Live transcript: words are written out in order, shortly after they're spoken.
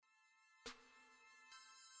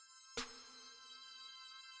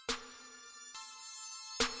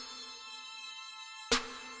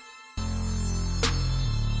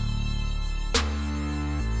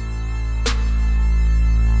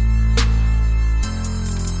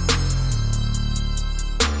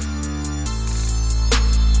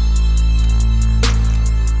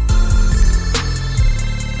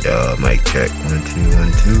1 2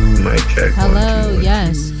 1 2. Mic check. Hello. 1 2 1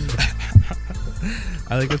 Yes. 2.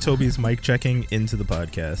 I like that Toby's mic checking into the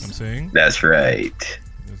podcast. I'm saying. That's right.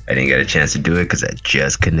 I didn't get a chance to do it because I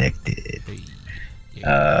just connected.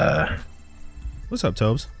 What's up,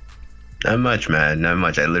 Tobes? Not much, man. Not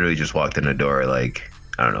much. I literally just walked in the door like,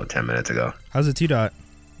 I don't know, 10 minutes ago. How's the T-Dot?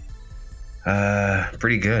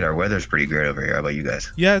 Pretty good. Our weather's pretty great over here. How about you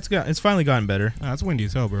guys? Yeah, it's finally gotten better. It's windy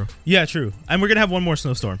as hell, bro. Yeah, true. And we're gonna have one more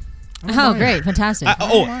snowstorm. Oh, great. Fantastic.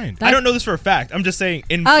 mind. I don't know this for a fact. I'm just saying,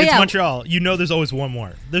 it's Montreal. You know, there's always one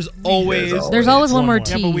more. There's always one more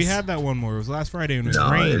Yeah, but we had that one more. It was last Friday and it No,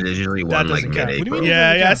 rained. there's usually That one like doesn't count. What do you mid-April. mean?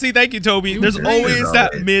 Yeah. See, thank you, Toby. There's always There's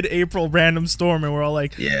that always- mid-April random storm, and we're all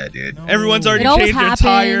like, Yeah, dude. No. everyone's already It always changed their happens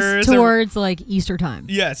tires. towards like Easter time.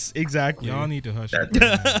 Yes, exactly. Y'all need to hush. That- it,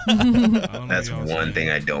 man. I don't know That's what y'all one saying. thing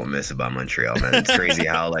I don't miss about Montreal, man. It's crazy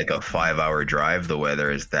how like a 5-hour drive, the weather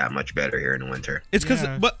is that much better here in the winter. It's because,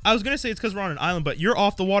 Yeah. but I was gonna say it's because we're on an island, but you're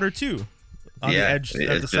off the water too, on the edge it's at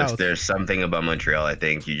the just south. there's something about Montreal. I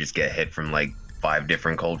think you just get hit from like 5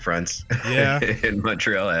 different cold fronts. Yeah. in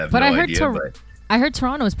Montreal, I have But no I heard idea. But I heard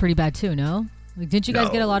Toronto was pretty bad too. No, like, didn't you guys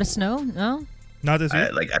get a No. lot of snow? No. Not this I,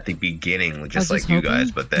 week. like at the beginning, just was like just you hoping.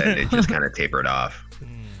 guys, but then it just kind of tapered off.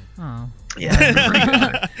 Oh, Yeah, it's pretty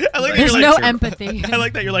good. I like that there's you're no like, empathy. I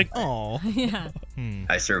like that you're like, oh. Yeah.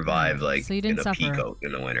 I survived like So you in didn't a suffer. peacoat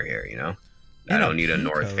in the winter here. You know, In I a don't need a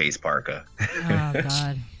North peacoat. Face parka. Oh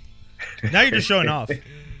God. Now you're just showing off.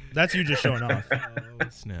 That's you just showing off. Oh,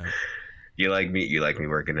 snap. You like me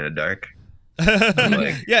working in the dark?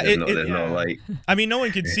 Like, Yeah, there's no light. I mean, no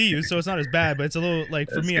one can see you, so it's not as bad. But it's a little like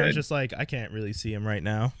for That's me, I was good. just like, I can't really see him right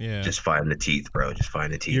now. Yeah. Just find the teeth, bro. Just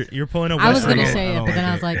find the teeth. You're pulling a. I was Western- gonna I say it, don't but then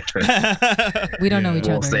I was like, we don't know each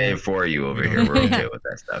We'll other. say yet. it for you over here. We're okay with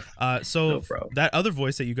that stuff. So No problem. that other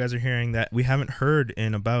voice that you guys are hearing that we haven't heard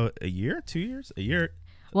in about a year, 2 years, a year.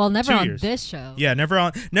 Well, never 2 on years. this show. Yeah, never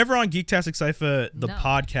on Geektastic Cypher, the No.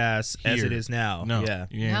 podcast as Here. it is now. No. Yeah.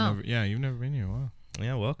 You ain't No. Never, you've never been here. Wow.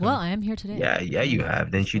 Yeah, welcome. Well, I am here today. Yeah, you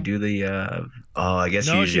have. Didn't you do the? I guess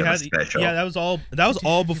you no, usually she have had. a special. Yeah, that was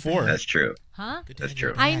all before. That's true. Huh? That's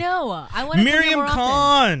true. I know. I want to Miriam more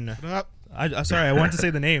often. Khan. What up? I'm sorry, I wanted to say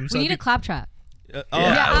the name. So We need a it'd claptrap. be- Yeah, oh,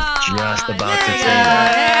 I was just about to say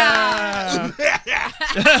that.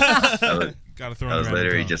 I was, Gotta throw I was it around the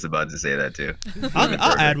literally tongue. just about to say that too.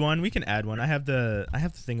 I'll add one. We can add one. I have the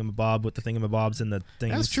thingamabob with the thingamabobs and the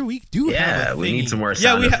things. That's true. We do have Yeah, a we need thingy. some more. Yeah,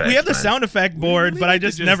 Sound we effects, have the man. sound effect board, but I need to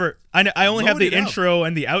just just never. I only have load the it up. intro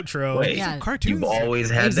and the outro. Wait, Yeah. Cartoons. you've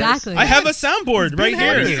always had Exactly. I have a soundboard right this.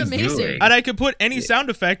 What are here, you It's amazing. doing? and I could put any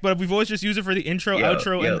sound effect, but we've always just used it for the intro,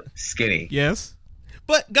 outro, Yo, and. Skinny. Yes.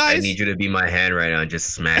 But I guys, need you to be my hand right now and just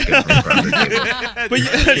smack it from across the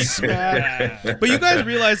table. but you guys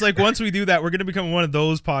realize like once we do that, we're gonna become one of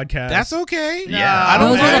those podcasts. That's okay. Yeah. I don't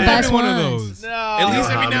Those are the mind best having one of ones. those. No. At You know least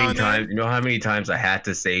every how now many and then. times? You know how many times I had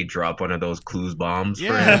to say drop one of those clues bombs for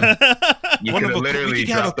Yeah. him? You One could of have a, literally we could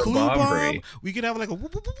have a dropped the clue bomb for bomb. me. We could have like a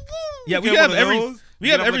whoop, whoop, whoop, whoop. Yeah, we could have one of every- those. we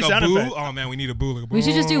have could every like a sound boo. effect. Oh man, we need a boo. Like a We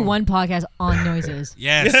should just do boom. one podcast on noises.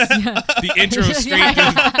 Yes. The intro straight.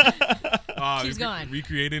 Yeah. Keeps Keeps going.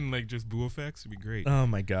 Recreating like just boo effects would be great. Oh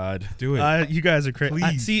my god. Do it. You guys are crazy.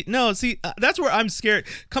 Please. See, that's where I'm scared.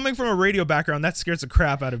 Coming from a radio background, that scares the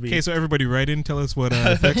crap out of me. Okay, so everybody write in. Tell us what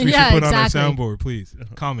effects we Yeah, should put exactly. on our soundboard, please.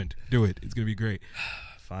 Comment. Do it. It's gonna be great.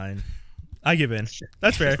 Fine. I give in.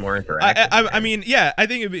 That's fair. It's more interactive. I mean, yeah, I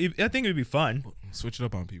think it'd be fun. Switch it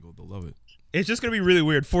up on people. They'll love it. It's just gonna be really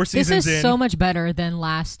weird. 4 This seasons is in. so much better than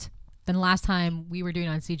last time we were doing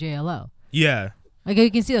on CJLO. Yeah. Like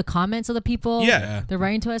you can see the comments of the people. Yeah. They're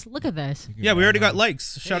writing to us. Look at this. Yeah, we already got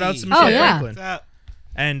likes. Shout outs to Hey. Michelle Oh, yeah. Franklin.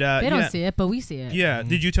 And They yeah. don't see it, but we see it. Yeah.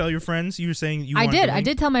 Did you tell your friends? You were saying you I wanted did. the I link?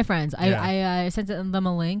 did tell my friends. Yeah. I sent them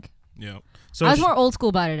a link. Yeah. So I was more old school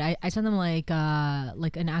about it. I sent them like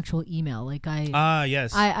an actual email. Like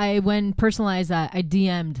yes. I when personalized that I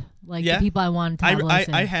DM'd like Yeah. the people I wanted to have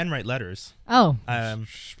listen. I handwrite letters. Oh,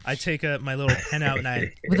 I take my little pen out and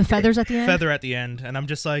I with the feathers at the end. feather at the end, and I'm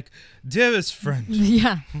just like, dearest friend,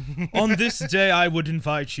 Yeah. on this day I would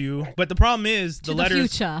invite you. But the problem is the To the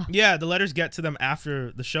letters. future. Yeah, the letters get to them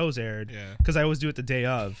after the show's aired. Yeah. Because I always do it the day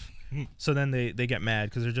of. So then they get mad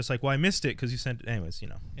because they're just like, well, I missed it because you sent it. Anyways, you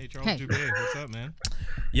know. Hey, Charles Hey. Dubé, what's up, man?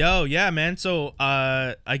 Yo, yeah, man. So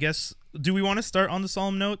I guess, do we want to start on the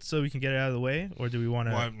solemn note so we can get it out of the way? Or do we want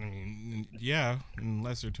to? Well, I mean, yeah, in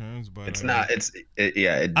lesser terms, but It's not.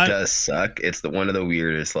 It does suck. It's one of the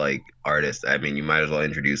weirdest like artists. I mean, you might as well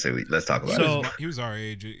introduce it. Let's talk about So- it. He was our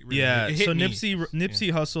age. It really- Yeah, it hit so me.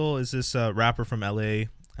 Nipsey Hussle is this rapper from LA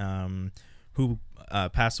who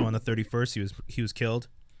passed away on the 31st. He was killed.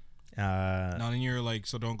 Not in your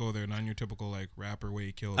so don't go there. Not in your typical rapper way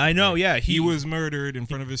he killed. I know, Like, yeah, he was murdered in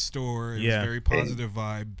front of his store. It Yeah. was very positive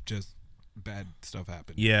vibe. Just bad stuff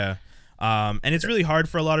happened. Yeah. And it's really hard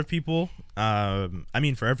for a lot of people. I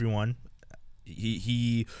mean, for everyone.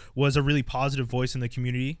 He was a really positive voice in the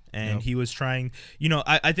community, and Yep. he was trying.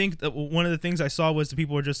 I think that one of the things I saw was the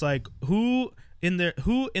people were just like, who in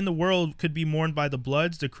the world could be mourned by the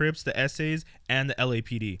Bloods, the Crips, the Essays, and the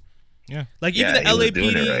LAPD? Yeah. Like even Yeah, the he was doing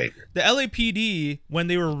it LAPD, right. the LAPD when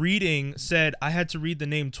they were reading said I had to read the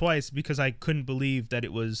name twice because I couldn't believe that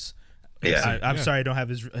it was. Yeah. I'm Yeah. sorry, I don't have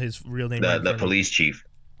his real name. The right in the front of me. police chief.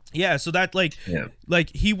 Yeah, so that Yeah. like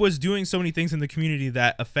he was doing so many things in the community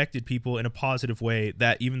that affected people in a positive way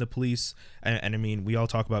that even the police and I mean we all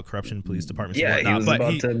talk about corruption in police departments Yeah, and he whatnot, was but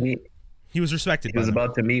about to meet. he was respected. He was by them.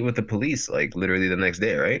 about to meet with the police, like literally the next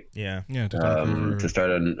day, right? Yeah, Yeah. To talk over. To start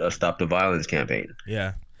a stop the violence campaign.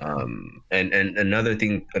 yeah, And another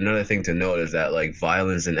thing to note is that like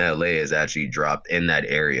violence in LA has actually dropped in that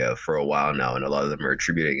area for a while now, and a lot of them are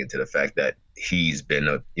attributing it to the fact that he's been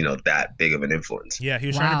that big of an influence. yeah. He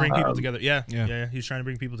was trying to Wow. bring people together. Yeah, Yeah. yeah. He was trying to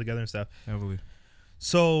bring people together and stuff. Heavily.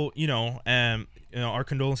 So our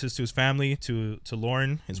condolences to his family, to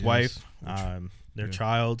Lauren, his Yes. wife, their Yeah.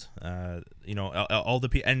 child, all the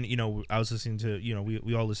people, and I was listening to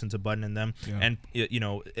we all listened to Budden and them, Yeah. and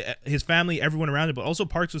his family, everyone around it, but also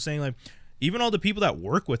Parks was saying like even all the people that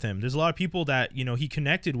work with him, there's a lot of people that he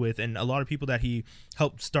connected with, and a lot of people that he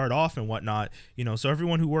helped start off and whatnot. So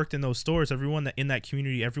everyone who worked in those stores, everyone that in that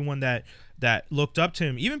community, everyone that looked up to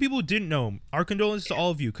him, even people who didn't know him, our condolences to all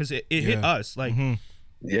of you because it hit Yeah. us like. Mhm.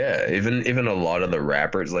 Yeah, even a lot of the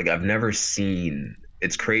rappers, like I've never seen.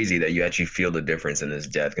 It's crazy that you actually feel the difference in his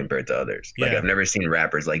death compared to others. Like Yeah. I've never seen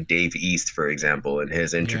rappers like Dave East, for example, in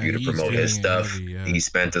his interview to he's promote his feeling it stuff. heavy, yeah. He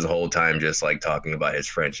spent his whole time just like talking about his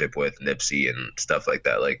friendship with Nipsey and stuff like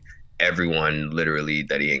that. Like everyone literally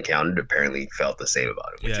that he encountered apparently felt the same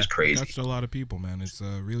about him, which Yeah. is crazy. Touched a lot of people, man. It's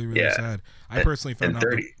really, really Yeah. sad. I And- personally found and out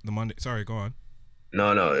 30 the Monday. Sorry, go on.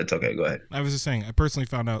 No, it's okay. Go ahead. I was just saying. I personally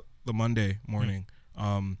found out the Monday morning.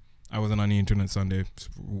 I wasn't on the internet Sunday. It's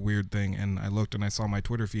a weird thing, and I looked and I saw my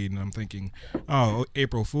Twitter feed, and I'm thinking, "Oh,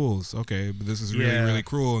 April Fools. Okay, but this is really, Yeah. really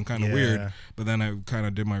cruel and kind of Yeah. weird." But then I kind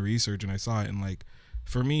of did my research and I saw it, and like,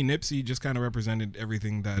 for me, Nipsey just kind of represented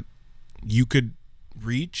everything that you could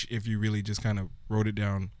reach if you really just kind of wrote it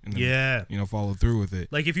down and then, Yeah. followed through with it.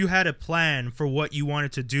 Like if you had a plan for what you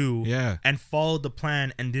wanted to do Yeah. and followed the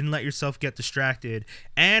plan and didn't let yourself get distracted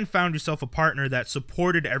and found yourself a partner that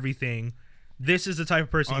supported everything, this is the type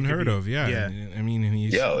of person you could Unheard be. of, yeah. Yeah. I mean, and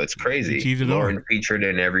he's It's crazy. achieved it all. Lauren featured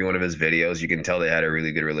in every one of his videos. You can tell they had a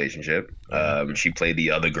really good relationship. She played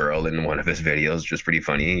the other girl in one of his videos, which was pretty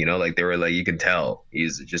funny. Like they were like, you can tell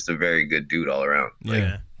he's just a very good dude all around. Like,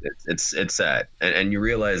 Yeah. it's sad, and you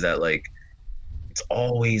realize that like it's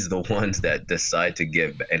always the ones that decide to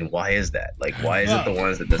give. And why is that? Like, why is it the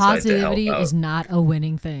ones that decide to help Positivity out? is not a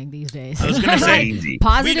winning thing these days. I was gonna say Crazy.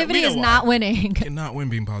 Positivity we know is why. not winning. cannot win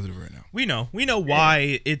being positive right now. we know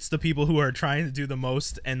why it's the people who are trying to do the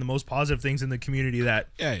most and the most positive things in the community that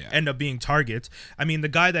Yeah. end up being targets. I mean, the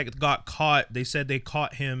guy that got caught, they said they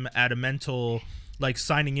caught him at a mental, like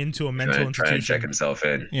signing into a mental Trying to institution, check himself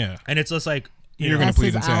in. Yeah. and it's just like. You're gonna That's plead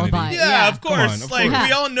his insanity. alibi. Yeah, Yeah. of Come course. on, of Like course.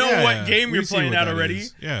 we all know Yeah, what game we you're see playing what out that already.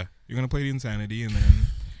 is. Yeah. You're gonna plead insanity and then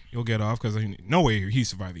you'll get off because no way he's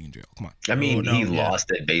surviving in jail. Come on. I mean, no, he yeah.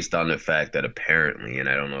 lost it based on the fact that apparently, and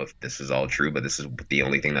I don't know if this is all true, but this is the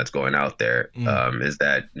only thing that's going out there, is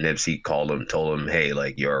that Nipsey told him, hey,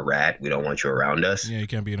 like, you're a rat. We don't want you around us. Yeah, you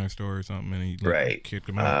can't be in our store or something, and he Right. kicked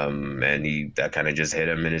him out. And that kind of just hit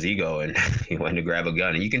him in his ego, and he went to grab a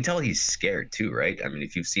gun. And you can tell he's scared too, right? I mean,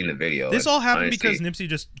 if you've seen the video. This like, all happened honestly, because Nipsey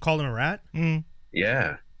just called him a rat.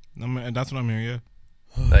 Yeah. That's what I'm hearing. Yeah.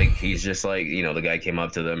 Like he's just like, the guy came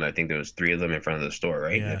up to them. I think there was 3 of them in front of the store,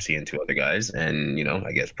 right? Yeah. Nipsey and 2 other guys, and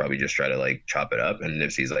I guess probably just try to like chop it up. And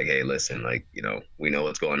Nipsey's like, hey, listen, like, we know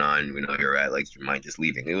what's going on. We know you're at, like, you mind just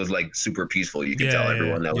leaving. It was like super peaceful. You could Yeah, tell yeah,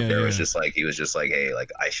 everyone that was yeah, there yeah. was just like, he was just like, hey,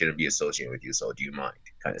 like, I shouldn't be associating with you, so do you mind?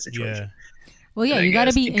 Kind of situation. Well, yeah, And I you got to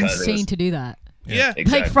guess be because it insane was- to do that. Yeah.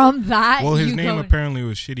 Exactly. Like from that, Well, his you name go- apparently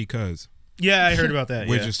was Shitty Cuz, Yeah, I heard about that.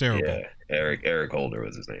 which yeah. is terrible. Yeah, Eric Holder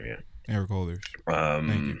was his name. Yeah. Eric Holder. Thank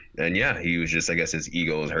you. And yeah, he was just, I guess his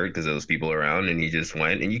ego was hurt because there was people around, and he just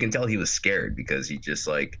went, and you can tell he was scared because he just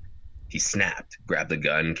like, he snapped, grabbed the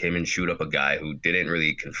gun, came and shoot up a guy who didn't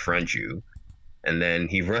really confront you. And then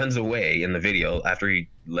he runs away in the video after he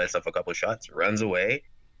lets off a couple shots, runs away.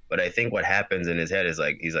 But I think what happens in his head is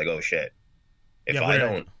like, he's like, oh shit, if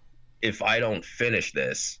I don't finish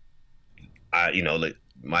this, like,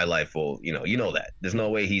 my life will, that there's no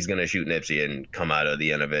way he's going to shoot Nipsey and come out of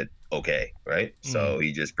the end of it okay, right? So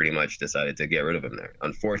he just pretty much decided to get rid of him there.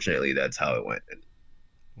 Unfortunately, that's how it went. And,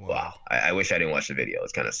 wow, I wish I didn't watch the video.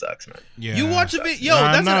 It kind of sucks, man. Yeah. You watch a video? Yo, Nah,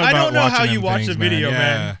 I'm that's not I about don't know how watching you them watch things, a video,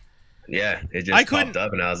 man. Yeah, it I just couldn't- popped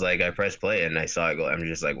up, and I was like, I pressed play, and I saw it go. I'm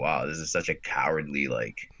just like, wow, this is such a cowardly,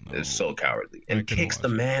 it's so cowardly. I And couldn't kicks the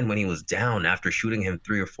watch it. man when he was down after shooting him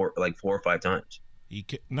 4 or 5 times.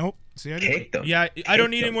 Nope. See, I didn't. Kicked him. Yeah, I don't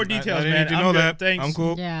need any more I details, didn't man. need to I'm know good. that. Thanks. I'm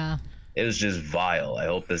cool. Yeah. It was just vile. I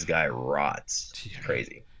hope this guy rots. It's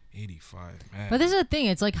crazy. 85, man. But this is the thing.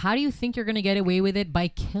 It's like, how do you think you're gonna get away with it by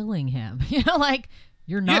killing him? You know, like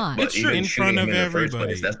you're not. It's true. Even In shooting front of him in the first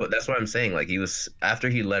everybody. place, that's what I'm saying. Like, he was, after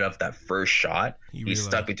he let off that first shot, He he's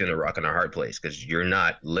stuck realized. between a rock and a hard place because you're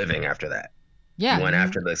not living after that. Yeah. He went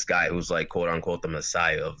after this guy who's like, quote unquote, the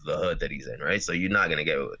messiah of the hood that he's in, right? So you're not gonna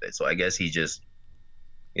get away with it. So I guess he just,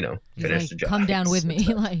 He's finished like, the job. come down with me.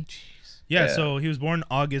 Like, Yeah, Yeah. so he was born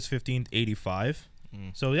August 15th, 85.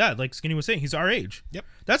 So yeah, like Skinny was saying, he's our age. Yep.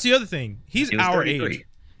 That's the other thing. He's He was our 33. age.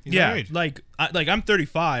 He's yeah, our age. like I'm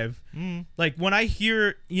 35. Like when I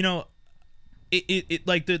hear, it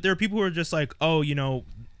like there are people who are just like, oh,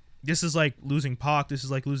 this is like losing Pac, this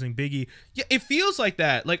is like losing Biggie. Yeah, it feels like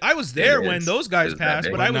that. Like I was there It when is. those guys It's that passed,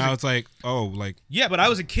 big. but But I was now it's like, like but I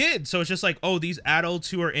was a kid, so it's just like, oh, these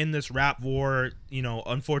adults who are in this rap war,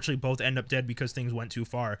 unfortunately both end up dead because things went too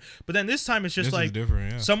far. But then this time it's just this is like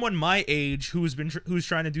different. Yeah. someone my age who's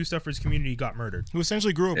trying to do stuff for his community got murdered. Who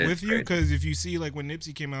essentially grew up It's with you, crazy. because if you see like when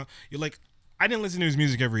Nipsey came out, you're like, I didn't listen to his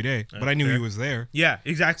music every day, but I knew fair. he was there. Yeah,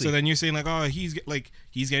 exactly. So then you're saying like, oh, he's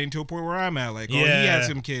getting to a point where I'm at. Like, oh, he Yeah. had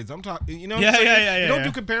some kids. I'm talking, Yeah, what I'm saying? yeah, You don't yeah.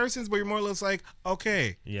 do comparisons, but you're more or less like,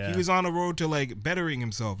 okay, Yeah. he was on the road to like bettering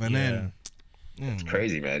himself, and then It's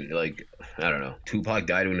crazy, man. Like, I don't know. Tupac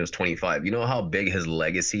died when he was 25. You know how big his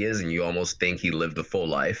legacy is, and you almost think he lived a full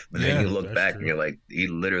life. But Yeah, then you look that's back true. and you're like, he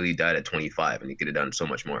literally died at 25, and he could have done so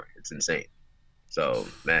much more. It's insane. So,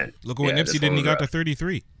 man. look at what yeah, Nipsey this did. And he one got to was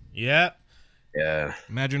 33. yeah. Yeah.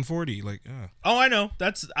 Imagine 40. Like, Oh, I know.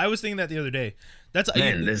 I was thinking that the other day. That's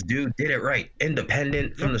Man, this dude did it right.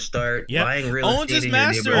 Independent from the start. Yep. Buying real Owns estate his in your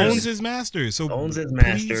masters. neighborhood. owns his masters. So Owns his please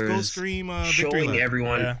masters. go stream Victory Showing Lap.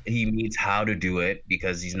 everyone Yeah. he meets how to do it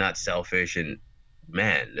because he's not selfish. And,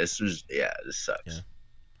 man, this sucks.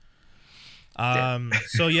 Yeah.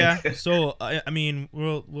 So yeah. So I mean,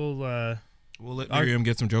 we'll We'll let Miriam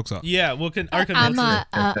get some jokes off. yeah, our I'm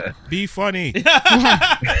convention. Be funny.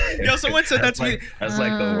 Yo, someone said that to me. That's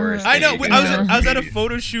like the worst. I know. thing you I can was at a do.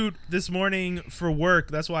 photo shoot this morning for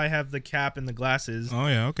work. That's why I have the cap and the glasses. Oh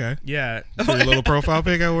yeah, okay. Yeah. So your little profile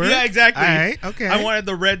pic at work. Yeah, exactly. All right, okay. I wanted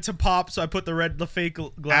the red to pop, so I put the fake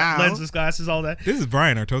Ow. lenses, glasses, all that. This is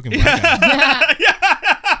Brian, our token black guy.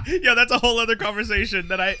 Yeah, that's a whole other conversation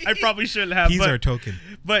that I probably shouldn't have. He's but, our token.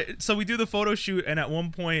 But so we do the photo shoot, and at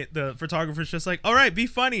one point the photographer's just like, "All right, be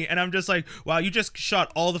funny," and I'm just like, "Wow, you just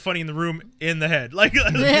shot all the funny in the room in the head. Like,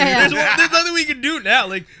 there's nothing we can do now.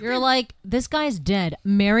 Like, you're like, this guy's dead.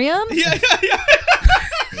 Miriam? yeah.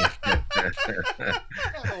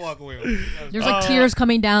 Walk away. There's like tears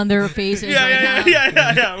coming down their faces right now.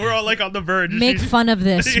 Yeah. We're all like on the verge. Make fun of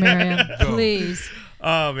this, Miriam. Go. Please.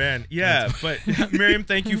 Oh man, yeah. But Miriam,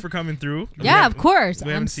 thank you for coming through. Yeah, of course. we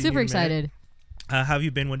I'm haven't seen you super in a minute. excited. How have you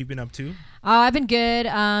been? What have you been up to? I've been good.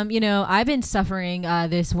 I've been suffering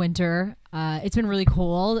this winter. It's been really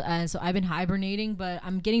cold, so I've been hibernating. But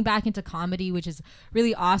I'm getting back into comedy, which is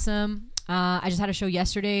really awesome. I just had a show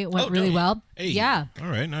yesterday. It went really dope. well. Hey. Yeah, All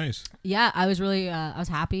right, nice. yeah. I was really, I was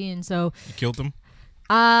happy, and so, You killed him.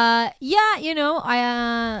 I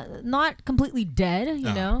not completely dead.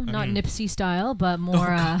 Not Nipsey style, but more.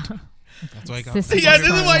 That's why I got. This is Yeah, what's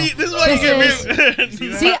this is going why. on. This is why you get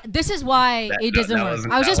me. See, this is why it doesn't that work.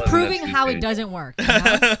 wasn't- I was that just wasn't proving a how it thing. doesn't work. You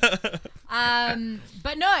know?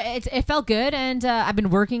 But no, it felt good, and I've been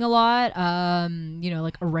working a lot.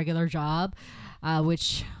 Like a regular job,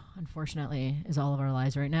 which unfortunately is all of our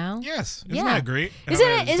lives right now. Yes. Isn't Yeah. that great? Isn't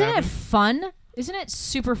How it? that Isn't it happened? fun? Isn't it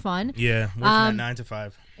super fun? Yeah, working at 9 to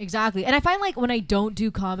 5. Exactly. And I find like when I don't do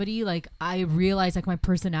comedy, like I realize like my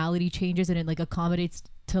personality changes and it like accommodates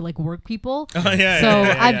to like work people. Oh yeah. So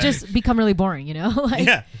yeah, I've yeah. just become really boring, you know? Like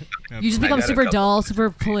Yeah. you just I become got a super couple dull, super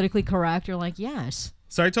politically correct. You're like, yes.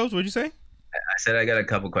 Sorry, Tobes. What'd you say? I said I got a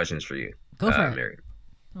couple questions for you. Go for it. Mary.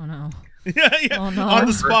 Oh no. Yeah. Oh, no. On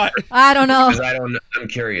the spot. I don't know. Because I'm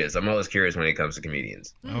curious. I'm always curious when it comes to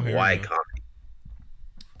comedians. here Why we go. comedy?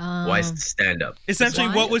 Why stand up? Essentially,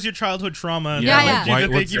 Why? what was your childhood trauma? Yeah, that led yeah. you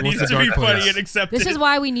to Why- think you what's needed the to be dark funny place? and accepted. This is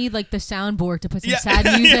why we need like the soundboard to put some Yeah. sad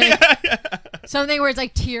music. Yeah. Something where it's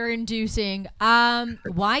like tear inducing.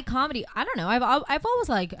 Why comedy? I don't know. I've always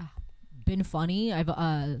like been funny.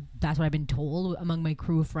 That's what I've been told among my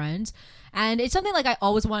crew of friends, and it's something like I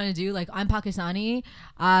always wanted to do. Like I'm Pakistani,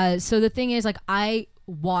 so the thing is like I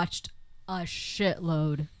watched a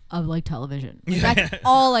shitload of like television. Like, that's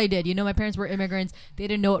all I did. You know, my parents were immigrants. They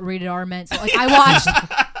didn't know what rated R meant, so like I watched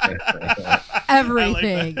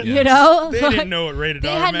everything. Like you know, they like, didn't know what rated they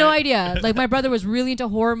R had meant. no idea. Like my brother was really into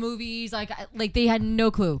horror movies. Like they had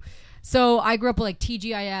no clue. So I grew up with like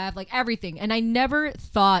TGIF, like everything, and I never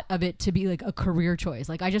thought of it to be like a career choice.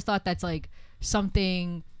 Like I just thought that's like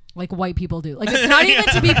something like white people do. Like it's not even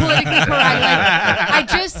to be politically correct. Like I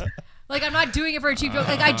just. Like, I'm not doing it for a cheap joke.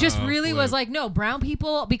 Like, I just really was like, no, brown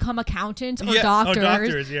people become accountants or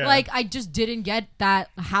doctors. Yeah. Like, I just didn't get that,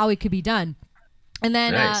 how it could be done. And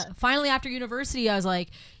then Nice. finally after university, I was like,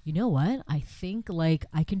 you know what? I think, like,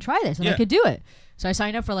 I can try this and I Yeah. could do it. So I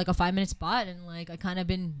signed up for, like, a 5-minute spot and, like, I kind of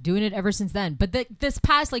been doing it ever since then. But this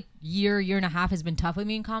past, like, year and a half has been tough with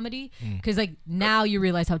me in comedy. Because, like, now you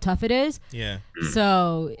realize how tough it is. Yeah.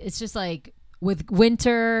 So it's just like with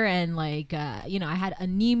winter and like you know, I had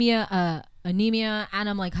anemia and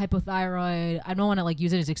I'm like hypothyroid. I don't want to like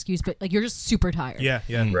use it as an excuse, but like you're just super tired. Yeah.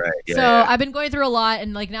 Yeah. Right. Yeah, So yeah. I've been going through a lot,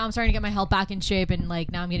 and like now I'm starting to get my health back in shape, and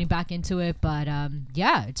like now I'm getting back into it. But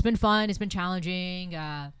yeah, it's been fun. It's been challenging.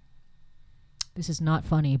 This is not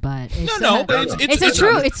funny, but it's, No, but it's a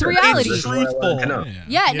true. It's reality. This is what I wanted Truthful. to know.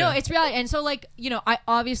 Yeah, Yeah. no, it's reality. And so, like, you know, I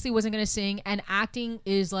obviously wasn't going to sing, and acting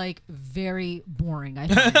is, like, very boring, I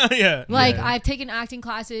find. Yeah. Like, yeah. I've taken acting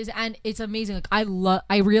classes, and it's amazing. Like,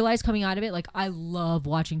 I realized coming out of it, like, I love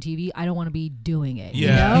watching TV. I don't want to be doing it,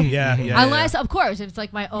 Yeah. you know? Yeah. Unless, of course, if it's,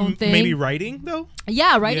 like, my own thing. Maybe writing though.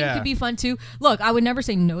 Yeah, writing Yeah. could be fun, too. Look, I would never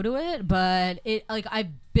say no to it, but it, like, I've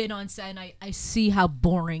been on set, and I see how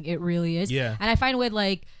boring it really is. Yeah. And I find with,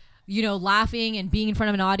 like, you know, laughing and being in front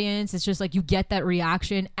of an audience, it's just like you get that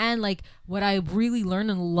reaction. And like what I really learn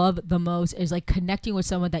and love the most is like connecting with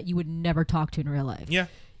someone that you would never talk to in real life. Yeah.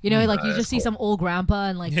 You know, like you that's just see cool. some old grandpa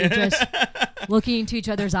and like you're just looking into each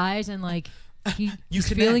other's eyes and like he's connect.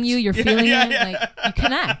 feeling you, you're Yeah, feeling yeah, him, yeah. like you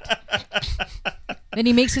connect. Then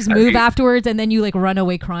he makes his move afterwards and then you like run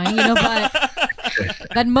away crying, you know, but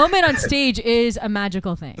that moment on stage is a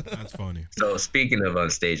magical thing. That's funny. So speaking of on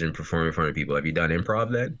stage and performing in front of people, have you done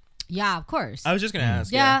improv then? Yeah, of course. I was just gonna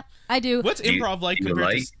ask. Yeah, I do. What's Do you- improv like do you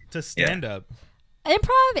compared like- to stand up?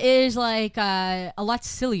 Improv is like a lot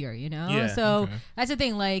sillier, you know? Yeah, so okay. that's the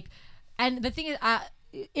thing. Like, and the thing is,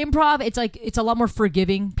 improv, it's like, it's a lot more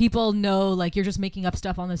forgiving. People know, like, you're just making up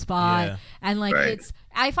stuff on the spot. Yeah. And, like, Right.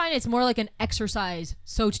 I find it's more like an exercise.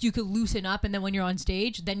 So you could loosen up, and then when you're on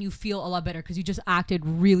stage, then you feel a lot better because you just acted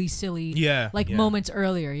really silly. Yeah, Like yeah. moments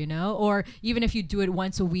earlier, you know? Or even if you do it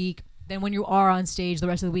once a week, then when you are on stage the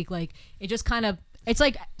rest of the week, like, it just kind of, it's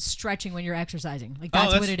like stretching when you're exercising. Like,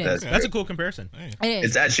 that's what it is. That's a cool comparison. It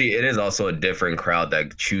is. It is also a different crowd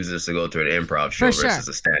that chooses to go to an improv show For sure. versus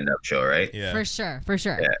a stand-up show, right? Yeah. For sure.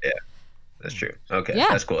 Yeah. That's true. Okay, Yeah.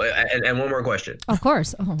 that's cool. And one more question. Of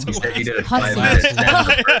course. Oh. You said you did a Hot 5-minute seat.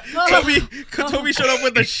 stand-up. Toby showed up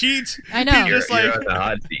with the sheet. I know. You're, Just like you're on the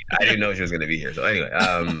hot seat. I didn't know she was going to be here. So anyway, you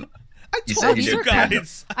Oh, said these you are did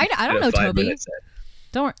guys. I don't know, a Toby. 5-minute set.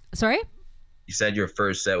 Don't. Sorry. You said your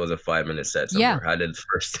first set was a 5-minute set somewhere. Yeah. How did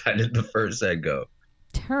the first set go?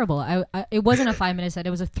 Terrible. It wasn't a 5-minute set. It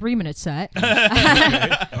was a 3-minute set.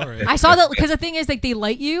 All right. I saw that because the thing is, like, they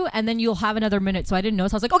light you and then you'll have another minute. So I didn't know.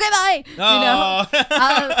 So I was like, okay, bye. You know.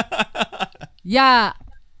 Oh. Yeah.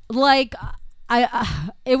 Like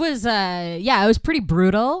it was. Yeah, it was pretty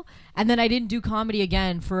brutal. And then I didn't do comedy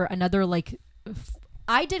again for another like.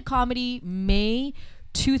 I did comedy May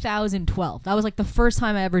 2012. That was like the first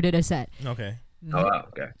time I ever did a set. Okay. Oh wow,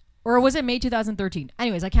 okay. Or was it May 2013?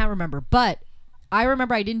 Anyways, I can't remember. But I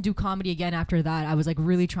remember I didn't do comedy again after that. I was like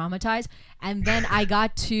really traumatized. And then I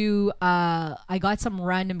got some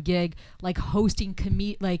random gig like hosting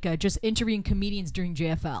just interviewing comedians during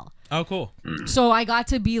JFL. Oh, cool. So I got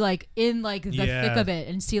to be like in like the Yeah. thick of it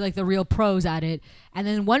and see like the real pros at it. And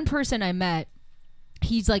then one person I met,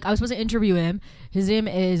 he's like, I was supposed to interview him. His name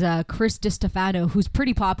is Chris DiStefano, who's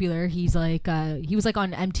pretty popular. He's like, he was like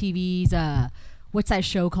on MTV's, what's that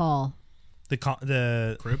show called?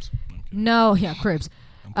 The Cribs? No, yeah, Cribs.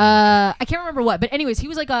 I can't remember what, but anyways, he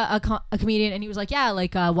was like a comedian, and he was like, yeah,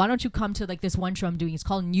 like why don't you come to like this one show I'm doing? It's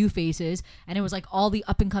called New Faces, and it was like all the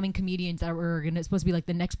up and coming comedians that were supposed to be like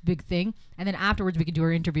the next big thing, and then afterwards we could do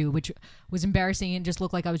our interview, which was embarrassing and just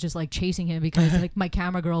looked like I was just like chasing him because like my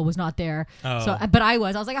camera girl was not there. Oh. So, but I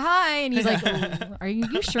was like, hi, and he's like, oh, are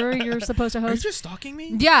you sure you're supposed to Are you host? just stalking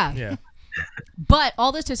me? Yeah, Yeah. But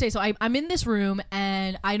all this to say, so I'm in this room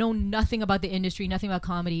and I know nothing about the industry, nothing about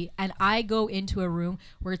comedy, and I go into a room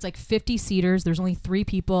where it's like 50 seaters. There's only 3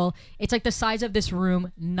 people. It's like the size of this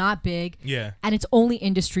room, not big. Yeah. And it's only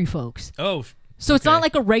industry folks. Oh. So it's not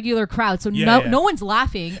like a regular crowd. So no one's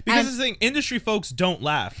laughing. Because this thing, industry folks don't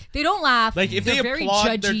laugh. They don't laugh. Like if they're they very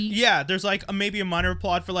applaud, judgy. there's like maybe a minor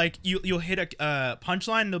applaud for like you'll hit a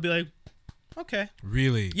punchline and they'll be like, okay.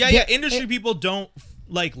 Really? Yeah. Industry people don't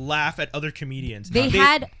like laugh at other comedians. They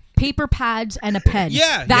had paper pads and a pen.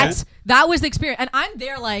 Yeah, that was the experience. And I'm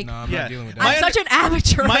there like, No, I'm not dealing with that. I'm such an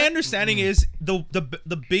amateur. My understanding is the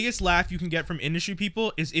biggest laugh you can get from industry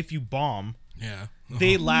people is if you bomb. Yeah.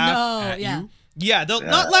 They laugh No, at yeah. you. Yeah, they'll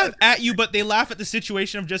not laugh at you, but they laugh at the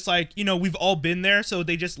situation of just like, we've all been there, so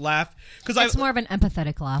they just laugh. Because it's more of an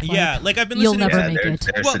empathetic laugh. Like I've been you'll listening. never Yeah, make they're, it.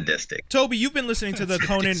 they're Well, sadistic. Toby, you've been listening to the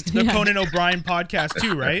Conan O'Brien podcast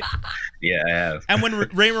too, right? Yeah, I have. And when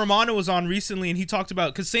Ray Romano was on recently, and he talked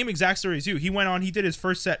about because same exact story as you, he went on, he did his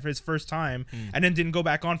first set for his first time, and then didn't go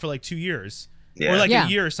back on for like 2 years. Yeah. Or like Yeah. a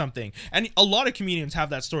year or something. And a lot of comedians have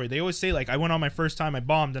that story. They always say like, I went on my first time, I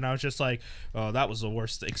bombed, and I was just like, oh, that was the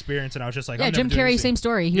worst experience. And I was just like, Yeah, I'm Jim never doing Carrey, this same again.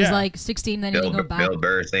 story. He was Yeah. like 16, then he didn't go back. Bill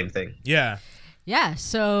Burr, same thing. Yeah. Yeah,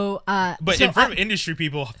 so But so in front of industry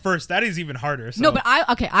people, first, that is even harder. So. no, but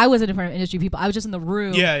I wasn't in front of industry people. I was just in the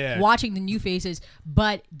room Yeah. watching the new faces,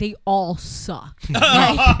 but they all sucked. like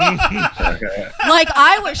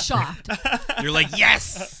I was shocked. You're like,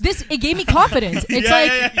 yes. It gave me confidence. It's Yeah,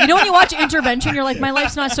 like yeah. you know when you watch Intervention, you're like, my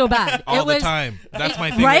life's not so bad. All it was, the time. That's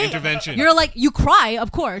my thing right? with Intervention. You're like, you cry,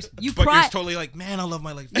 of course. You but cry. you're totally like, man, I love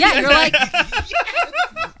my life. Yeah, you're like,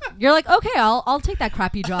 you're like, okay, I'll take that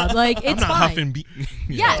crappy job. Like it's I'm not fine. huffing.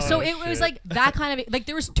 Yeah, so Oh, it was shit. like that kind of like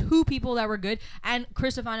there was 2 people that were good, and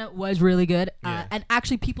Chris Stefano was really good, Yeah. and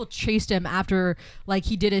actually people chased him after like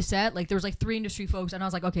he did his set. Like there was like 3 industry folks, and I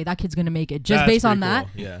was like, okay, that kid's gonna make it just That's based on pretty that.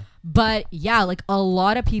 cool. Yeah. But yeah, like a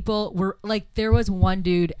lot of people were like, there was one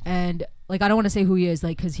dude, and like I don't want to say who he is,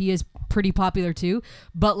 like because he is pretty popular too,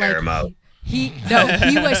 but like Air him out. he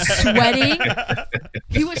was sweating.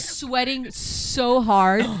 He was sweating so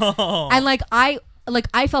hard, and like I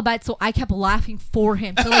felt bad, so I kept laughing for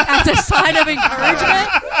him, so like as a sign of encouragement.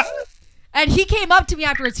 And he came up to me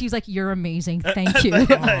afterwards. He was like, "You're amazing, thank you."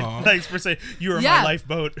 Thanks for saying you were Yeah. my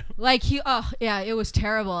lifeboat. Like it was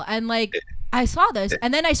terrible. And like I saw this,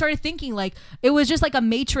 and then I started thinking like it was just like a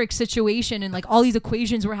Matrix situation, and like all these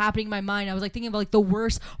equations were happening in my mind. I was like thinking about like the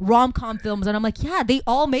worst rom-com films, and I'm like, yeah, they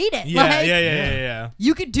all made it. Yeah, Like, yeah.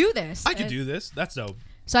 You could do this. I could do this. That's dope.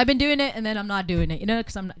 So I've been doing it, and then I'm not doing it,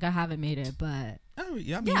 because I haven't made it. But Oh,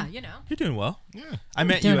 yeah, I mean, yeah, you're doing well. Yeah. I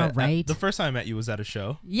met doing you alright. the first time I met you was at a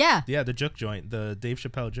show. yeah, Yeah, the Juke Joint, the Dave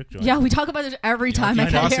Chappelle Juke Joint. yeah, we talk about this every time I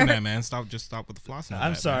Keep get flossing here. that, man. Stop with the flossing.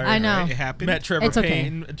 I'm sorry. I know. It happened. Met Trevor It's okay.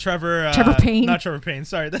 Payne. Trevor Payne. Not Trevor Payne.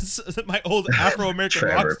 Sorry, that's my old Afro-American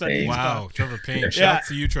rock Trevor star. Payne. Wow, Trevor Payne. Yeah. Shout out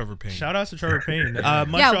to you, Trevor Payne. Shout out to Trevor Payne,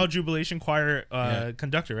 Montreal Jubilation Choir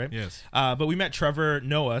conductor, right? Yes. But we met Trevor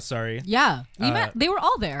Noah. Sorry. Yeah, we met. They were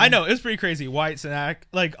all there. I know it was pretty crazy. White snack,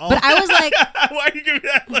 like all. But I was like, why are you giving me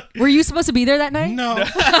that look? were you supposed to be there that night? No.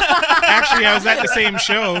 Actually, I was at the same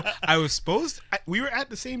show. I was we were at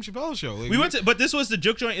the same Chappelle show. Like, We went to, but this was the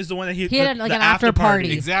Juke Joint is the one that He had, the like, an after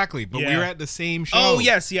party. Exactly, but we Yeah. were at the same show. Oh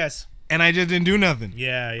yes. And I just didn't do nothing.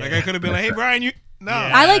 Yeah. Like I could have been like, hey Brian, you no.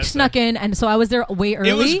 Yeah. I like that's snuck in, and so I was there way early.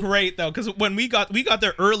 It was great though, because when we got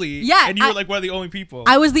there early. Yeah, and you were like one of the only people.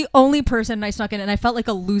 I was the only person, and I snuck in, and I felt like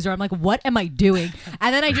a loser. I'm like, what am I doing?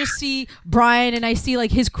 And then I just see Brian, and I see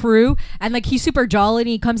like his crew, and like he's super jolly, and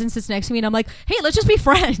he comes and sits next to me, and I'm like, hey, let's just be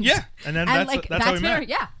friends. Yeah, and then that's how we met.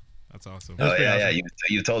 Yeah. That's awesome. Oh pretty yeah, awesome. yeah.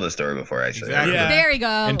 You told the story before, actually. Exactly. Yeah. There you go.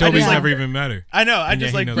 And Toby's Yeah. never even met her. I know. I And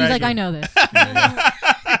just yeah, like he knows He's bragged. like, I know this.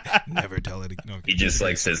 Never tell it. No. He just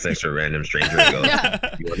like sits next to a random stranger and goes, Yeah.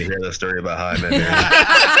 "You want to hear the story about how I met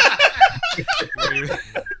Mary?"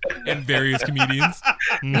 And various comedians.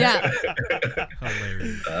 Yeah.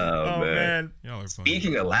 Hilarious. Oh man. Y'all are funny.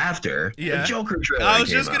 Speaking of laughter, Yeah. the Joker trailer. I was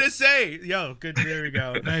came just out. gonna say, yo, good. There we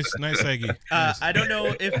go. Nice Eggy. I don't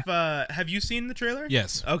know if have you seen the trailer?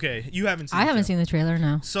 Yes. Okay, you haven't seen. I haven't seen the trailer.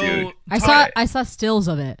 No. So Dude. I saw stills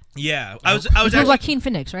of it. Yeah, I was It's with actually. Joaquin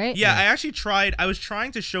Phoenix, right? Yeah, I actually tried. I was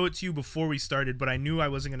trying to show it to you before we started, but I knew I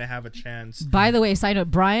wasn't gonna have a chance. By the way, side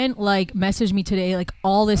note, Brian like messaged me today like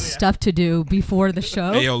all this stuff to do before the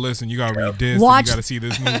show. Hey yo, listen, you gotta read this. Watch- You gotta see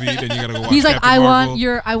this movie. Then you gotta go watch. He's like, Captain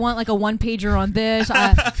Marvel. I want like a 1-pager on this.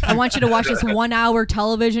 I want you to watch this 1-hour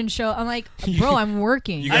television show. I'm like, bro, I'm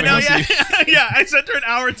working. You I gotta know, go yeah, see- yeah. I sent her an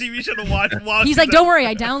hour TV show to watch. He's like, don't worry,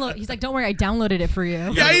 I downloaded it for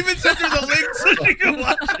you. Yeah, I even sent her the link so she could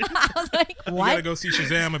watch it. I was like, what? what? gotta go see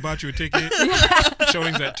Shazam. I bought you a ticket.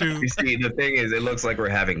 Showings at 2. You see, the thing is, it looks like we're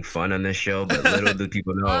having fun on this show, but little do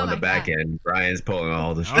people know on my the back God. end, Brian's pulling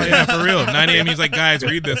all the shit. Oh yeah, for real. 9 a.m. He's like, guys,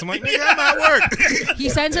 read this. I'm like, nigga, I'm at work. He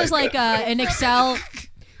sends us like an Excel.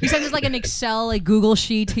 He sends us like an Excel, like Google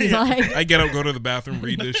sheet. He's like, I get up, go to the bathroom,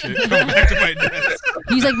 read this shit, come back to my desk.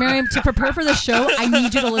 he's like, Miriam, to prepare for the show, I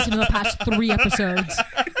need you to listen to the past 3 episodes.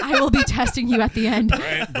 I will be testing you at the end.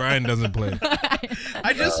 Brian doesn't play.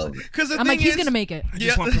 I just because the I'm thing like, he's is, gonna make it. I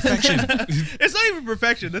just want perfection. it's not even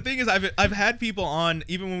perfection. The thing is, I've had people on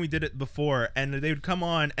even when we did it before, and they would come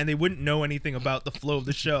on and they wouldn't know anything about the flow of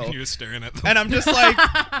the show. And you're staring at them. And I'm just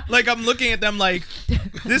like I'm looking at them like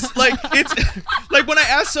this, like it's like when I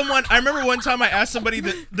asked someone. I remember one time I asked somebody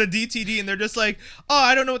the DTD, and they're just like, "Oh,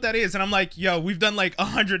 I don't know what that is." And I'm like, "Yo, we've done like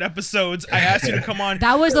 100 episodes. I asked you to come on."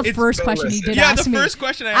 That was the It's- first question he did Yeah, ask the me. first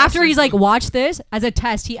question I asked After him. he's like, watch this as a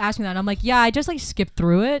test, he asked me that. And I'm like, yeah, I just like skipped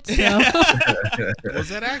through it. So. Was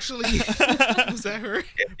that actually? Was that her?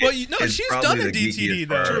 Well, you know, It's she's probably done the the DTD geekiest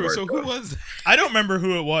part though. of our So who was? I don't remember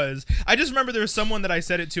who it was. I just remember there was someone that I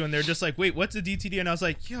said it to, and they're just like, "Wait, what's a DTD?" And I was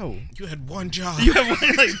like, "Yo, You had one job. you have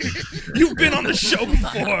one, like, you've been on the show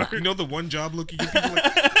before." You know the one job look you give people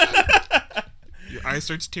like. Your eye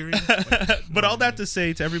starts tearing. Like, But all that to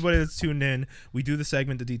say, to everybody that's tuned in, we do the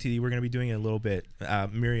segment, the DTD. We're going to be doing it a little bit.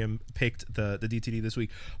 Miriam picked the DTD this week.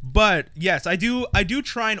 But yes, I do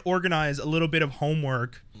try and organize a little bit of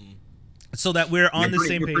homework so that we're on the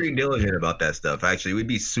same We're page. pretty diligent about that stuff. Actually, we'd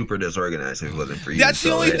be super disorganized if it wasn't for you. That's the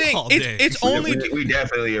So only it- thing. all day. It's only we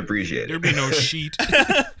definitely appreciate there'd it. be no sheet.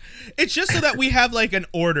 it's just so that we have like an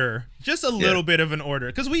order, just a little bit of an order,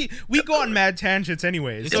 because we go on mad tangents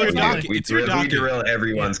anyways. It's So your it's not docket. like, We It's your derail, we docket. derail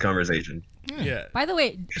everyone's conversation. yeah. By the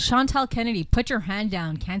way, Chantal Kennedy, put your hand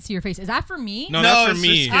down. Can't see your face. Is that for me? No, No, that's it's for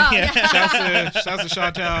me. just- Oh, yeah. Shouts to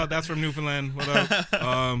Chantal. That's from Newfoundland. What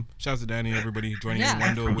up? Shouts to Danny. Everybody joining Yeah. in.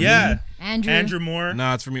 Wendell. William. Yeah. Andrew. Moore.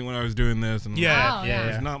 Nah, it's for me when I was doing this. And Yeah, Oh, yeah, yeah.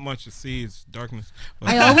 yeah. There's not much to see. It's darkness.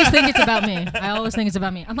 I always think it's about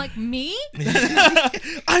me. I'm like, me?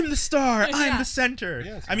 I'm the star. I'm Yeah. the center.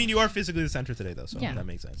 Yes. I mean, you are physically the center today, though, so Yeah. that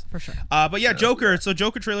makes sense. For sure. But yeah, Joker. So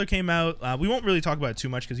Joker trailer came out. We won't really talk about it too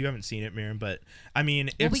much because you haven't seen it, Miriam. But I mean,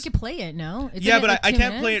 Well, it's we could play it, no? It's yeah, in but like I 2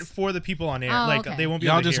 can't play it minutes? for the people on air. Oh, Like okay. they won't be.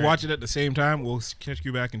 Y'all able to just hear watch it at the same time. We'll catch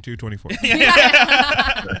you back in 2:24.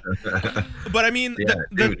 But I mean, Yeah,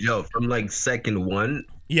 the dude, Joe, from like second one,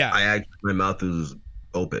 yeah, I actually my mouth was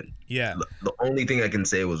open. yeah. The only thing I can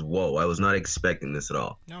say was, "Whoa!" I was not expecting this at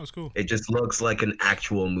all. That was cool. It just looks like an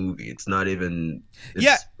actual movie. It's not even. It's,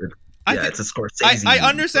 Yeah. I yeah, thi- it's a Scorsese. I movie.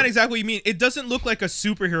 understand exactly what you mean. It doesn't look like a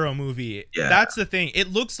superhero movie. Yeah. That's the thing.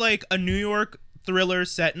 It looks like a New York thriller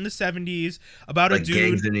set in the 70s about Like a dude.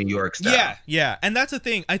 gangs in New York style. Yeah, yeah. And that's the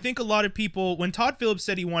thing. I think a lot of people, when Todd Phillips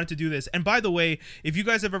said he wanted to do this, and by the way, if you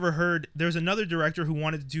guys have ever heard, there's another director who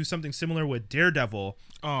wanted to do something similar with Daredevil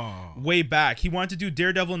Oh, way back. He wanted to do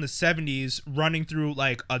Daredevil in the 70s, running through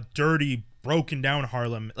like a dirty, broken down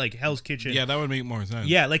Harlem, like Hell's Kitchen. yeah, that would make more sense.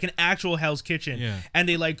 Yeah, like an actual Hell's Kitchen. Yeah. And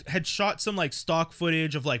they like had shot some like stock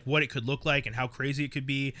footage of like what it could look like and how crazy it could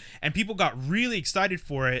be. And people got really excited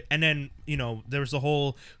for it. And then, you know, there was the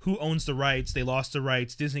whole who owns the rights. They lost the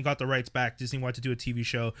rights. Disney got the rights back. Disney wanted to do a TV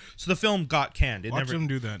show. So the film got canned. It Watch never them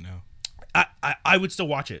do that now. I would still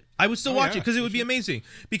watch it. I would still Oh, watch it yeah, because it would be amazing.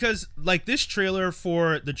 Because like this trailer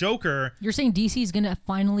for the Joker, You're saying DC is going to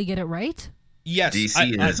finally get it right? yes.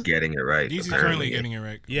 DC is getting it right. DC's apparently. currently getting it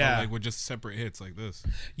right. Yeah. Like with just separate hits like this.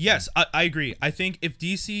 Yes, I agree. I think if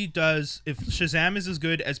DC does, if Shazam is as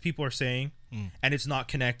good as people are saying, and it's not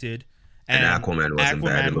connected, And Aquaman wasn't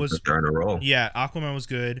bad. It was starting to roll. yeah, Aquaman was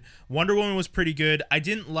good. Wonder Woman was pretty good. I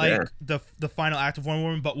didn't like Yeah. the final act of Wonder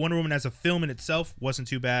Woman, but Wonder Woman as a film in itself wasn't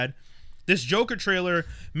too bad. This Joker trailer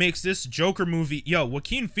makes this Joker movie. Yo,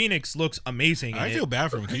 Joaquin Phoenix looks amazing. I in feel it.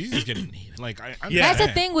 bad for him because he's just getting like I'm Yeah. That's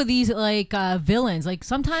the thing with these like villains. Like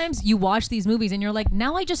sometimes you watch these movies and you're like,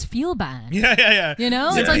 now I just feel bad. Yeah, yeah, yeah. You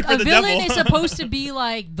know, Sympathy it's like for a the villain devil. is supposed to be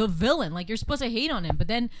like the villain. Like you're supposed to hate on him, but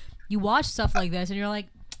then you watch stuff like this and you're like,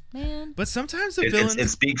 man. But sometimes the It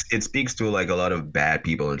villains. speaks to like a lot of bad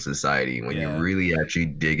people in society when Yeah. you really actually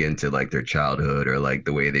dig into like their childhood or like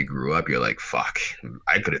the way they grew up. You're like, fuck,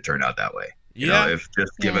 I could have turned out that way. You Yeah. know, if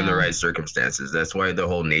just given the Yeah. right circumstances. That's why the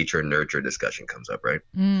whole nature nurture discussion comes up, right?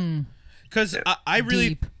 Because I really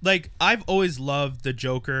Deep. like. I've always loved the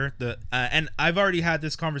Joker. And I've already had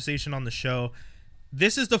this conversation on the show.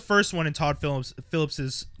 This is the first one in Todd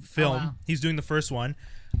Phillips's film. wow. He's doing the first one.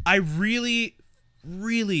 I really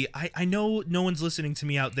really, I know no one's listening to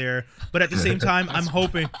me out there, but at the same time, I'm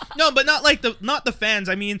hoping no, but not the fans.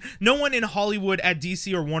 I mean, no one in Hollywood at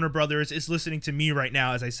DC or Warner Brothers is listening to me right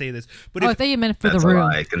now as I say this. But I thought you meant for That's the a room.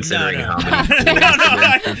 lie, considering No. how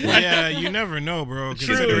many Yeah, you never know, bro. True,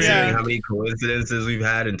 considering yeah. how many coincidences we've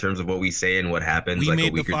had in terms of what we say and what happens We like a made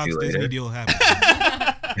the week or Fox two Disney later. deal happen.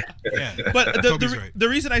 Yeah, But Toby's right. the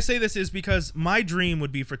reason I say this is because my dream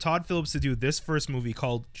would be for Todd Phillips to do this first movie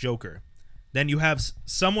called Joker. Then you have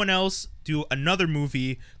someone else do another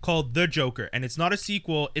movie called The Joker, and it's not a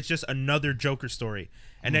sequel; it's just another Joker story.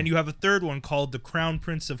 And then you have a third one called The Clown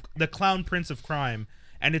Prince of Crime,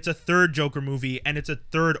 and it's a third Joker movie, and it's a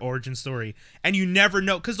third origin story. And you never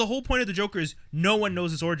know, because the whole point of the Joker is no one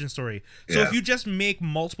knows his origin story. So Yeah. if you just make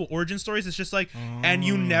multiple origin stories, it's just like, and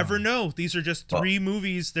you never know. These are just three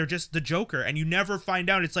movies. They're just the Joker, and you never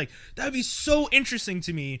find out. It's like, that'd be so interesting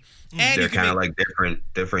to me. And They're you can kind of make- like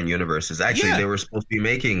different universes. Actually, Yeah. they were supposed to be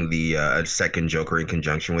making the second Joker in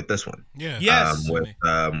conjunction with this one. Yeah. Yes. With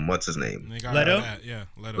what's his name? They got Leto? rid of that, yeah,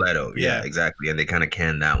 Leto. Leto. Yeah, Yeah. exactly. And they kind of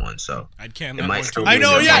canned that one. So I'd can It that might one still too. I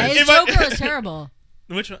know, be yeah. his if I- Joker was terrible.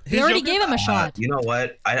 Which one? They His already Joker? gave him a shot. you know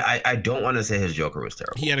what? I don't want to say his Joker was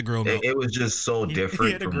terrible. He had a grill. It was just so He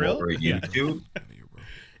different had a from grill? what we're Yeah. used to.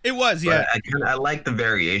 It was, But yeah. I like the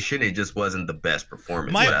variation. It just wasn't the best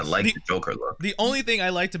performance. My- but I like the- the Joker look. The only thing I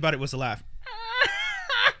liked about it was the laugh.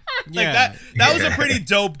 Like Yeah. that was a pretty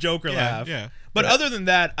dope Joker Yeah, laugh. yeah. But other than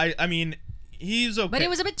that, I mean, he's okay. But it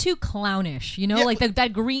was a bit too clownish, you know, Yeah. like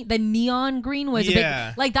that green, the neon green was a Yeah.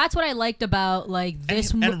 bit like that's what I liked about like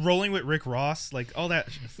this. and rolling with Rick Ross, like all that.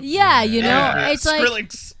 Yeah, you know, Yeah. it's like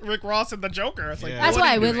Skrillex, Rick Ross, and the Joker. It's like, Yeah. that's what are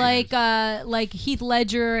why you with doing? like Heath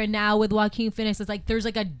Ledger and now with Joaquin Phoenix, it's like there's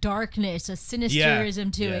like a darkness, a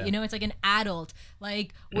sinisterism to Yeah. it. You know, it's like an adult.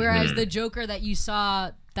 Like whereas the Joker that you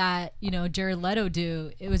saw that Jared Leto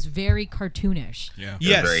do, it was very cartoonish. Yeah.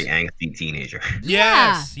 Yes. A very angsty teenager.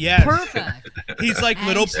 Yes, Yeah, yes. perfect. He's like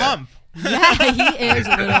Little Angst. Pump. Yeah, he is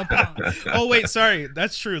a little punk. Oh wait, sorry,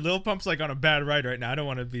 that's true. Lil Pump's like on a bad ride right now. I don't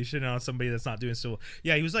want to be shitting on somebody that's not doing so.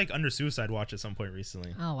 Yeah, he was like under suicide watch at some point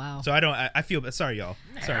recently. Oh wow. So I feel bad. Sorry, y'all.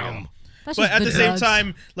 Sorry, y'all. That's But just at the the same drugs.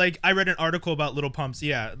 time, like I read an article about Little Pump's.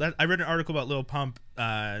 Yeah, I read an article about Little Pump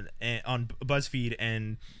on BuzzFeed,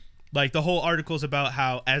 and like the whole article's about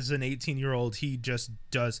how as an 18-year-old he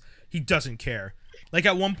doesn't care. Like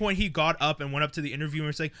at one point he got up and went up to the interviewer and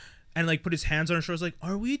was like, and like put his hands on her shoulders like,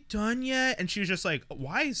 "Are we done yet?" And she was just like,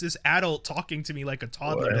 "Why is this adult talking to me like a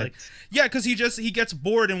toddler?" What? Like, yeah, because he gets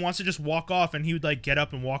bored and wants to just walk off, and he would like get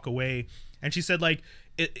up and walk away. And she said like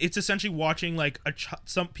it's essentially watching like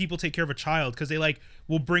some people take care of a child because they like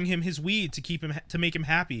will bring him his weed to make him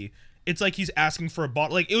happy. It's like he's asking for a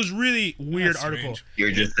bottle. Like it was really weird That's article. strange.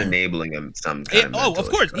 You're just enabling him some kind of mental Of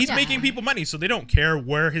course, distress. he's Yeah. making people money, so they don't care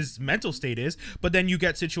where his mental state is. But then you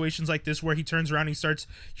get situations like this where he turns around and he starts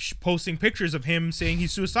posting pictures of him saying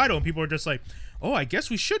he's suicidal, and people are just like, "Oh, I guess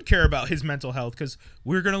we should care about his mental health because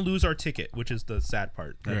we're gonna lose our ticket," which is the sad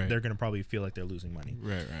part. That Right. They're gonna probably feel like they're losing money.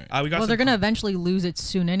 Right. We got Well, some- they're gonna eventually lose it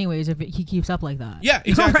soon, anyways, if he keeps up like that. Yeah,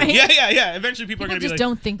 exactly. Right? Yeah. Eventually, people, People are gonna just be like,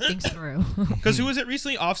 don't think things through. because who was it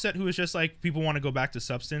recently? Offset, who was just like, people want to go back to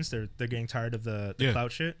substance. They're getting tired of the Yeah.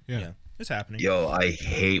 clout shit. Yeah. It's happening. Yo, I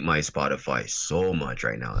hate my Spotify so much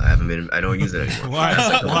right now. I don't use it anymore. Why?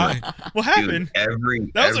 Why? What Dude, happened?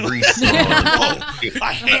 every That was every a- song.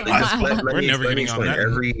 I hate my Let We're me never getting on explain. that.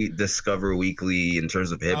 Every Discover Weekly in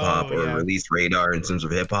terms of hip hop Oh, or yeah. Release Radar in terms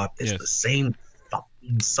of hip hop, it's Yes. the same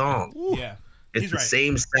fucking song. Yeah. It's He's the right.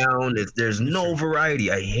 same sound. There's no variety.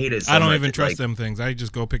 I hate it so I don't much. even It's trust like, them things. I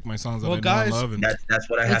just go pick my songs that Well, I know guys, and love. And That's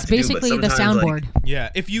what I have It's to do. basically but the sometimes, like, soundboard.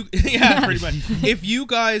 Yeah, if you pretty much. If you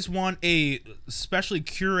guys want a specially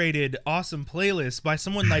curated awesome playlist by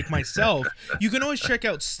someone like myself, you can always check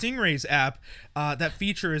out Stingray's app that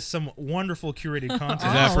features some wonderful curated content.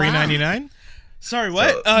 is that Oh, free wow. 99? Sorry, what?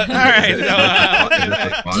 So- All right.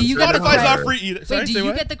 Do you get a Spotify's credit? not free either. Sorry, Wait, do say you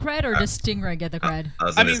what? get the cred or does Stingray get the cred? I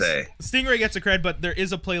was I gonna mean, say. Stingray gets a cred, but there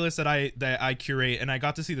is a playlist that I curate, and I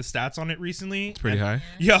got to see the stats on it recently. It's pretty high.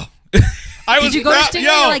 Yo, I was Did you go to proud- Stingray?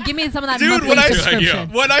 Yo, You're like, give me some of that dude, monthly when I subscription.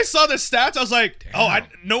 when I saw the stats, I was like,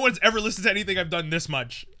 no one's ever listened to anything I've done this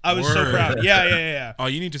much. I was so Word. proud. Yeah. Oh,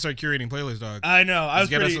 you need to start curating playlists, dog. I know. I was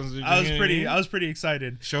Just get us pretty. some- I was pretty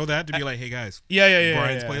excited. Show that to be like, hey guys, Yeah.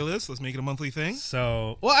 Brian's yeah. playlist. Let's make it a monthly thing.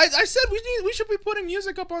 So, well, I said we should be putting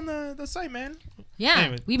music up on the site, man. Yeah,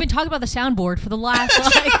 Anyway. we've been talking about the soundboard for the last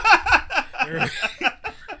like.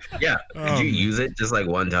 Yeah. Did you use it just like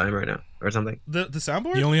one time right now or something? The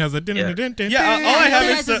soundboard. He only has a yeah, all I Yeah, have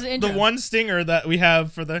that's is his the intro. one stinger that we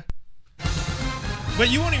have for the. But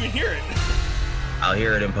you won't even hear it. I'll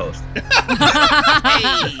hear it in post.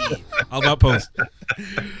 I'll not post.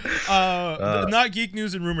 Not geek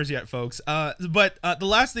news and rumors yet, folks. But the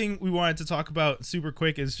last thing we wanted to talk about super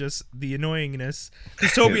quick is just the annoyingness.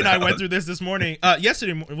 Because Toby and I went through this morning.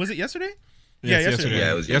 Yesterday, was it yesterday? Yes, yesterday.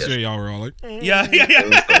 Yeah, it was yesterday. Y'all were all like, Yeah.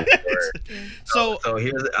 So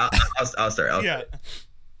here's I'll start. yeah.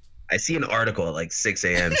 I see an article at like 6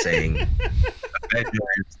 a.m. saying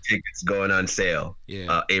Avengers tickets going on sale.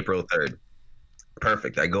 Yeah. April 3rd.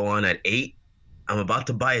 Perfect. I go on at 8. I'm about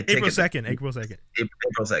to buy a ticket. April 2nd. April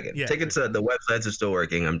 2nd. Yeah. Tickets, the websites are still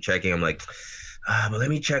working. I'm checking. I'm like, but let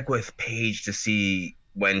me check with Paige to see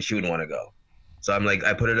when she would want to go. So I'm like,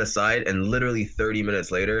 I put it aside, and literally 30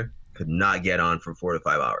 minutes later, could not get on for 4 to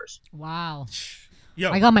 5 hours. Wow. Yo.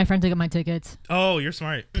 I got my friend to get my tickets. Oh, you're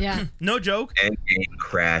smart. Yeah. No joke. Endgame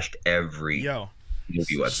crashed every Yo. movie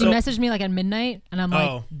She website. messaged me like at midnight, and I'm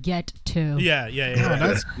Oh. like, get to. Yeah. oh,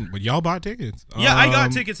 that's. But y'all bought tickets. Yeah, I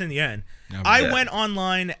got tickets in the end. Yeah. I went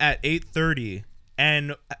online at 8:30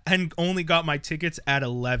 and only got my tickets at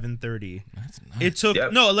 11:30. That's nuts. It took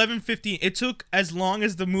 11:15. It took as long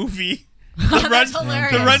as the movie. The That's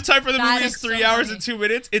hilarious. runtime for the That movie is is 3 so hours funny. and 2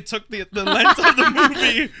 minutes. It took the length of the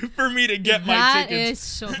movie for me to get my That tickets. is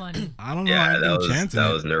so funny. I don't know. Yeah, I've that been chancing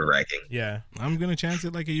was it. nerve wracking. Yeah. I'm gonna chance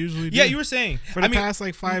it like I usually do. Yeah, you were saying. for the past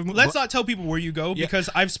like 5 months. Let's not tell people where you go Yeah. because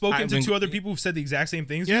I've spoken I've to been- 2 other people who've said the exact same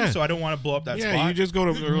things. Yeah. So I don't want to blow up that Yeah, spot. you just go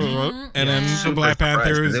to and then the Super Black surprised, 'cause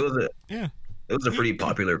Panthers. It Yeah, was a pretty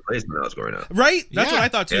popular place when I was growing up. Right? That's Yeah. what I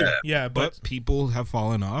thought too. Yeah. Yeah, but but people have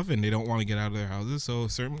fallen off and they don't want to get out of their houses. So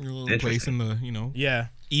certainly a little place in the yeah.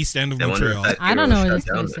 east end of I wonder if Montreal. that I don't know where shut this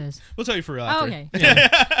down place then. is. We'll tell you for real Oh, after. okay.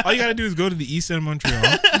 Yeah. All you gotta do is go to the east end of Montreal,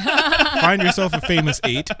 find yourself a famous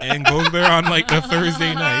 8, and go there on like a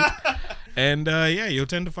Thursday night. And yeah, you'll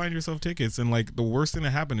tend to find yourself tickets. And like the worst thing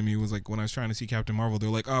that happened to me was like when I was trying to see Captain Marvel, they're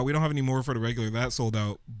like, "Oh, we don't have any more for the regular. That sold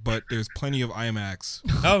out, but there's plenty of IMAX.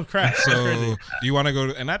 Oh crap. That's So crazy. do you want to go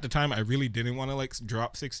to?" And at the time, I really didn't want to like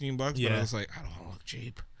drop $16, but Yeah. I was like, I don't want to look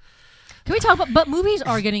cheap. Can we talk about? But movies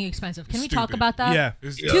are getting expensive. Can we talk Stupid. about that? Yeah.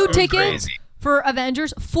 It's- Yeah, Two it was tickets crazy. for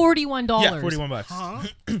Avengers, $41. Yeah, $41. Huh?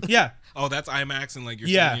 Yeah. Oh, that's IMAX and like you're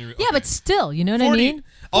Yeah. sitting in your, Yeah, but still, you know what 40 I mean?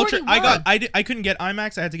 Ultra. 41. I couldn't get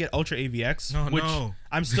IMAX. I had to get Ultra AVX, No, which no.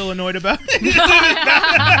 I'm still annoyed about.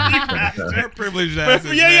 They're privileged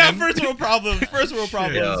asses, yeah. man. First world problems. First world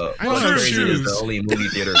problems. Yo, I what's don't have crazy shoes. is the only movie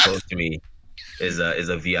theater close to me is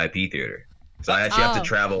a VIP theater. So I actually have to Oh.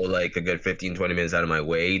 travel like a good 15, 20 minutes out of my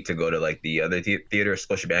way to go to like the other theater,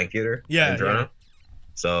 Scotiabank Theater Yeah, in Toronto.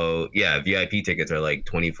 So yeah, VIP tickets are like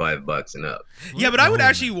 $25 and up. Yeah, but I would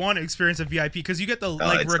actually want to experience a VIP because you get the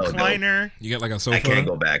like it's so dope. recliner. You get like a I sofa. can't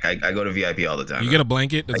go back. I go to VIP all the time. You get a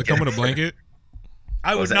blanket. Does it come with a blanket?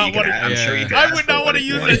 I would What's that? not You can- want to. I'm sure you can I ask would for not what want to if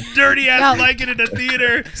you use want. a dirty ass No. blanket in a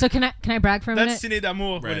theater. So can I brag for a That's minute? Ciné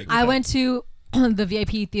d'Amour. Right. I went to the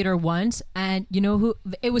VIP theater once, and you know who?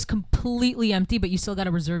 It was completely empty, but you still got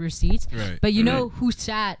to reserve your seats. Right. But you know who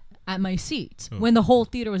sat at my seat when the whole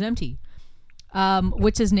theater was empty?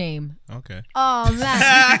 What's his name? Okay. Oh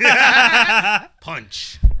man,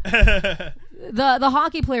 Punch. the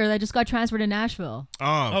hockey player that just got transferred to Nashville.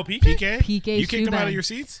 Oh, PK? PK You kicked him out Subban. of your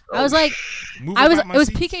seats? I was like, Move I was. about my It was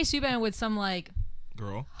seats? PK Subban with some like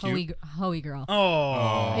Girl. hoey girl.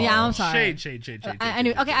 Oh. Yeah, I'm sorry. Shade. I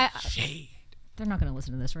knew. Okay, Shade. they're not gonna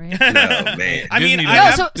listen to this, right? No, man. I mean, Disney I No,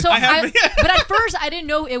 have, so I have, but at first I didn't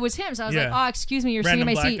know it was him. So I was Yeah. like, "Oh, excuse me, you're sitting in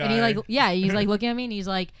Random my black seat." And he guy. like, yeah, he's like looking at me and he's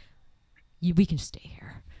like, "We can stay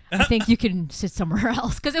here. I think you can sit somewhere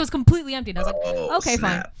else," because it was completely empty. And I was like, Oh, "Okay,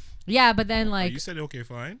 fine." snap. Yeah, but then like, You said okay,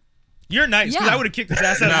 fine. You're nice because Yeah. I would have kicked his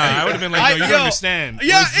ass out. Nah, I would have been like, no, you yo, understand.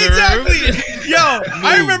 Yeah, Reserved. exactly. Yo,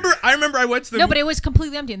 I remember I went to the no, but it was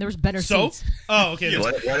completely empty and there was better so. seats. Oh, okay.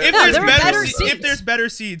 What If No, there's there were better, better seats, seats. if there's better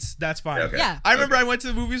seats, that's fine. Okay. Yeah. I remember I went to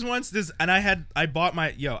the movies once. I bought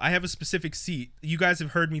my I have a specific seat. You guys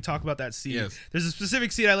have heard me talk about that seat. Yes. There's a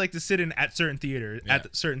specific seat I like to sit in at certain theater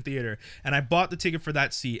and I bought the ticket for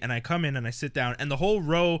that seat and I come in and I sit down and the whole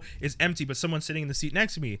row is empty but someone's sitting in the seat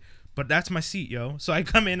next to me. But that's my seat, yo. So I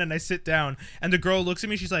come in and I sit down, and the girl looks at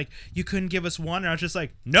me. She's like, "You couldn't give us one?" And I was just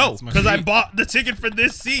like, "No, That's my because I seat. bought the ticket for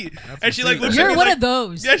this seat." That's And my she like seat. looks at You're me one like, of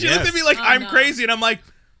those. yeah, she looked at me like Oh, I'm no. crazy, and I'm like,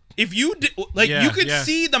 if you did, like, Yeah, you could yeah.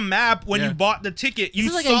 see the map when Yeah. you bought the ticket. You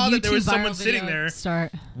This is like saw a that there was YouTube someone viral sitting video there.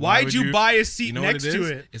 Start. Why'd would you buy a seat You know what next it to is?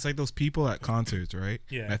 it? It's like those people at concerts, right?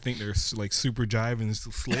 Yeah. And I think they're like super jive and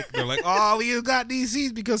slick. They're like, oh, we got these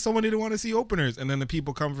seats because someone didn't want to see openers. And then the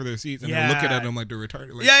people come for their seats and they're looking at them like they're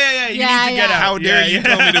retarded. Like, Yeah. You Yeah, need to get yeah. out. how dare you Yeah.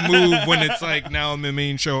 tell me to move when it's like now in the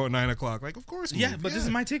main show at 9 o'clock? Like, of course. Yeah, move. but this is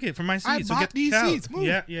my ticket for my seat. I so bought get these out. seats. Move.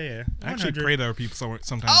 Yeah. I actually 100. pray there are people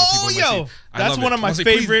sometimes. Oh, with people in my yo, seat. I that's love one it. of my I'll say,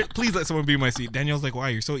 please- favorite- Please let someone be in my seat. Danielle's like, why?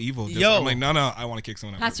 You're so evil. Yo. I'm like, no, I want to kick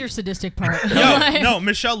someone out. That's your sadistic part. Yo, no,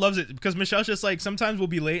 Michelle loves it because Michelle's just like sometimes we'll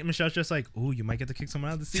be late and Michelle's just like, ooh, you might get to kick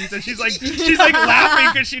someone out of the seats, and she's like laughing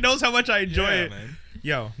because she knows how much I enjoy Yeah, it. man.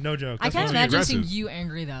 Yo, no joke. I That's can't what- imagine aggressive. seeing you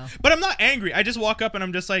angry though. But I'm not angry. I just walk up and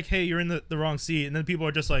I'm just like, hey, you're in the wrong seat, and then people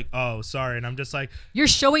are just like, oh, sorry, and I'm just like, You're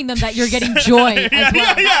showing them that you're getting joy as well.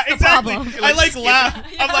 yeah, That's the exactly. problem. I like laugh.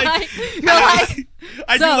 I'm like, you're like,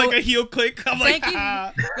 I do So, like a heel click. I'm like, thank you.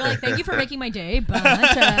 ah. You're like, thank you for making my day,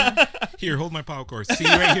 but Here, hold my popcorn. See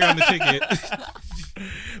right here on the ticket.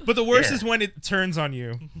 But the worst Yeah. is when it turns on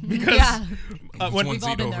you because yeah, when one We've all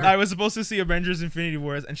seat been over. there. I was supposed to see Avengers: Infinity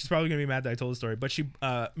Wars, and she's probably gonna be mad that I told the story. But she,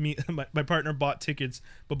 my partner bought tickets,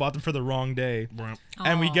 but bought them for the wrong day.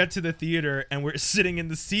 And we Aw. get to the theater, and we're sitting in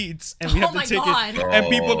the seats, and we have Oh the my tickets, God. and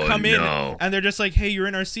people Oh, come in, no. and they're just like, "Hey, you're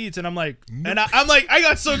in our seats," and I'm like, I'm like, I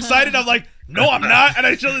got so excited, I'm like, "No, I'm not," and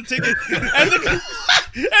I show the ticket,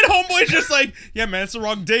 and homeboy's just like, "Yeah, man, it's the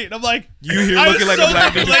wrong date," and I'm like, You here I looking was like so a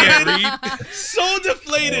black dude who can't deflated. read. so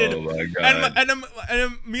deflated. Oh my god. And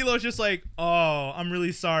then Milo's just like, oh, I'm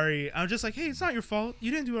really sorry. I'm just like, hey, it's not your fault.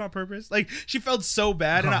 You didn't do it on purpose. Like, she felt so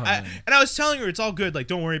bad, and I was telling her it's all good. Like,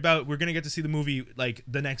 don't worry about it. We're gonna get to see the movie like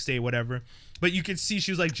the next day, whatever. But you could see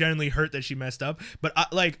she was like genuinely hurt that she messed up. But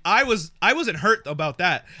I wasn't hurt about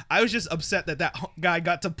that. I was just upset that guy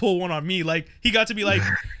got to pull one on me. Like, he got to be like,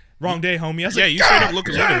 wrong day, homie. I was Yeah, like, you straight up look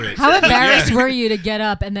illiterate. How embarrassed were you to get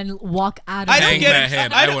up and then walk out of I don't Hang get that it.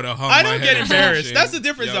 head. I I don't- would've hung I my don't head get and embarrassed. shit. That's the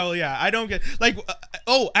difference, Yep. though. Yeah, I don't get like.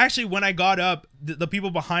 Actually, when I got up, the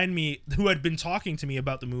people behind me who had been talking to me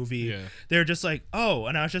about the movie, Yeah. they were just like, "Oh,"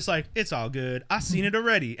 and I was just like, "It's all good. I seen it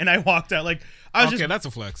already." And I walked out like I was Okay, just. that's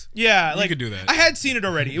a flex. Yeah, You like could do that. I had seen it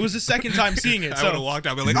already. It was the second time seeing it. I would have So, walked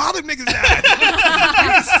out and be like, all them niggas died.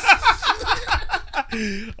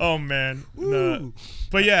 oh man, no.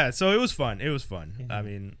 But yeah, so it was fun. It was fun. I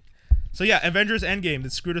mean, so yeah, Avengers Endgame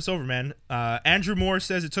that screwed us over, man. Andrew Moore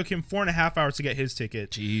says it took him 4.5 hours to get his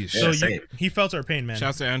ticket. Jeez. So Yeah, same. he felt our pain, man.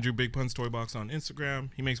 Shouts to Andrew Big Puns Toy Box on Instagram.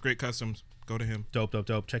 He makes great customs. Go to him. Dope.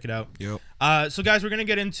 Check it out. Yep. So guys, we're going to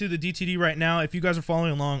get into the DTD right now. If you guys are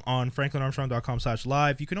following along on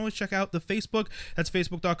franklinarmstrong.com/live, you can always check out the Facebook. That's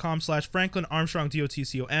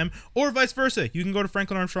facebook.com/franklinarmstrongdotcom, or vice versa. You can go to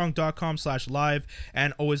franklinarmstrong.com/live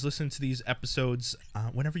and always listen to these episodes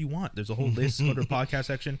whenever you want. There's a whole list. Go to the podcast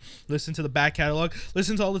section. Listen to the back catalog.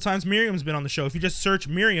 Listen to all the times Miriam's been on the show. If you just search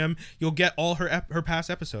Miriam, you'll get all her past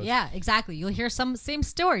episodes. Yeah, exactly. You'll hear some same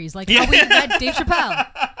stories like how we met Dave Chappelle,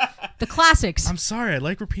 the classics. I'm sorry, I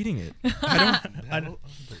like repeating it. I don't.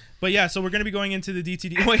 But yeah, so we're gonna be going into the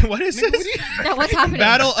DTD. Wait, what is this? Yeah, what's happening?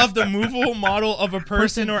 Battle of the movable model of a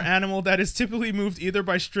person or animal that is typically moved either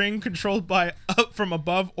by string controlled by up from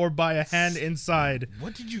above or by a hand inside.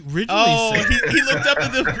 What did you originally Oh, say? he looked up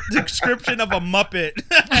the description of a Muppet.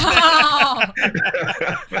 Oh.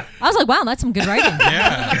 I was like, wow, that's some good writing.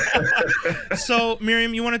 Yeah. So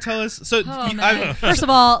Miriam, you want to tell us? So Oh, man. First of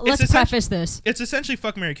all, let's essentially- preface this. it's essentially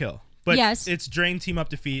fuck, marry, kill. But Yes. it's drain, team up,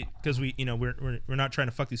 defeat because we're not trying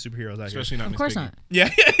to fuck these superheroes out Especially not Of Miss course Piggy. not.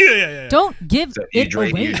 here. Yeah. Don't give So you it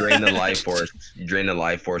drain away. you drain the life force. You drain the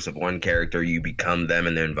life force of one character. You become them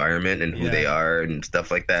and their environment and who Yeah. they are and stuff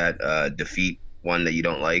like that. Defeat one that you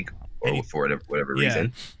don't like And or you- for whatever Yeah.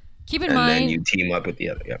 reason, Keep in and then mind. you team up with the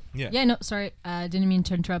other. Yeah. Yeah, no, sorry. Didn't mean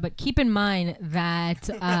to interrupt, but keep in mind that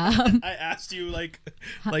I asked you like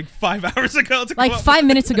 5 hours ago to like come up 5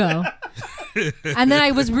 minutes ago. And then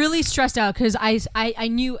I was really stressed out because I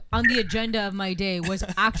knew on the agenda of my day was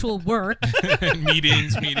actual work.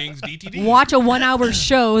 meetings, DTD. Watch a 1 hour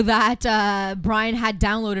show that Brian had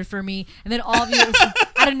downloaded for me. And then all of you,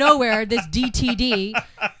 out of nowhere, this DTD.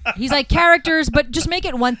 He's like, characters, but just make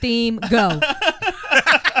it one theme, go.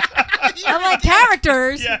 I'm like,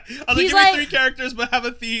 characters? Yeah, I was like, He's give me like- 3 characters, but have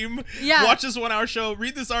a theme. Yeah. Watch this 1 hour show.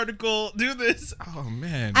 Read this article. Do this. Oh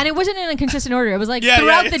man. And it wasn't in a consistent order. It was like Yeah,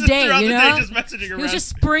 throughout yeah, the just day, throughout you the know? day, just messaging He around. was just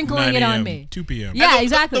sprinkling 9 it on a.m., me. 2 p.m. Yeah, the,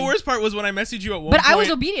 exactly. The worst part was when I messaged you at one But point. I was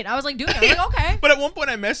obedient. I was like doing it. I was like, okay. But at one point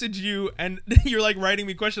I messaged you and you're like writing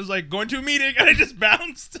me questions like going to a meeting and I just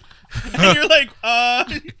bounced. And you're like,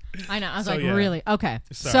 I know. I was So, like, yeah. really? Okay.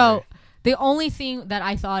 Sorry. So the only thing that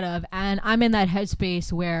I thought of, and I'm in that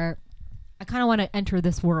headspace where I kind of want to enter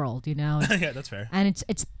this world, you know? yeah, that's fair. And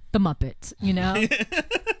it's the Muppets, you know?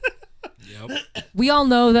 Yep. We all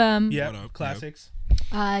know them. Yeah, What up? classics.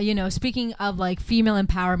 You know, speaking of like female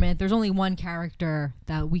empowerment, there's only one character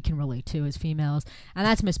that we can relate to as females, and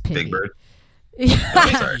that's Miss Piggy. Big Bird.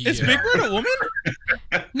 Sorry. Is Yeah. Big Bird a woman?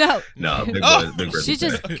 No, No, Big Oh, Bird. Big Bird's she's a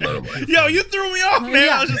just- little boy. Yo, you threw me off, man.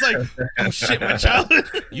 Yeah. I was just like, oh shit, my childhood.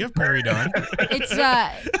 You have Prairie Dawn. it's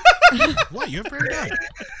What? You have Prairie Dawn?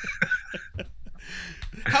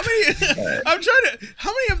 How many? I'm trying to.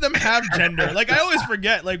 How many of them have gender? Like I always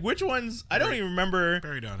forget. Like which ones? I don't even remember.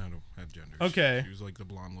 Prairie Dawn had genders. Okay. She was like the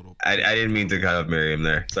blonde little. I didn't mean to kind of marry him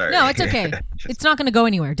there. Sorry. no, it's okay. It's not going to go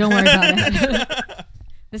anywhere. Don't worry about it.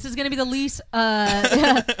 This is going to be the least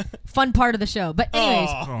fun part of the show. But anyways,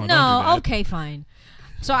 Aw. Oh, don't do no, that. okay, fine.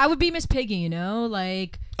 So I would be Miss Piggy, you know,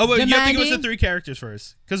 like. Oh, but you have to give us the demanding- 3 characters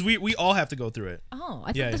first, because we all have to go through it. Oh, I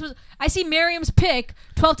thought Yeah. this was. I see Miriam's pick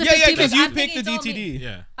 12 to Yeah, 15. yeah, because minutes. you I'm picked the thinking it's all me. DTD.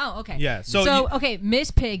 Yeah. Oh, okay. Yeah, so So you- okay, Miss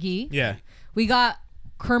Piggy. Yeah, We got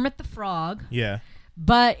Kermit the Frog, yeah.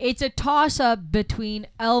 but it's a toss up between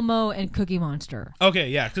Elmo and Cookie Monster. Okay,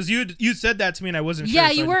 yeah, because you said that to me and I wasn't sure. Yeah,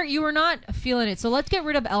 so you were not feeling it. So let's get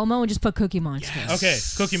rid of Elmo and just put Cookie Monster. Okay,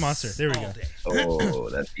 Cookie Monster. There we go. Oh,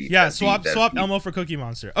 that's deep. Yeah, that's deep, swap that's swap deep. Elmo for Cookie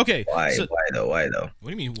Monster. Okay. Why? so- Why though? Why though? What do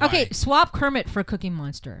you mean? Why? Okay, swap Kermit for Cookie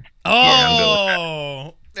Monster.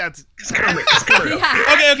 Oh, that's It's Kermit. It's Kermit.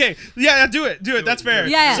 Yeah. okay. Yeah, do it. That's fair.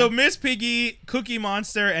 Yeah. So Miss Piggy, Cookie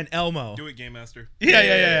Monster, and Elmo. Do it, Game Master.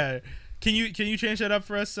 Yeah. Can you change that up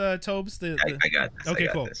for us, Tobes? I got this. Okay, I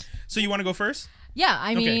got cool. This. So you want to go first? Yeah,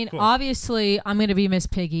 I Okay, mean, cool. obviously, I'm going to be Miss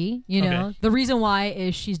Piggy, you know. Okay. The reason why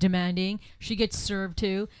is she's demanding, she gets served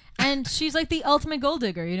to, and she's like the ultimate gold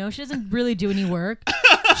digger, you know. She doesn't really do any work.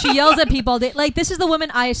 She yells at people all day. Like, this is the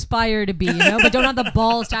woman I aspire to be, you know, but don't have the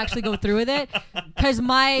balls to actually go through with it. Because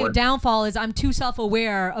my What? downfall is I'm too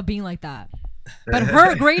self-aware of being like that. But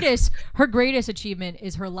her greatest achievement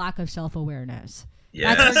is her lack of self-awareness.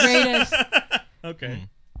 Yeah. That's her greatest. Okay.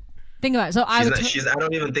 Think about it. So I She's would. not, she's. I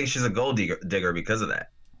don't even think she's a gold digger because of that.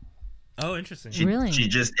 Oh, interesting. She, Really? She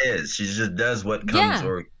just is. She just does what comes Yeah.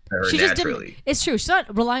 or her She just naturally. didn't. It's true. She's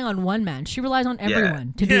not relying on one man. She relies on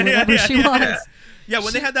everyone to do Yeah, whatever she yeah. wants. Yeah,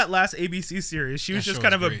 when they had that last ABC series, she was That just show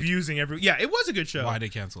kind of was great. abusing every. Yeah, it was a good show. Why they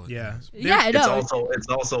cancel it? Yeah. Yeah, It's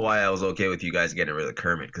no. also why I was okay with you guys getting rid of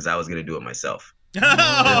Kermit because I was gonna do it myself.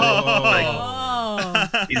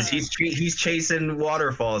 Oh. He's chasing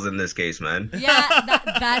waterfalls in this case, man. Yeah,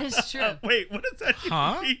 that is true. Wait, what does that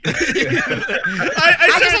Huh? mean? I I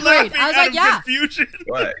started disagreed. laughing I was out like, of yeah. confusion.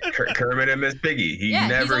 What? Kermit and Miss Piggy. He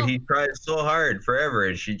Yeah, he's all- he tried so hard forever,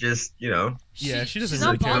 and she just Yeah, she doesn't she's really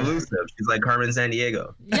not care. bothered. elusive. She's like Carmen San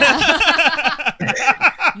Diego. Yeah.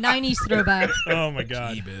 90s throwback. Oh my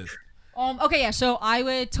god. Jeebus. Okay, yeah. So I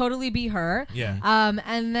would totally be her. Yeah.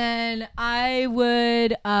 And then I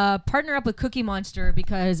would partner up with Cookie Monster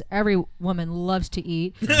because every woman loves to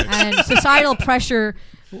eat, and societal pressure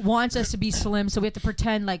wants us to be slim, so we have to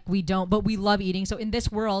pretend like we don't, but we love eating. So in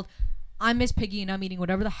this world, I'm Miss Piggy and I'm eating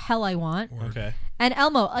whatever the hell I want. Okay. And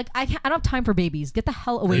Elmo, like I don't have time for babies. Get the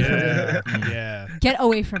hell away from me. Yeah. Yeah. Get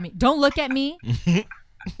away from me. Don't look at me.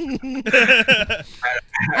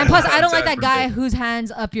 And plus, I don't like that guy whose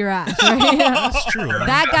hands up your ass. Right? That's true.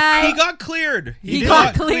 That guy. He got cleared. He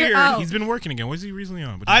got cleared. Oh. He's been working again. What's he recently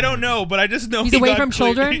on? But I don't know, but I just know He's he away got from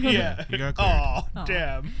cleared. children? Yeah. He got cleared. Oh,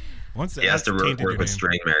 damn. Once He has that's to tainted work your with name.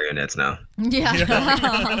 string marionettes now. Yeah.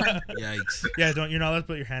 Yikes. Yeah, you're not allowed to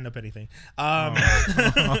put your hand up anything. Oh,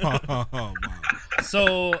 wow.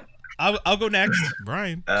 So I'll go next.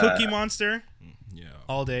 Brian. Cookie Monster Yeah.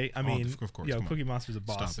 all day. I mean, of course, yo, come on. Cookie Monster's a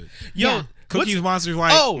boss. Stop it. Yo, Yeah. what's- Cookies Monsters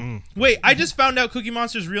like. Oh, wait! I just found out Cookie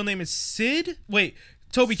Monster's real name is Sid. Wait,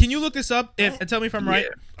 Toby, can you look this up and tell me if I'm right?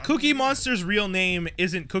 Yeah. Cookie Monster's real name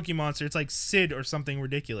isn't Cookie Monster. It's like Sid or something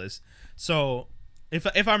ridiculous. So, if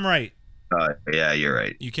I'm right, Yeah, you're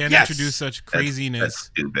right. You can't Yes! introduce such That's craziness,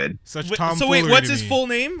 stupid. such so tomfoolery. wait, what's to his me. full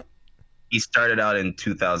name? He started out in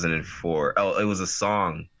 2004. Oh, it was a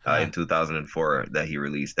song in 2004 that he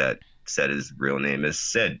released that said his real name is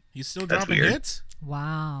Sid. He's still That's dropping weird. hits.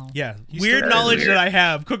 Wow. Yeah, You weird still- knowledge That is that weird. I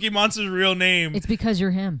have. Cookie Monster's real name. It's because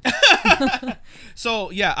you're him.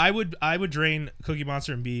 So yeah, I would drain Cookie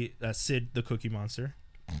Monster and be Sid the Cookie Monster.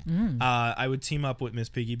 I would team up with Miss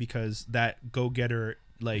Piggy because that go-getter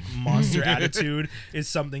like monster attitude is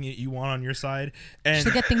something that you want on your side. And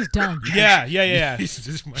She'll get things done. yeah. He's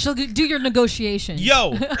just She'll do your negotiations.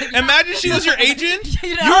 Yo, imagine she was your agent.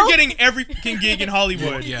 You know? You're getting every fucking gig in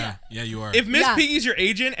Hollywood. yeah, you are. If Miss Yeah. Piggy's your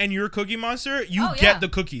agent and you're Cookie Monster, you Oh, get yeah. the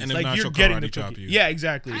cookies. And if like not, you're she'll getting the karate chop cookies. you. Yeah,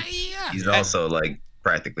 exactly. yeah. He's also like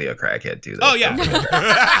practically a crackhead too. Though. Oh yeah.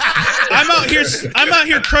 I'm out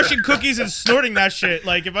here crushing cookies and snorting that shit.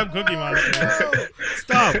 Like if I'm Cookie Monster,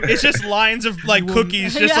 stop. It's just lines of like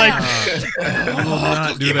cookies, just like. I will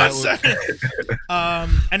not do that.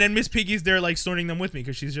 And then Miss Piggy's there like snorting them with me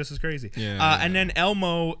because she's just as crazy. Yeah. And then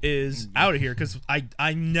Elmo is out of here because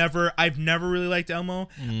I've never really liked Elmo.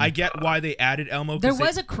 I get why they added Elmo. There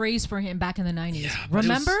was a craze for him back in the 90s. Yeah, but it was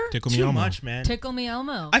Remember? Tickle Me too Elmo. much, man. Tickle Me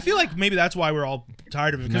Elmo. I feel like maybe that's why we're all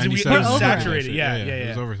tired of it because we 97 were over it. saturated. Yeah.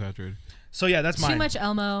 It was oversaturated. So yeah, that's mine. Too much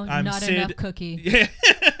Elmo, I'm not Sid. enough Cookie. Yeah.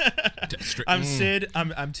 I'm Sid.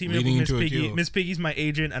 I'm teaming up with Leading Miss into a Piggy. kill. Miss Piggy's my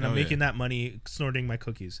agent, and I'm Oh, yeah. making that money snorting my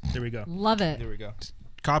cookies. There we go. Love it. There we go.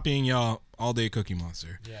 Copying y'all all day, Cookie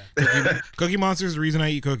Monster. Yeah. Cookie Monster is the reason I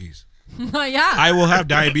eat cookies. Yeah. I will have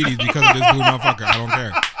diabetes because of this blue motherfucker. I don't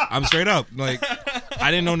care. I'm straight up. Like,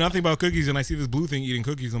 I didn't know nothing about cookies, and I see this blue thing eating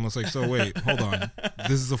cookies. I'm just like, so wait, hold on.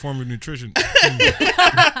 This is a form of nutrition.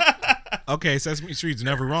 Okay, Sesame Street's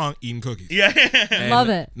never wrong. Eating cookies. Yeah. And Love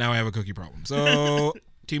it. Now I have a cookie problem. So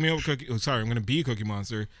team me up with Cookie. Oh, sorry, I'm gonna be Cookie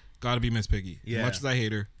Monster. Gotta be Miss Piggy. Yeah. As much as I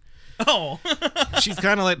hate her, Oh. she's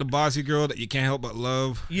kind of like the bossy girl that you can't help but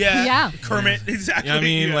love. Yeah. Yeah. Kermit. Exactly. You know what I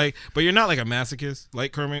mean? Yeah. Like, but you're not like a masochist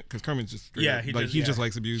like Kermit, because Kermit's just straight Yeah, up, he like does, he yeah. just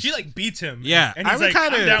likes abuse. She like beats him. Yeah, And I he's would like,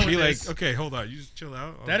 kind I'm down of with be like, this. okay, hold on, you just chill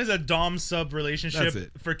out. That is a dom sub relationship That's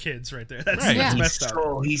it. for kids right there. That's, Right. that's Yeah. messed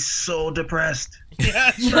up. He's so depressed.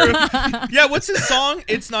 Yeah, true. Yeah, what's his song?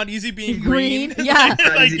 It's not easy being green. Green? Yeah.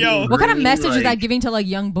 Like, yo. What kind of Green, message is that like- giving to like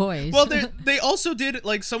young boys? Well, they also did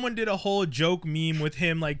like someone did a whole joke meme with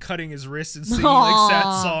him like cutting his wrist and singing like sad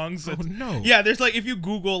Aw. songs. Oh, no. Yeah, there's like if you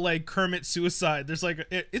Google like Kermit suicide, there's like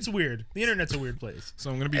it's weird. The internet's a weird place. So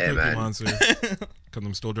I'm gonna be Hey, Cookie man. Monster because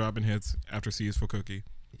I'm still dropping hits after C is for Cookie.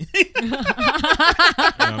 You know what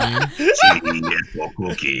I mean?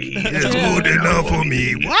 Cookie. It's good enough for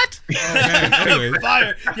me. What? Okay, anyway,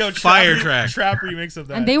 Fire, yo, Fire track. trap remix of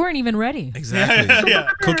that. and they weren't even ready. exactly. yeah,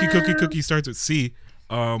 Cookie starts with C.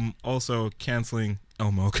 Also canceling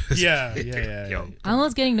Elmo because yeah.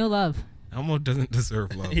 Elmo's getting no love. Elmo doesn't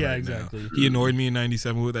deserve love. Yeah, right exactly. Now. He annoyed me in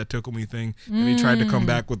 '97 with that Tickle Me thing, and he tried to come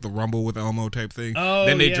back with the Rumble with Elmo type thing. Oh,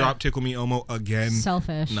 then they yeah. dropped Tickle Me Elmo again.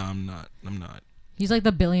 Selfish. No, I'm not. He's like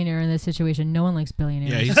the billionaire in this situation. No one likes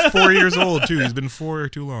billionaires. Yeah, he's 4 years old too. He's been 4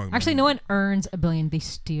 too long. Actually, man. no one earns a billion. They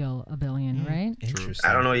steal a billion, right? Interesting.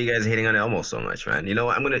 I don't know why you guys hating on Elmo so much, man. You know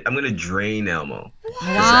what? I'm gonna drain Elmo.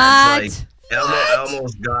 What?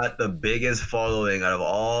 Elmo's got the biggest following out of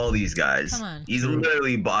all these guys. Come on. He's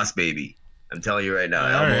literally boss baby. I'm telling you right now,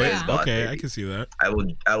 All Elmo right. is boss Okay, baby. I can see that.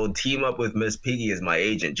 I will team up with Miss Piggy as my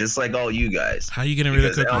agent, just like all you guys. How you getting rid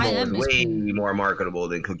of Because Cookie? I Elmo am is Miss way Piggy. more marketable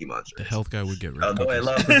than Cookie Monster. The health guy would get rid of Although I cookies.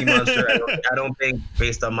 love Cookie Monster, I don't think,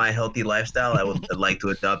 based on my healthy lifestyle, I would like to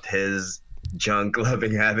adopt his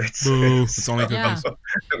junk-loving habits. Boo. It's only Yeah. cookies.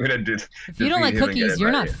 I'm gonna do. If you don't like cookies,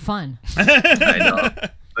 you're not fun. I know.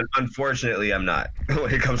 But unfortunately, I'm not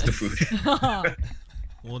when it comes to food.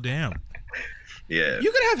 Well, damn. Yeah.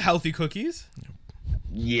 You could have healthy cookies.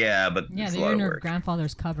 Yeah, but Yeah, it's a they're lot in of your work.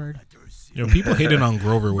 grandfather's cupboard. You know, people hated on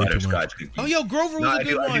Grover way too much. Butterscotch cookies. Oh, yo, Grover was No, a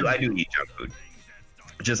good one. I do eat junk food.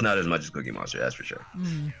 Just not as much as Cookie Monster, that's for sure. Do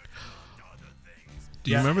you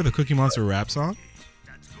Yeah. remember the Cookie Monster rap song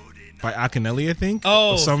by Akinelli? I think.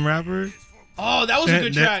 Oh. Or some rapper. Oh, that was a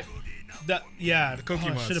good That- track. Yeah, the Cookie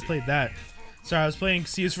Should Monster. have played that. Sorry, I was playing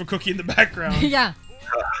C is for Cookie in the background. Yeah.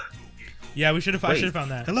 Yeah, we should have. I Wait. should have found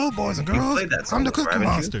that. Hello, boys and You girls. played that song I'm the before, Cookie haven't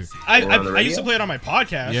you? Monster. I Or on the I used to radio? play it on my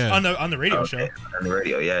podcast Yeah. on the radio show. On the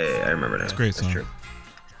radio, yeah, I remember that. It's a great That's song. true.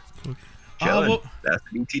 Chillin'. well- That's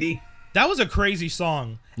the BTD. That was a crazy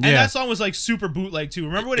song, and Yeah. that song was like super bootleg too.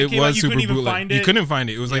 Remember when it, It came out? was You super couldn't even bootleg. find it. You couldn't find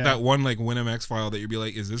it. It was like Yeah. that one like Winham X file that you'd be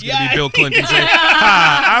like, "Is this gonna Yeah. be Bill Clinton?" Saying,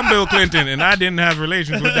 "Hi, I'm Bill Clinton, and I didn't have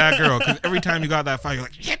relations with that girl." Because every time you got that file, you're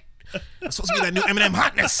like, "Shit, that's supposed to be that new Eminem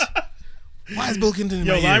hotness." Why is Bill Clinton in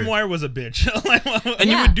Yo, my ear? LimeWire was a bitch. And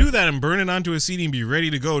you Yeah. would do that and burn it onto a CD and be ready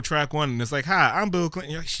to go track one. And it's like, "Hi, I'm Bill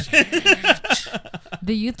Clinton." You're like, "Shit."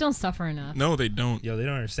 The youth don't suffer enough. No, they don't. Yo, they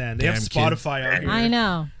don't understand. They have Damn Spotify out here. I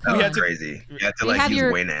know. That We was had to- crazy. You had to They like have use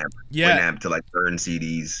your- Winamp. Yeah. Winamp to like burn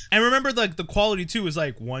CDs. And remember, like the quality too is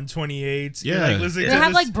like 128. You're, Yeah. like, listening They to have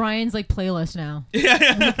this- like Brian's like playlist now.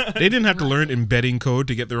 yeah. They didn't have to learn embedding code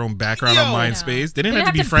to get their own background Yo. on I know. MySpace. They didn't They have to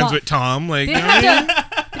have be to friends bu- with Tom. Like, They you know what I mean?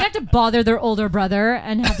 didn't have to bother their older brother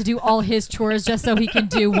and have to do all his chores just so he can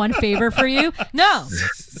do one favor for you. No.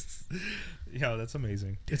 Yo, that's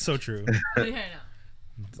amazing. It's so true. Yeah,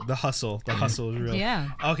 The hustle is real. Yeah.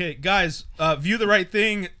 Okay, guys, view the right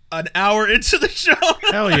thing. An hour into the show.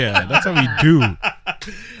 Hell yeah, that's how we do.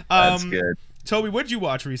 That's good. Toby, what'd you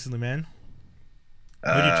watch recently, man?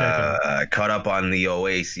 What'd you check out? I caught up on the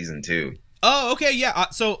OA season 2. Oh, okay, yeah.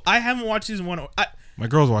 So I haven't watched season 1. My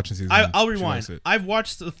girl's watching season 1. I'll She rewind. likes it. I've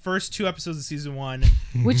watched the first 2 episodes of season 1.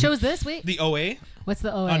 Which show is this? Wait, The OA what's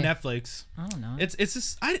the OA? on Netflix. I don't know. It's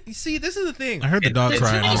just see. This is the thing. I heard the dog There's too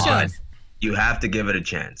crying. many a lot. shows. You have to give it a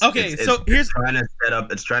chance. Okay, It's so here's trying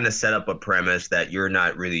to set up a premise that you're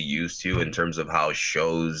not really used to in terms of how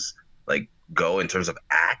shows like go in terms of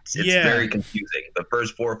acts. It's Yeah. very confusing. The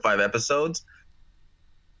first 4 or 5 episodes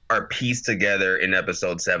are pieced together in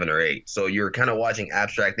episode 7 or 8. So you're kind of watching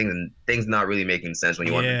abstract things and things not really making sense when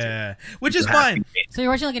you want them to. yeah, which is You have to fine. be- So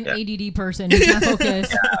you're watching like an ADD person who can't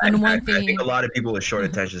focus on one I thing. think a lot of people with short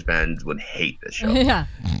attention spans would hate this show. Yeah.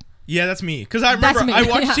 Yeah, that's me. Because I That's remember me, I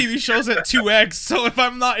watch yeah. TV shows at 2x. So if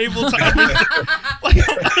I'm not able to understand, like,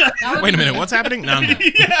 That would Wait a be minute, me. what's happening? No, no.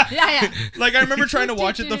 yeah. Yeah. Like I remember trying to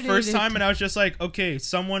watch it the first time, and I was just like, okay,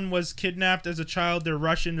 someone was kidnapped as a child. They're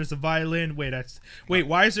Russian. There's a violin. Wait,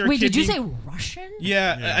 why is there? Wait, a kid did you being- say Russian?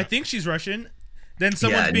 Yeah, I think she's Russian. Then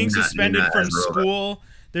someone's Yeah, being Nina- suspended Nina from Azarova. school.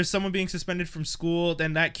 There's someone being suspended from school.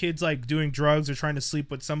 Then that kid's like doing drugs or trying to sleep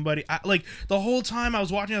with somebody. Like the whole time I was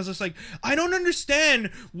watching, I was just like, I don't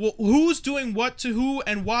understand who's doing what to who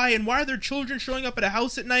and why are there children showing up at a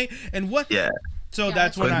house at night and what? Yeah. So Yeah,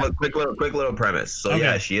 that's when Quick little premise. So Okay.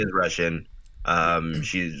 yeah, she is Russian.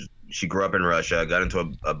 She grew up in Russia, got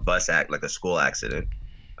into a bus like a school accident.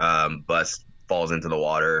 Bus falls into the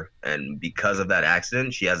water, and because of that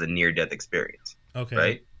accident, she has a near-death experience. okay.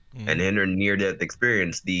 Right? And in her near-death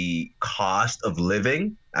experience, the cost of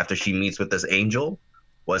living after she meets with this angel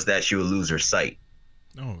was that she would lose her sight.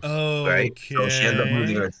 Oh, Oh, Right? okay. So she ends up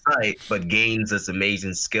losing her sight, but gains this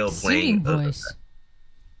amazing skill Singing playing voice.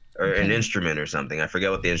 or an Okay. instrument or something. I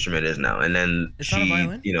forget what the instrument is now. And then It's she, not a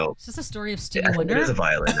violin? you know, Is this a story of I Stevie think Wonder? it is a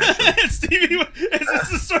violin. Actually. Is this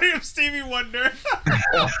the story of Stevie Wonder?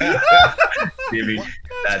 Stevie,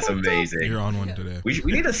 that's amazing. you're on one today. We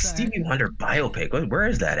need a Sorry. Stevie Wonder biopic. Where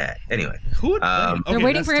is that at? Anyway, Who would play Um, him? They're Okay,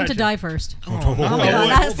 waiting that's for him to touching. die first. Oh, Oh my Hold God, on.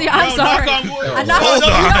 that's the. I'm Yo, sorry. knock on wood. I'm not- Hold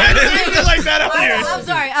Hold on. on. Leave it like that out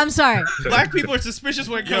here. I'm sorry. Black people are suspicious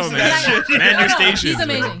when it Yo, comes to man. that shit. Man your station. He's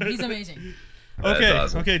amazing. He's amazing. That's Okay,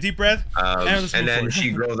 awesome. okay, deep breath. let's and move then forward. she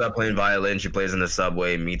grows up playing violin. She plays in the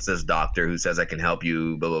subway, meets this doctor who says, "I can help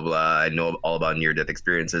you." Blah blah blah. I know all about near-death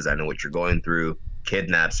experiences. I know what you're going through.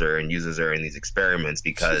 Kidnaps her and uses her in these experiments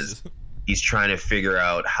because he's trying to figure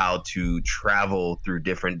out how to travel through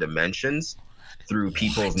different dimensions through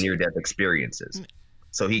people's near-death experiences.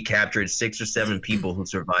 So he captured 6 or 7 people who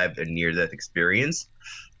survived a near-death experience,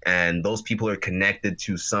 and those people are connected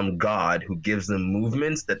to some god who gives them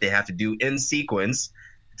movements that they have to do in sequence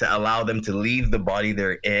to allow them to leave the body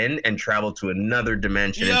they're in and travel to another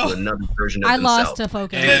dimension, Yo. into another version of I themselves. lost to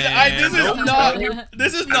focus.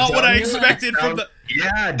 This is not what I expected from the.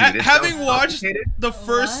 Yeah, dude. it Having sounds watched complicated. the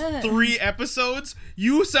first What? 3 episodes,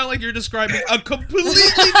 you sound like you're describing a completely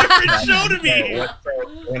different show to me.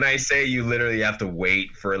 So when I say you literally have to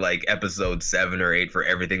wait for like episode 7 or 8 for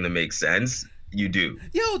everything to make sense, you do.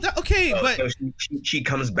 Yo, okay, but So she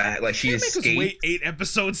comes back like she can't make us escaped. wait 8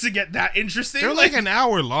 episodes to get that interesting. They're like an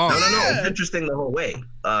hour long. No, Yeah. it's interesting the whole way.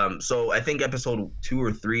 So I think episode 2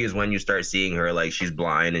 or 3 is when you start seeing her like she's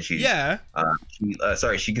blind and she's Yeah.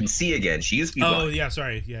 she can see again. She used to be Oh blind. yeah,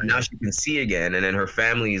 sorry. Yeah. Now she can see again, and then her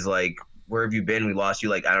family's like, "Where have you been? We lost you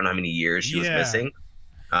like I don't know how many years she was Yeah. missing."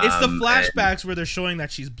 It's the and- flashbacks where they're showing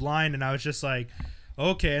that she's blind, and I was just like,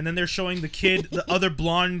 okay. And then they're showing the kid, the other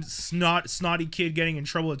blonde, snotty kid getting in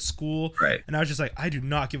trouble at school. Right. And I was just like, I do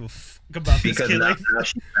not give a fuck about this Because kid. now, Like, now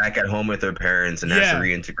she's back at home with her parents and has Yeah. to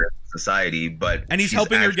reintegrate society. But and he's she's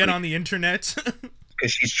helping her get actually- on the internet.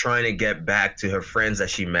 because she's trying to get back to her friends that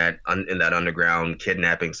she met in that underground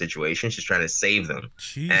kidnapping situation. She's trying to save them.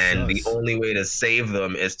 And the only way to save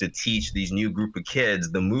them is to teach these new group of kids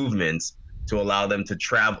the movements to allow them to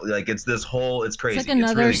travel. Like it's this whole, it's crazy. It's like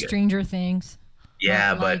another really good. Stranger Things.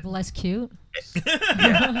 Yeah, like but less cute.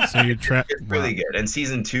 So you're trapped. it's really good. And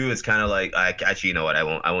season 2 is kind of like, actually, you know what? I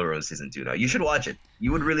won't ruin season 2 now. You should watch it.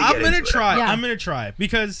 You would really. I'm get gonna into try. Yeah. I'm gonna try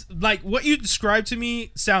because like what you described to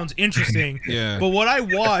me sounds interesting. Yeah. But what I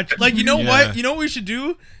watch, like you know Yeah. what? You know what we should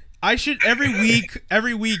do? I should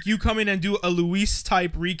every week you come in and do a Luis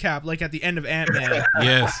type recap like at the end of Ant-Man.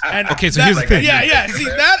 Yes. And Okay, so that- here's the thing. Yeah. See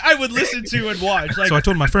that I would listen to and watch. Like So I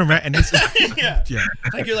told my friend, right? And this. yeah. Yeah.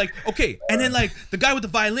 Like you're like, okay, and then like the guy with the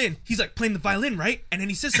violin, he's like playing the violin, right? And then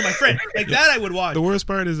he says to my friend, like that I would watch. The worst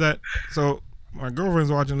part is that so my girlfriend's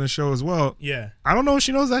watching this show as well. Yeah. I don't know if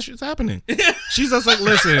she knows that shit's happening. She's just like,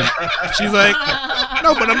 listen. She's like,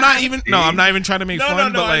 no, but I'm not even trying to make No,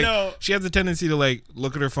 fun. no, but I like, know. she has a tendency to like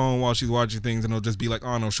look at her phone while she's watching things, and it'll just be like,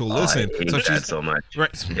 oh no, she'll Oh, listen. I hate So that she's so much.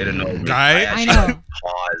 right. It annoys me. Guy? I I know.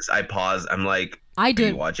 pause. I'm like, I do Are it.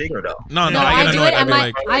 you watching or no? No, No, I I gotta do know it, it. I'd and be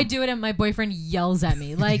like, I do it, and my boyfriend yells at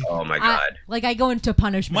me. Like, Oh my god. like I go into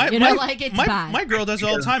punishment. Like it's bad. my girl does it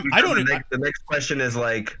all the time. Because I don't The even. next question is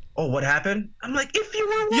like, oh, what happened? I'm like, if you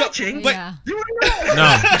were Yeah, watching, but- Yeah. you would know.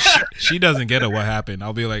 no, she doesn't get it. What happened?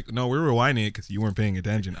 I'll be like, no, we were rewinding it because you weren't paying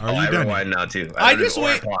attention. Are I you done? rewind now too. I don't just even-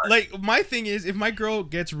 or wait. pause. Like my thing is, if my girl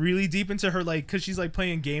gets really deep into her, like, cause she's like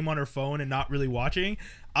playing a game on her phone and not really watching,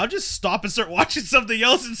 I'll just stop and start watching something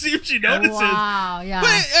else and see if she notices. Wow. Yeah.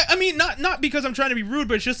 But I mean, not because I'm trying to be rude,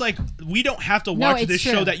 but it's just like we don't have to watch it's this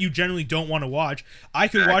true. show that you generally don't want to watch. I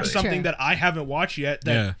could watch Exactly. something True. that I haven't watched yet.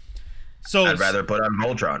 That, Yeah. So I'd rather put on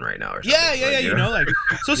Voltron right now or something. yeah, you know, like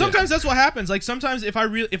so sometimes that's what happens. Like sometimes if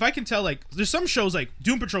I can tell, like there's some shows like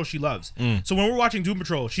Doom Patrol she loves. So when we're watching Doom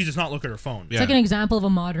Patrol, she does not look at her phone. Yeah. It's like an example of a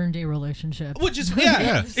modern day relationship. Which is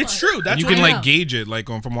Yeah. it's true. That's You what can I like know. gauge it, like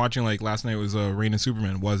from watching like last night was Reign of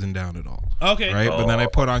Superman wasn't down at all, Okay. right? But then I Oh.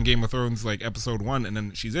 put on Game of Thrones like episode 1, and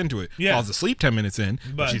then she's into it. Yeah. Falls asleep 10 minutes in,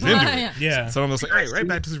 but But- she's into Yeah. it. Yeah. So I'm just like, all right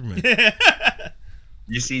back to Superman.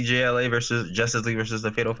 You see JLA versus Justice League versus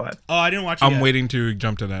the Fatal Five. Oh, I didn't watch it I'm yet. waiting to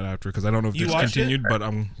jump to that after because I don't know if You this watched it? continued, but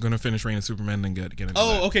I'm gonna finish Reign of Superman and get into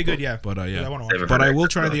Oh, that. okay, good, yeah. But yeah. I want to watch Save it. it But for I next will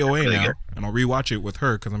try the episode. OA Really now, good. and I'll rewatch it with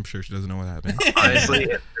her because I'm sure she doesn't know what happened. Honestly,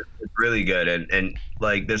 it's really good, and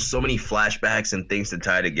like there's so many flashbacks and things to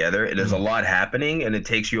tie together, and there's a lot happening, and it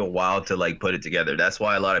takes you a while to like put it together. That's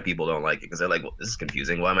why a lot of people don't like it because they're like, well, this is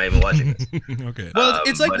confusing. Why am I even watching this? Okay. Well,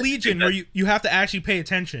 it's like but- Legion where you have to actually pay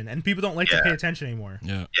attention, and people don't like to Yeah. pay attention anymore.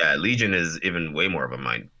 Yeah. Yeah, Legion is even way more of a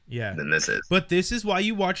mind Yeah. than this is. But this is why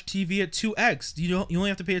you watch TV at 2x. You only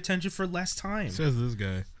have to pay attention for less time. Says this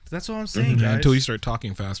guy. That's what I'm saying, Yeah, guys. until you start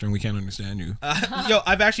talking faster and we can't understand you. Yo,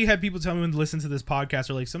 I've actually had people tell me when to listen to this podcast,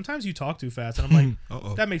 are like, sometimes you talk too fast, and I'm like,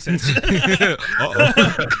 Uh-oh. that makes sense.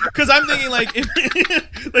 Uh-oh. Because I'm thinking like,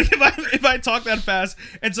 if I talk that fast,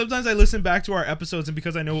 and sometimes I listen back to our episodes, and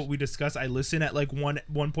because I know what we discuss, I listen at like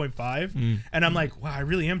 1.5, and I'm like, wow, I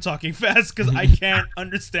really am talking fast because I can't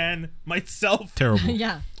understand myself. Terrible.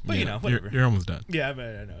 Yeah. But you know, whatever. You're almost done. Yeah, but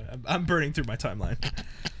I know. I'm burning through my timeline.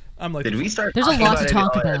 I'm like, Did we start? There's a talking lot to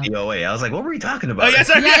about talk it at about. the OA? I was like, what were we talking about? oh yeah,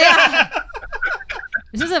 sorry. Yeah.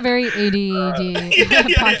 This is a very ADD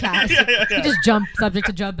podcast. You just jump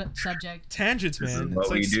subject to subject. Tangents, This is man. what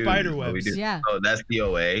It's we like do. spider This is what we webs. do. Yeah. Oh, that's the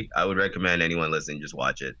OA. I would recommend anyone listening just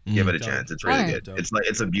watch it. Give it a Dope. chance. It's really Alright. good. Dope.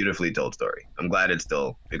 It's a beautifully told story. I'm glad it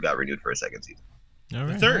got renewed for a second season. All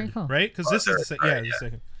right. Third, Very cool. right? Because this is the third, the yeah.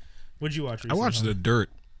 second. What'd you watch I recently? watched huh? The Dirt.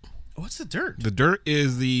 What's the dirt? The Dirt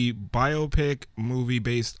is the biopic movie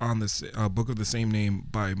based on the book of the same name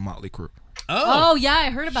by Motley Crue. Oh yeah, I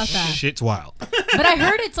heard about that. Shit's wild. But I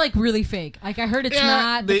heard it's like really fake. Like I heard it's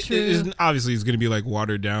not the truth. Obviously, it's going to be like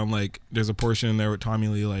watered down. Like there's a portion in there with Tommy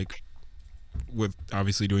Lee, like with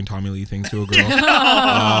obviously doing Tommy Lee things to a girl.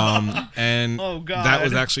 And Oh, God. that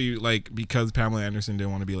was actually like because Pamela Anderson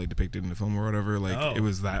didn't want to be like depicted in the film or whatever. Like Oh. it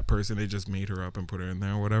was that person. They just made her up and put her in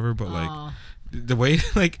there or whatever. But like Aw. the way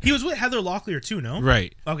like. He was with Heather Locklear too, no?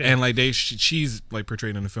 Right. Okay. And like she's like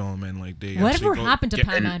portrayed in the film, and like they. Whatever actually go- happened to get-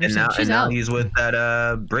 Pam And Anderson? now, She's now out. he's with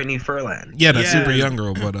that Brittany Furlan. Yeah, that Yeah. super young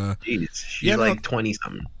girl, but Jeez, she's Yeah, no. like 20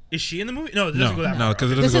 something. Is she in the movie? No, it doesn't no, go that no, far.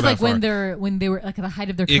 because it Okay. doesn't This go is that like far. when they were like at the height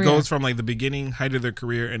of their It career. goes from like the beginning height of their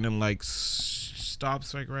career and then like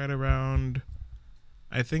stops like right around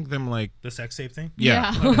I think them like the sex tape thing.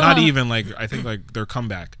 yeah, Yeah. not even like I think like their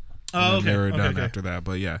comeback. Oh, And then okay. they were Okay, done okay. after that,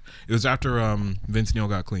 but yeah, it was after Vince Neil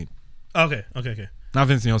got clean. Okay. Not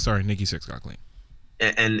Vince Neil, sorry, Nikki Sixx got clean.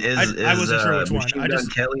 And is I wasn't sure which one. Machine I Gun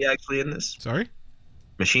just- Kelly actually in this? Sorry.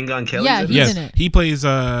 Machine Gun Kelly? Yeah, in He's yes, in it. he plays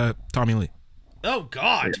Tommy Lee. Oh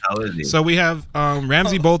God. it? How is he? So we have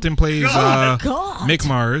Ramsey Bolton plays God. Mick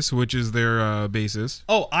Mars, which is their bassist.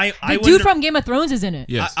 Oh, The dude from Game of Thrones is in it.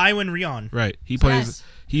 Yes, Iwan Rion. right. He plays Yes.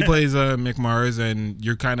 he plays Mick Mars, and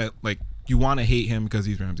you're kind of like you want to hate him because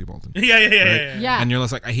he's Ramsey Bolton. Yeah. Yeah. And you're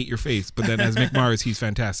just like, I hate your face. But then as Mick Mars, he's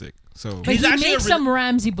fantastic. So But He's he actually makes a some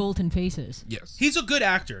Ramsey Bolton faces. yes, He's a good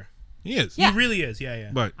actor. he is. Yeah. He really is.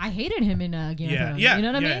 Yeah. But I hated him in Game Yeah, of Thrones. yeah, You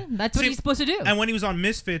know what yeah. I mean? That's what See, he's supposed to do. And when he was on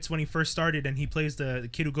Misfits, when he first started, and he plays the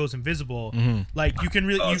kid who goes invisible, Mm-hmm. like you can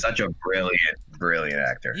really, Oh, such a brilliant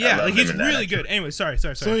actor. I yeah, love like he's him in that, really actually. good. Anyway, sorry.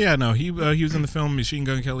 so yeah, no, he was in the film Machine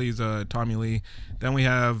Gun Kelly's Tommy Lee. Then we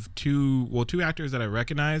have two actors that I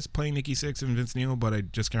recognize playing Nikki Sixx and Vince Neil, but I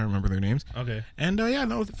just can't remember their names. Okay. And yeah,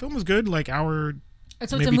 no, the film was good. Like hour. So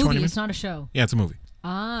it's a maybe 20 movie. minutes? It's not a show. Yeah, it's a movie.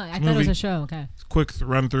 Ah, I a thought it was movie. a show. Okay. Quick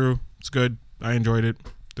run through. It's good. I enjoyed it.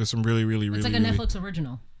 There's some really. It's like a Netflix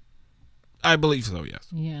original. I believe so. Yes,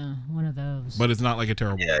 Yeah, one of those. but it's not like a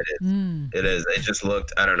terrible. Yeah, it is. Mm. It is. It just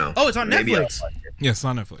looked. I don't know. Oh, it's on Maybe I'll Netflix. watch it. Yes,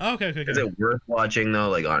 on Netflix. Okay. Is it worth watching though?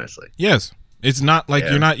 Like honestly. Yes. It's not like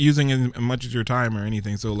Yeah. you're not using as much as your time or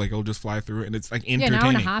anything, so like it'll just fly through it, and it's like Yeah, entertaining. an hour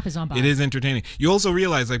and a half is on by. It is entertaining. You also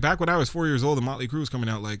realize, like, back when I was 4 years old and Motley Crue was coming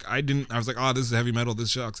out, like, I was like, oh, this is heavy metal,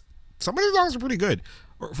 this sucks. Some of the songs are pretty good.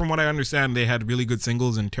 From what I understand, they had really good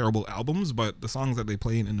singles and terrible albums, but the songs that they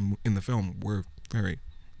played in the film were very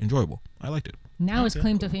enjoyable. I liked it. Now his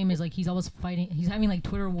claim to fame is like he's always fighting. He's having like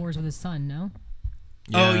Twitter wars with his son. No,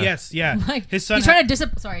 Oh yes, yeah. like His son. He's trying to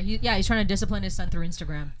discipline. Sorry, he's trying to discipline his son through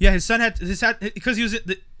Instagram. Yeah, his son had because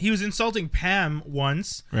he was insulting Pam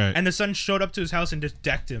once, Right. and the son showed up to his house and just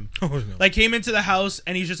decked him. Oh, no. Like came into the house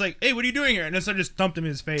and he's just like, "Hey, what are you doing here?" And the son just thumped him in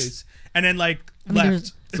his face, and then like mean,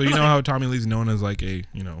 left. So you know how Tommy Lee's known as like he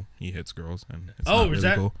hits girls, and it's Oh, not is really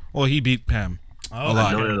that- cool. Well, he beat Pam Oh, a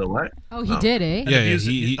lot. No, the what? Oh, he did, eh? Yeah, abuse-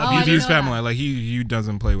 he Oh, I didn't abused know Pam a that. lot. Like he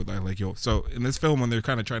doesn't play with that. Like so in this film when they're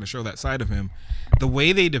kind of trying to show that side of him, the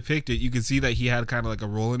way they depict it, you can see that he had kind of like a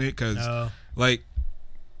role in it because Oh. like.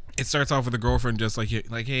 It starts off with a girlfriend just like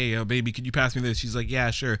hey, baby, could you pass me this? She's like,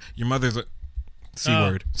 yeah, sure. Your mother's a C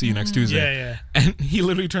word. See you next Tuesday. Yeah, And he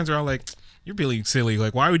literally turns around like, you're really silly.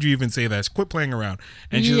 Like, why would you even say that? Quit playing around.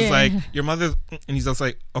 And she's Yeah. like, your mother. And he's just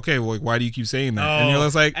like, okay, well, like, why do you keep saying that? Oh, And you're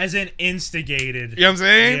just like, as in instigated. you know what I'm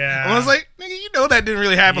saying? Yeah. I was like, nigga, you know that didn't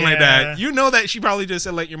really happen like Yeah. that. You know that she probably just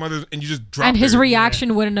said like your mother, and you just dropped And his her.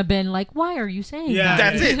 reaction wouldn't have been like, "Why are you saying Yeah.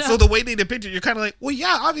 that?" That's it. So the way they depict it, you're kind of like, well,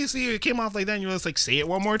 yeah, obviously it came off like that. And you're just like, say it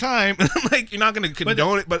one more time. Like you're not gonna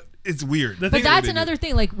condone it, but it's weird. The But thing- that's another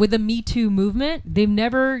thing. Like with the Me Too movement, they've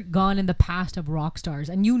never gone in the past of rock stars,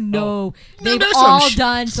 and you know they've there's some all sh-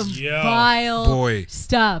 done some Yo. vile Boy.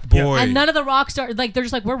 stuff. Boy. And none of the rock stars, like they're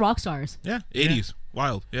just like we're rock stars. Yeah, 80s,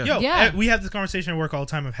 wild. Yeah. Yo, Yeah. we have this conversation at work all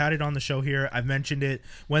the time. I've had it on the show here. I've mentioned it.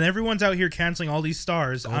 When everyone's out here canceling all these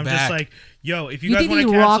stars, I'm back. just like, yo, if you You guys think want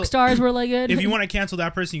these to rock cancel, stars were like good? if you want to cancel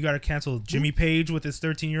that person, you got to cancel Jimmy Page with his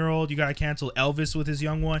 13-year-old. You got to cancel Elvis with his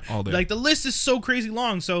young one. All day. Like the list is so crazy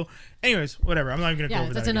long. So, anyways, whatever. I'm not even gonna go yeah,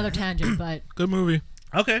 over that's that. another again. tangent, but Good movie.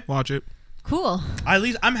 Okay. Watch it. cool. At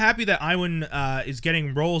least I'm happy that Iwan is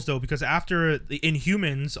getting roles though, because after the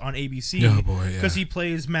Inhumans on ABC, Oh, boy, yeah. because he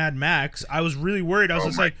plays Mad Max, I was really worried. I was Oh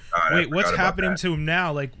just my like, God, I wait, what's forgot about happening that. to him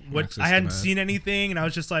now? Like, what? Max is I hadn't the man. seen anything, and I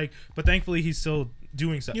was just like, but thankfully he's still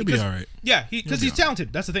doing stuff. You'll be all right. Yeah, because be he's all right.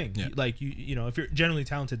 talented. That's the thing. Yeah. Like you know, if you're generally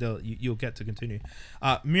talented, you'll get to continue.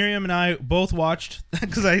 Miriam and I both watched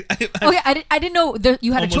because I Okay, I didn't know that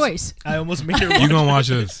you had almost, a choice. I almost made her watch You gonna it. watch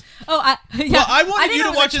this? Oh, yeah. Well, I wanted didn't you know to it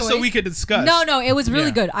was a watch it so choice. we could discuss. No, it was really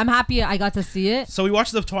Yeah. good. I'm happy I got to see it. So we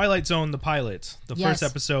watched the Twilight Zone, the pilot, the Yes. first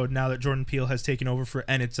episode. Now that Jordan Peele has taken over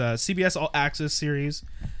and it's a CBS All Access series.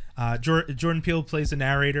 Jordan Peele plays the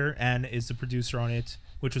narrator and is the producer on it,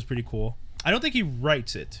 which was pretty cool. I don't think he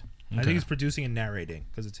writes it. I think he's producing and narrating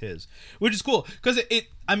because it's his, which is cool. Because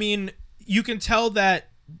I mean, you can tell that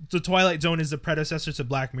the Twilight Zone is the predecessor to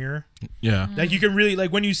Black Mirror. Yeah. Like you can really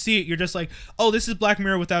like when you see it, you're just like, oh, this is Black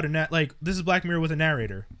Mirror without this is Black Mirror with a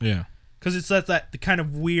narrator. Yeah. Because it's that kind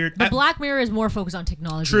of weird. The Black Mirror is more focused on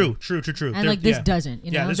technology. True. And There- like this yeah. doesn't,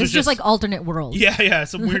 you know? Yeah, this was is just like alternate world. Yeah,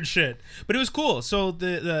 some weird shit. But it was cool. So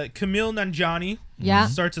the Camille Nanjiani Yeah.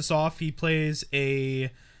 starts us off. He plays a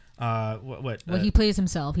what? Well, he plays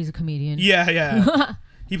himself. He's a comedian. Yeah.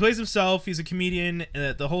 He plays himself. He's a comedian.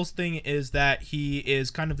 The whole thing is that he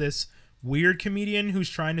is kind of this weird comedian who's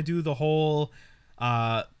trying to do the whole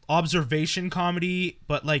observation comedy,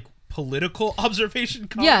 but like political observation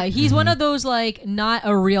comedy. Yeah, he's one of those like not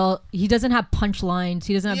a real. He doesn't have punchlines.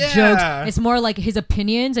 He doesn't have Yeah. jokes. It's more like his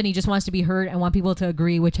opinions, and he just wants to be heard and want people to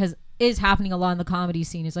agree, which is happening a lot in the comedy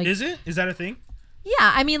scene. It's like, Is it? Is that a thing?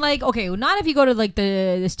 yeah, I mean, like, okay, not if you go to like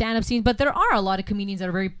the stand up scene, but there are a lot of comedians that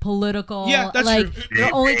are very political. Yeah, that's like, true.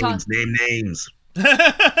 They're only talking. Name names.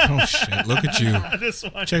 Oh shit! Look at you. This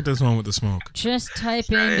one. Check this one with the smoke. Just type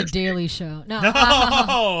in the Daily Show. No,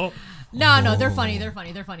 Oh. no, they're funny. They're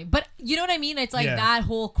funny. But you know what I mean? It's like Yeah. that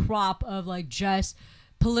whole crop of like just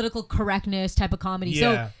political correctness type of comedy.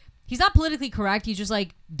 Yeah. So he's not politically correct. He just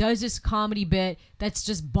like does this comedy bit that's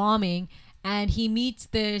just bombing. And he meets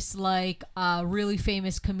this like really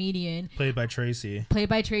famous comedian Played by Tracy. played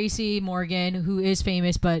by Tracy Morgan, who is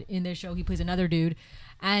famous, but in this show he plays another dude.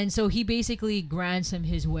 And so he basically grants him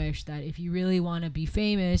his wish that if you really want to be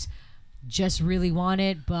famous, just really want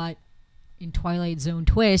it, but in Twilight Zone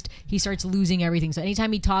twist, he starts losing everything. So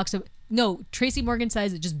anytime he talks Tracy Morgan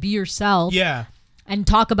says just be yourself Yeah. and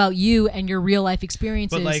talk about you and your real life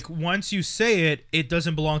experiences. But like once you say it, it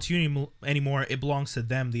doesn't belong to you anymore. It belongs to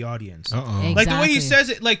them, the audience. Uh-oh. Like the way he Exactly. says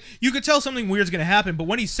it, like you could tell something weird's gonna happen. But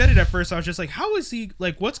when he said it at first, I was just like, how is he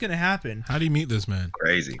like? What's gonna happen? How do you meet this man?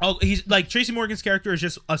 Crazy. Oh, he's like Tracy Morgan's character is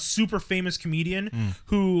just a super famous comedian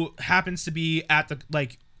who happens to be at the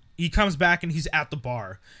like he comes back and he's at the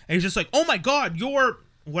bar, and he's just like, "Oh my God, you're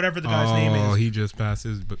whatever the guy's name is." Oh, he just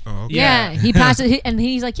passes. But okay. Yeah, he passes, and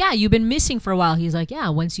he's like, "Yeah, you've been missing for a while." He's like, "Yeah,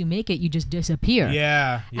 once you make it, you just disappear."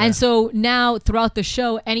 Yeah. And so now throughout the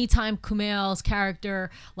show, anytime Kumail's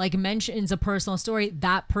character like mentions a personal story,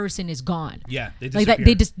 that person is gone. yeah, they Like disappear. that,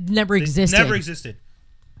 they just never They existed. Never existed.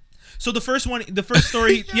 So the first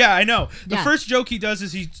story, yeah, I know. The Yeah. first joke he does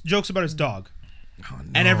is he jokes about his dog, Oh,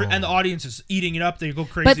 no. and the audience is eating it up. They go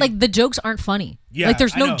crazy. But like the jokes aren't funny. Yeah, like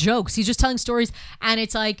there's I no know. jokes. He's just telling stories, and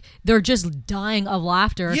it's like they're just dying of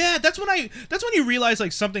laughter. yeah, that's when you realize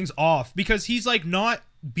like something's off, because he's like not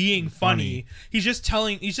being funny. He's just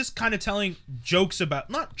kind of telling jokes about,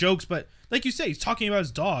 not jokes, but like you say, he's talking about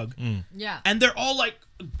his dog. Yeah. And they're all like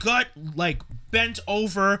bent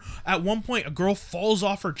over. At one point, a girl falls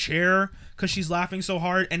off her chair because she's laughing so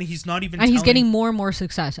hard, and he's not even. And he's telling- getting more and more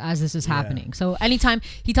success as this is happening. So anytime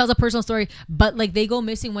he tells a personal story, but like they go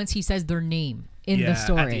missing once he says their name in the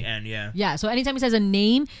story. at the end. Yeah. Yeah, so anytime he says a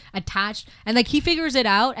name attached, and like he figures it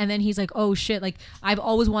out, and then he's like, "Oh shit! Like I've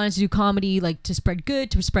always wanted to do comedy, like to spread good,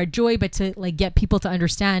 to spread joy, but to like get people to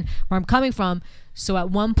understand where I'm coming from." So at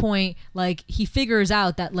one point, like he figures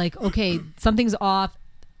out that like, okay, something's off.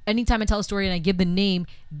 Anytime I tell a story and I give the name,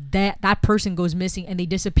 that person goes missing and they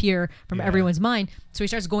disappear from everyone's mind. So he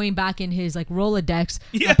starts going back in his like Rolodex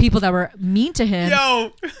Yeah. of people that were mean to him,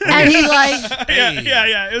 Yo. and he like, Yeah.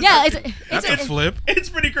 yeah, That's a flip. It's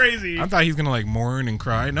pretty crazy. I thought he's gonna like mourn and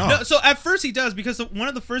cry. No. No, so at first he does, because one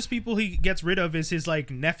of the first people he gets rid of is his like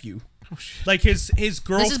nephew. Like his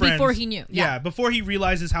girlfriend. This is before he knew. Yeah, Yeah. before he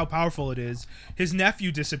realizes how powerful it is. His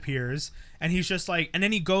nephew disappears, and he's just like, and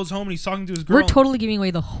then he goes home and he's talking to his girl. we're totally giving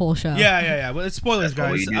away the whole show. Yeah. Well, it's spoilers, That's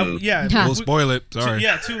all guys. you do. Yeah. Yeah. We'll spoil it. Too- Sorry.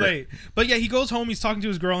 yeah, too late. But yeah, he goes home. He's talking to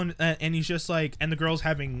his girl, and he's just like, and the girl's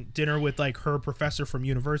having dinner with like her professor from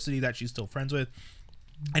university that she's still friends with,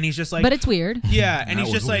 and he's just like, But it's weird. yeah, and That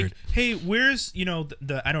he's was just like, weird. hey, where's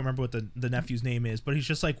the I don't remember what the nephew's name is, but he's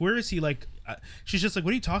just like, where is he? Like, she's just like,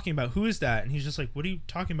 what are you talking about? Who is that? And he's just like, what are you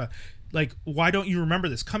talking about? Like, why don't you remember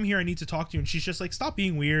this? Come here, I need to talk to you. And she's just like, stop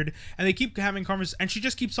being weird. And they keep having conversations, and she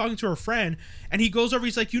just keeps talking to her friend. And he goes over,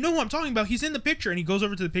 he's like, you know who I'm talking about? He's in the picture. And he goes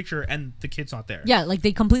over to the picture, and the kid's not there. Yeah, like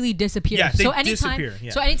they completely disappear. Yeah, they so anytime, disappear,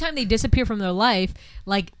 yeah. so anytime they disappear from their life,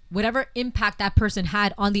 like whatever impact that person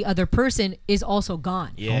had on the other person is also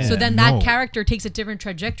gone. Yeah. So then No. that character takes a different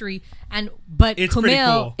trajectory, but It's pretty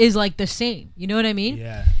Kumail cool. is like the same. You know what I mean?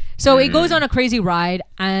 Yeah. So it goes on a crazy ride,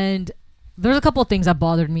 and there's a couple of things that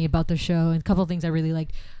bothered me about the show, and a couple of things I really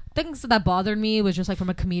liked. Things that bothered me was just like from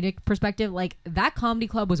a comedic perspective, like that comedy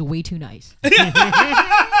club was way too nice.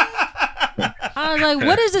 I was like,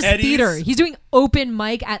 what is this Eddie's- theater? He's doing open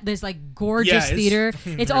mic at this like gorgeous Yeah, it's theater.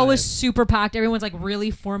 fucking It's really always nice. super packed. Everyone's like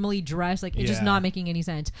really formally dressed. Like it's just Yeah. not making any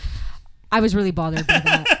sense. I was really bothered by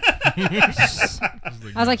that.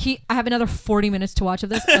 I was like, I have another 40 minutes to watch of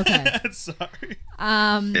this. Okay. Sorry.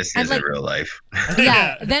 This and isn't like, real life.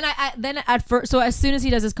 yeah. Then at first, so as soon as he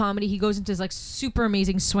does his comedy, he goes into this like super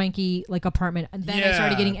amazing swanky like apartment, and then I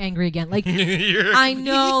started Yeah. getting angry again. Like I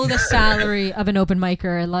know the salary of an open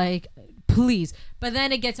micer, like please. But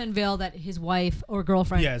then it gets unveiled that his wife or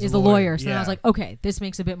girlfriend Yeah, is is a the lawyer. lawyer. So then I was Yeah. like, okay, this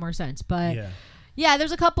makes a bit more sense. But Yeah. yeah,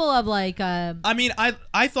 there's a couple of like, I mean,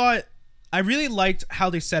 I thought I really liked how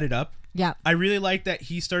they set it up. yeah. I really liked that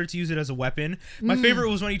he started to use it as a weapon. My favorite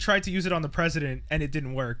was when he tried to use it on the president and it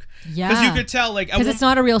didn't work. Yeah. Because you could tell, like, Because it's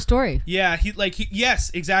not a real story. yeah,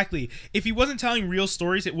 yes, exactly. If he wasn't telling real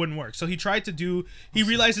stories, it wouldn't work. So he tried to do. He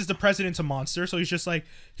realizes the president's a monster, so he's just like,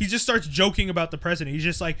 he just starts joking about the president. He's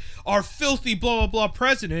just like, our filthy blah blah blah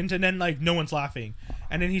president, and then like no one's laughing,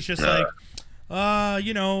 and then he's just like,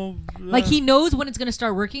 Like he knows when it's gonna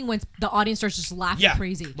start working when the audience starts just laughing Yeah,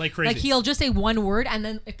 crazy. like crazy. Like he'll just say one word, and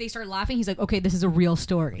then if they start laughing, he's like, okay, this is a real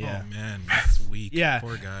story. Yeah. Oh man, that's weak. Yeah,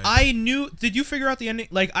 Poor guy. I knew. Did you figure out the ending?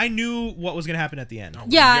 Like, I knew what was gonna happen at the end.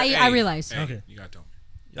 Yeah, I Hey, realized. Hey, Okay. You got to tell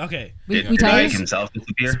me. Okay. We Did tell he you? make himself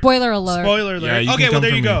disappear? Spoiler alert. Spoiler alert. Yeah, you can okay, well come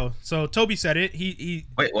there you from go. So Toby said it. He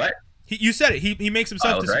Wait, what? you said it. He makes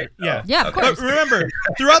himself. I was right? Yeah. Oh, Yeah, of okay. course. But remember,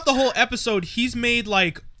 throughout the whole episode, he's made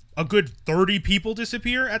like a good 30 people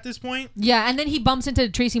disappear at this point. Yeah, and then he bumps into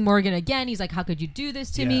Tracy Morgan again. He's like, how could you do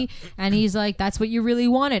this to me? And he's like, that's what you really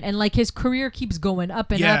wanted. And like his career keeps going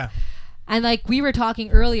up and Yeah. up. And like we were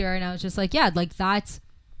talking earlier, and I was just like, yeah, like that's.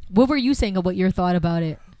 What were you saying about your thought about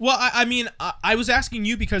it? Well, I mean, I was asking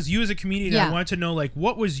you because you as a comedian, Yeah. I wanted to know, like,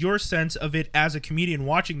 what was your sense of it as a comedian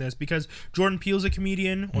watching this? Because Jordan Peele's a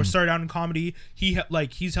comedian or started out in comedy.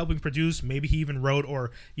 He's helping produce. Maybe he even wrote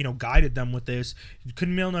or, guided them with this.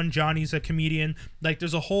 Kumail Nanjiani's a comedian. Like,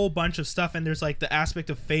 there's a whole bunch of stuff, and there's, like, the aspect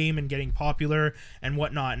of fame and getting popular and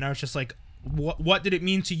whatnot. And I was just like, what did it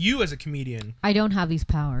mean to you as a comedian? I don't have these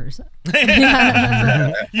powers. You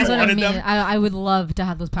That's what I wanted mean. them? I would love to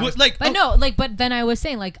have those powers. But then I was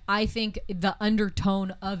saying, like, I think the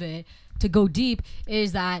undertone of it, to go deep,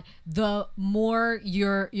 is that the more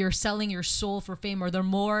you're selling your soul for fame, or the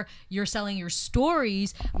more you're selling your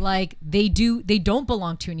stories, like they don't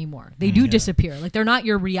belong to you anymore. They do disappear. Like, they're not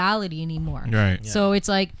your reality anymore. Right. Yeah. So it's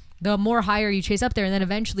like, the more higher you chase up there, and then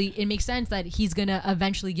eventually it makes sense that he's gonna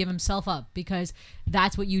eventually give himself up, because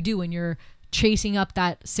that's what you do when you're chasing up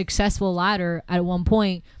that successful ladder. At one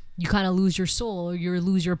point, you kind of lose your soul, or you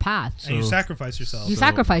lose your path. And you sacrifice yourself. You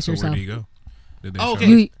sacrifice so yourself. Where do you go? Did they Oh, show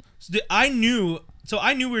okay. us? I knew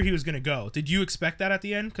where he was gonna go. Did you expect that at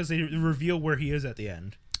the end? Because they reveal where he is at the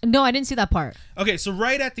end. No, I didn't see that part. Okay, so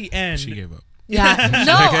right at the end, She gave up.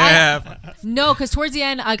 Yeah. No, because towards the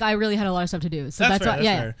end, I really had a lot of stuff to do. So that's fair, why. that's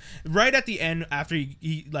Yeah. fair. Right at the end, after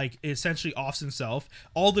he like essentially offs himself,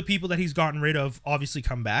 all the people that he's gotten rid of obviously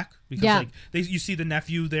come back, because Yeah. like you see the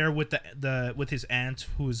nephew there with the with his aunt,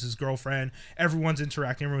 who is his girlfriend. Everyone's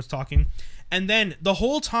interacting, everyone's talking. And then the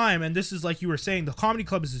whole time, and this is like you were saying, the comedy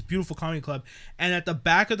club is this beautiful comedy club, and at the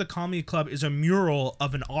back of the comedy club is a mural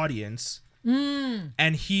of an audience,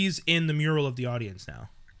 and he's in the mural of the audience now.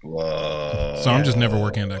 Whoa. So I'm just never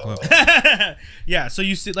working at that club. Yeah, so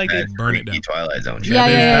you see, like, they, That's burn it freaky down. Twilight Zone shit. Yeah,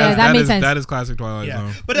 yeah. That made sense. That is classic Twilight yeah,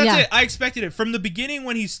 Zone. but that's Yeah. it. I expected it from the beginning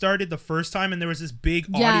when he started the first time, and there was this big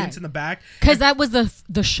Yeah. audience in the back. Because that was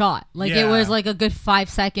the shot. Like, Yeah. it was like a good 5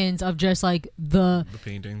 seconds of just like the The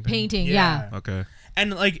painting. thing. painting. Yeah. Okay.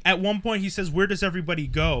 And like at one point he says, "Where does everybody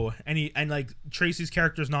go?" And like Tracy's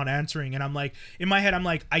character's not answering, and I'm like, in my head, I'm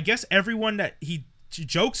like, I guess everyone that he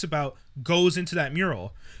jokes about goes into that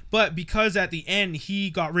mural, but because at the end he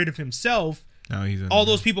got rid of himself, Now he's in all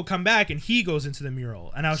there. those people come back and he goes into the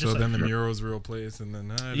mural, and I was So just then like, the mural's real place, and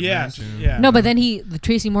then yeah, dimension. yeah, No, but then the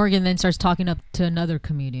Tracy Morgan then starts talking up to another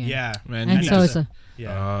comedian. yeah, Man, And you so just- it's a,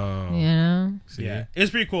 yeah, Oh. you know. See? yeah. It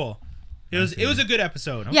was pretty cool. It was a good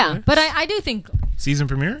episode. Yeah, but I do think Season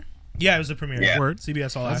premiere? Yeah, it was a premiere. Yeah. Word.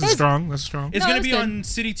 CBS All That's Access. strong. That's strong. It's No, gonna it's be good. on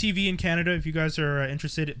City TV in Canada if you guys are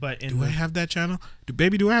interested. But in Do I have that channel? Do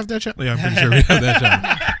I have that channel? Yeah, I'm pretty sure we have that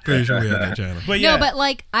channel. Pretty sure we have that channel. but yeah, no, but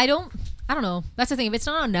like I don't know. That's the thing. If it's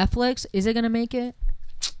not on Netflix, is it gonna make it?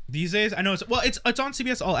 these days I know it's on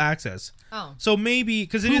CBS All Access. Oh, So maybe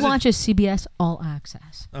because it who is watches CBS All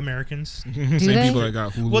Access? Americans. Same they? people that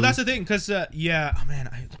got Hulu. Well, that's the thing, because yeah, oh man,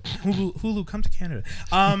 Hulu, come to Canada.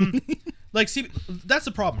 Like, see, that's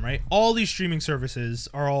the problem, right? All these streaming services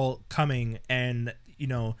are all coming, and you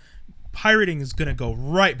know, pirating is gonna go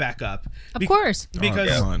right back up. Of course. because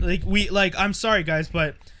come on. I'm sorry guys,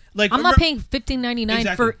 but like I'm not paying $15.99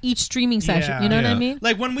 Exactly. for each streaming session. Yeah. You know what I Yeah. mean?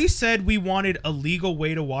 Like when we said we wanted a legal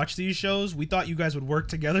way to watch these shows, we thought you guys would work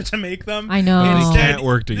together to make them. I know. And They instead- can't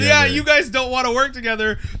work together. Yeah, you guys don't want to work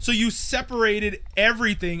together, so you separated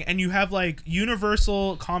everything, and you have like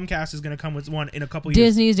Universal, Comcast is going to come with one in a couple years.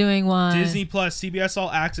 Disney's doing one. Disney Plus, CBS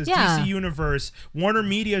All Access, Yeah. DC Universe, Warner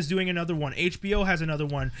Media is doing another one, HBO has another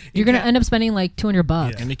one. You're gonna end up spending like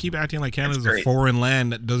 $200. Yeah. And they keep acting like Canada's a great. foreign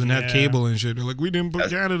land that doesn't have Yeah. cable and shit. They're like, we didn't put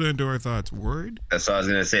That's- Canada into our thoughts. Word? That's what I was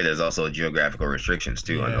gonna say. There's also geographical restrictions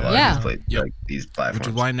too on a lot Yeah. of these, Yep. like, these platforms. Which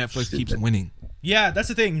is why Netflix keeps Stupid. winning. Yeah, that's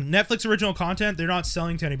the thing. Netflix original content, they're not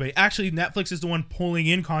selling to anybody. Actually, Netflix is the one pulling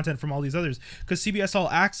in content from all these others, because CBS All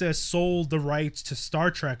Access sold the rights to Star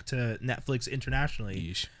Trek to Netflix internationally.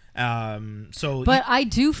 Yeesh. So But I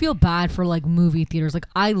do feel bad for like movie theaters. Like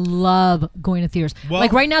I love going to theaters. Well-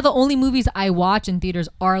 like right now, the only movies I watch in theaters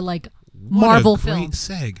are like Marvel what a great films.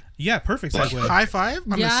 seg. yeah, perfect segue. High five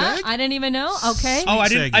on Yeah, the seg? I didn't even know. Okay. Oh, I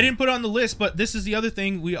Segue. didn't put it on the list, but this is the other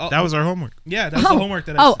thing we all. That was our homework. yeah, that was the homework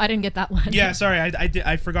that. I didn't get that one. Yeah, sorry,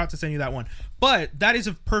 I forgot to send you that one. But that is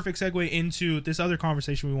a perfect segue into this other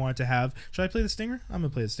conversation we wanted to have. Should I play the stinger? I'm gonna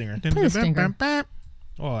play the stinger. Play the stinger.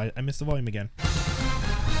 Oh, I missed the volume again.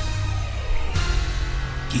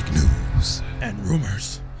 Geek news. And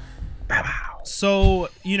rumors. So,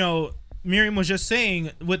 you know, Miriam was just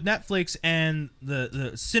saying with Netflix and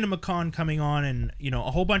the CinemaCon coming on, and you know,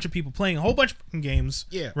 a whole bunch of people playing a whole bunch of fucking games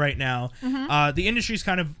right now. The industry's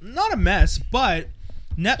kind of not a mess, but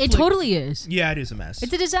Netflix, It totally is. yeah, it is a mess.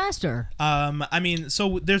 It's a disaster. I mean,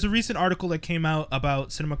 so there's a recent article that came out about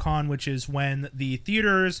CinemaCon, which is when the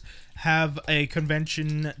theaters have a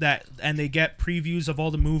convention and they get previews of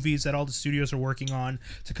all the movies that all the studios are working on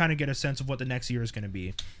to kind of get a sense of what the next year is going to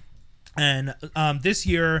be. And this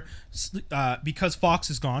year, because Fox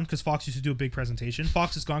is gone, because Fox used to do a big presentation,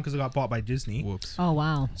 Fox is gone because it got bought by Disney. Whoops. Oh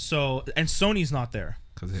wow. So, and Sony's not there.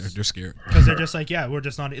 Because they're scared. Because they're just like, yeah, we're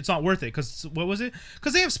just not. It's not worth it. Because what was it?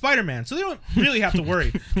 Because they have Spider-Man, so they don't really have to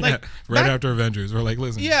worry. Like right after Avengers, we're like,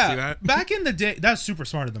 listen, see that? Back in the day, that's super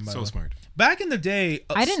smart of them. By the way. smart. Back in the day,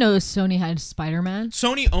 I didn't know Sony had Spider-Man.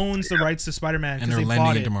 Sony owns the rights to Spider-Man And because they're they lending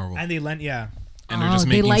bot it it to Marvel. and they lent, And they're just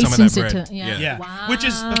they making some of that license bread. it to Yeah, Wow. which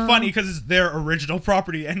is funny because it's their original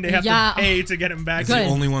property and they have Yeah. to pay to get him back. It's Good. the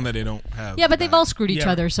only one that they don't have. Yeah, but they've all screwed each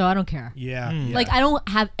Yeah. other, so I don't care. Yeah, Like, I don't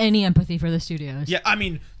have any empathy for the studios. yeah. I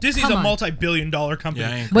mean, Disney's Come a on. multi-billion-dollar company.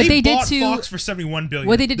 Yeah, I ain't- What they did bought to- Fox for $71 billion.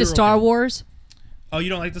 What they did to They're Star okay. Wars, Oh, you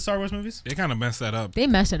don't like the Star Wars movies? They kind of messed that up. they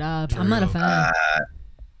messed it up. I'm not a real. fan.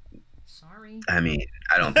 Sorry. I mean,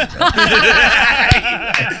 I don't think so.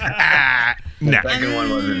 The Nah. second one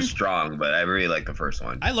wasn't strong, but I really like the first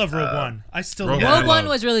one. I love Rogue One. I still Rogue love One. Rogue One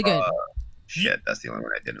was really good. Shit, that's the only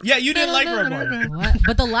one I didn't. Yeah, you didn't like Rogue One. What?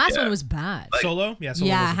 But the last Yeah. one was bad. Solo? Yeah, Solo.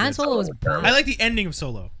 Yeah, was Han good. Solo was bad. I like the ending of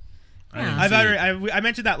Solo. Yeah. I've already, I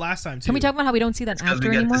mentioned that last time too. Can we talk about how we don't see that Because actor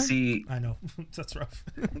we get anymore? to see. I know that's rough.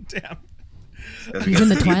 Damn. He's in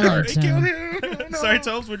the Twilight They killed Zone. him. Sorry,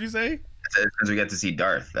 Tobes. What'd you say? Because we get to see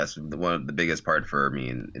Darth. That's one of the biggest part for me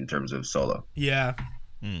in terms of Solo. Yeah.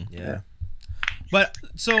 Yeah. But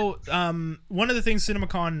so one of the things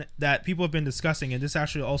CinemaCon that people have been discussing, and this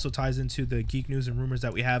actually also ties into the geek news and rumors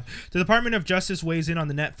that we have, the Department of Justice weighs in on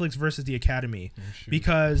the Netflix versus the Academy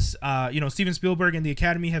because Steven Spielberg and the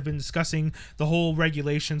Academy have been discussing the whole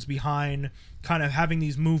regulations behind kind of having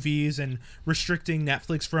these movies and restricting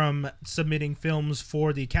Netflix from submitting films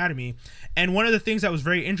for the Academy. And one of the things that was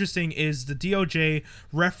very interesting is the DOJ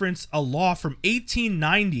referenced a law from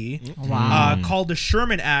 1890 called the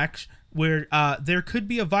Sherman Act, where there could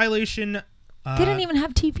be a violation. They didn't even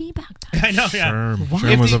have TV back then. I know, yeah.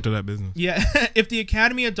 Sherm was up to that business. Yeah, if the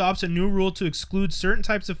Academy adopts a new rule to exclude certain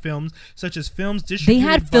types of films, such as films They distributed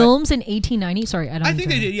had by- films in 1890. Sorry, I don't. I mean think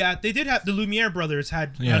to- they did, yeah. They did have, the Lumiere brothers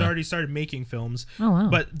had already started making films. Oh, wow.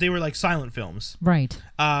 But they were like silent films. Right.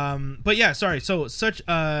 But yeah, sorry. So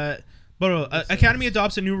Academy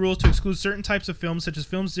adopts a new rule to exclude certain types of films, such as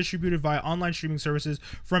films distributed via online streaming services,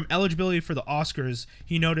 from eligibility for the Oscars.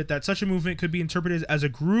 He noted that such a movement could be interpreted as a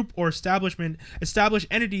group or established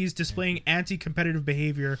entities displaying anti-competitive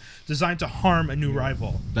behavior designed to harm a new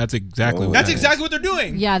rival. That's exactly what That's that is. exactly what they're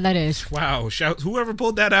doing. Yeah, that is. Wow. Shout whoever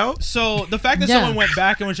pulled that out. So the fact that Yeah. someone went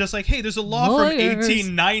back and was just like, "Hey, there's a law Lawyers. from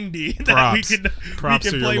 1890 that Props. we Props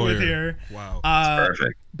can to your play lawyer. with here." Wow.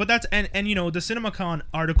 Perfect. But that's and the CinemaCon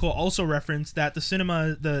article also referenced that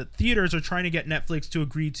the theaters are trying to get Netflix to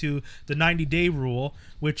agree to the 90-day rule,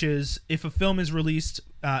 which is if a film is released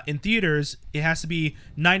in theaters, it has to be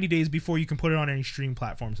 90 days before you can put it on any stream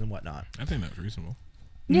platforms and whatnot. I think that's reasonable.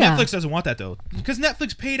 Yeah. Netflix doesn't want that though, because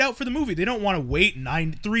Netflix paid out for the movie. They don't want to wait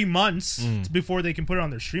 3 months before they can put it on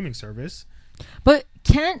their streaming service. But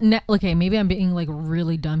can't okay, maybe I'm being like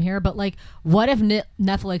really dumb here, but like, what if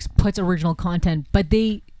Netflix puts original content, but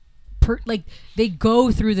they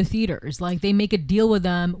go through the theaters, like they make a deal with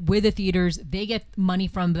them with the theaters, they get money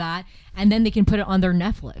from that, and then they can put it on their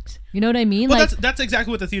Netflix. You know what I mean? Well, like, that's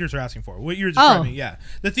exactly what the theaters are asking for. What you're describing, yeah.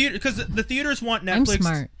 The theater, because the theaters want Netflix. I'm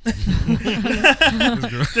smart.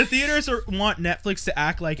 The theaters want Netflix to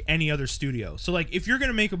act like any other studio. So like, if you're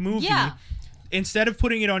gonna make a movie, Yeah. instead of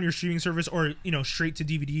putting it on your streaming service or straight to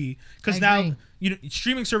DVD, because I now agree.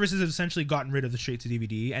 streaming services have essentially gotten rid of the straight to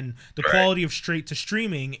DVD, and the quality of straight to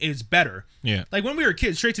streaming is better. Yeah. Like when we were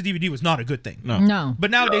kids, straight to DVD was not a good thing. No.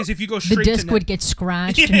 But nowadays, if you go The straight disc to would get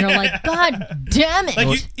scratched, and you're like, God damn it!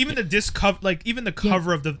 like even the disc cover, like even the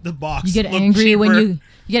cover of the box, You get looked angry when cheaper. you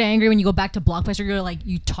get angry when you go back to Blockbuster. You're like,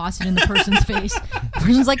 you toss it in the person's face. The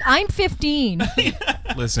person's like, I'm 15.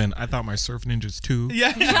 Listen, I thought my Surf Ninjas 2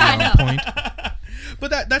 Yeah, I on know. point. but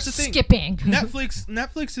that's the thing. Skipping.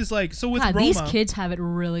 Netflix is like, so with God, Roma, these kids have it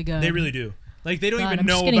really good. they really do. Like they don't God, even I'm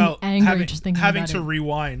just know getting about angry just thinking having about to it.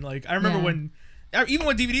 rewind. Like I remember Yeah. even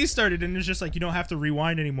when DVDs started, and it's just like you don't have to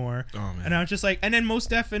rewind anymore. Oh, man. And I was just like, and then Mos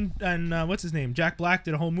Def and what's his name, Jack Black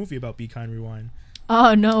did a whole movie about Be Kind Rewind.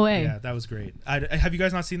 Oh, no way. Yeah, that was great. Have you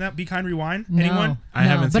guys not seen that? Be Kind Rewind? No. Anyone? I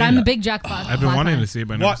haven't But seen I'm a that. big Jack Black. I've been Black wanting fan. to see it,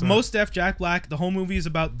 but I never saw it. Mos Def, Jack Black. The whole movie is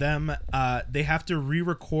about them. They have to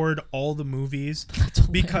re-record all the movies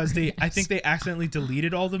because I think they accidentally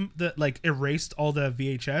deleted all the like erased all the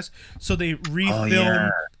VHS. So they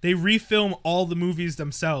refilm all the movies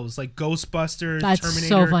themselves, like Ghostbusters, That's Terminator.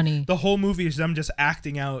 so funny. The whole movie is them just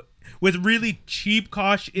acting out with really cheap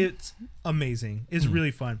cost. It's amazing. It's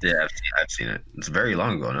really fun. Yeah, I've seen it. It's very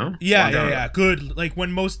long ago, no? Yeah, Long time yeah. ago. Good. Like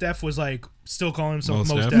when Mos Def was like still calling himself Mos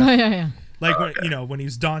Mos Def? Def. Yeah. Like when when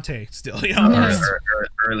he's Dante still. Or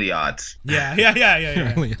Early aughts.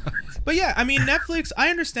 Yeah. Really. But yeah, I mean, Netflix, I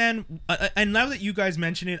understand. And now that you guys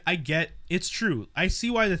mention it, I get it's true. I see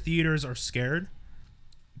why the theaters are scared.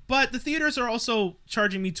 But the theaters are also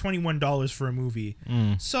charging me $21 for a movie.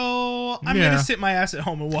 So I'm going to sit my ass at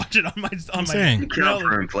home and watch it on my saying. You count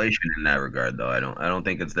for inflation in that regard, though. I don't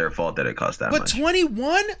think it's their fault that it costs that But much.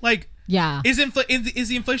 21? Like, Yeah. is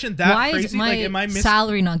the inflation that Why crazy? is my Like, am I missing?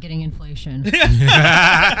 salary not getting inflation?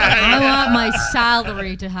 I want my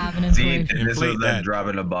salary to have an See, inflation. this was Inflate that that.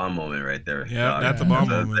 dropping a bomb moment right there. Yeah, Dog. that's a bomb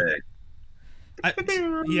That's moment. it. That's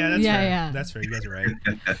Yeah, fair. yeah. That's fair. You guys are right.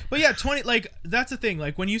 But yeah, 20. Like, that's the thing.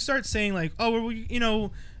 Like, when you start saying like, oh,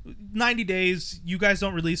 well, 90 days, you guys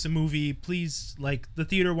don't release a movie. Please, like, the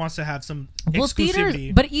theater wants to have some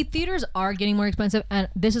exclusivity. Theaters are getting more expensive, and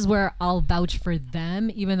this is where I'll vouch for them,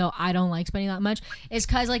 even though I don't like spending that much. Is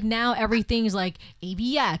because like now everything's like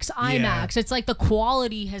AVX, IMAX. It's like the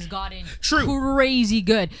quality has gotten crazy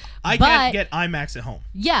good. I can't get IMAX at home.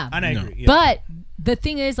 Yeah, And I agree. Yeah. but the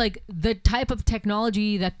thing is, like, the type of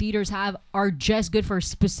technology that theaters have are just good for a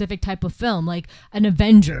specific type of film, like an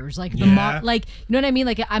Avengers, like you know what I mean?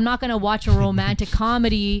 Like, I'm not gonna watch a romantic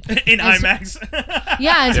comedy in IMAX.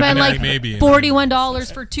 Yeah, and spend like maybe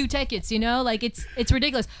 $41 for 2 tickets. You know, like it's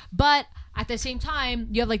ridiculous. But at the same time,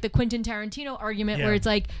 you have like the Quentin Tarantino argument where it's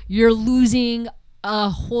like you're losing a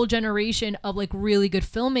whole generation of like really good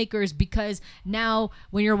filmmakers because now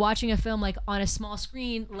when you're watching a film like on a small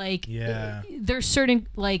screen, like there's certain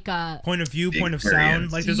like point of view, point of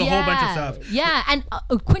sound, like there's a whole bunch of stuff. Yeah, and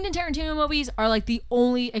Quentin Tarantino movies are like the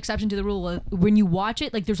only exception to the rule. When you watch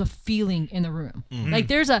it, like there's a feeling in the room. Like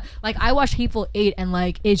there's a I watched Hateful Eight and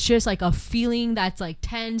like it's just like a feeling that's like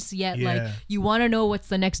tense yet like you want to know what's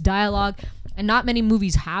the next dialogue, and not many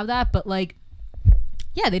movies have that, but like.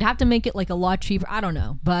 Yeah, they'd have to make it like a lot cheaper. I don't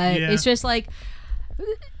know, but it's just like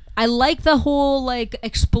I like the whole like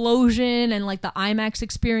explosion and like the IMAX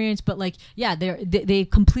experience, but like they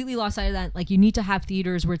completely lost sight of that. Like you need to have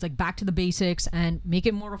theaters where it's like back to the basics and make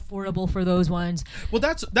it more affordable for those ones. Well,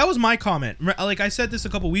 that was my comment. Like I said this a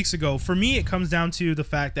couple weeks ago. For me, it comes down to the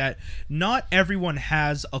fact that not everyone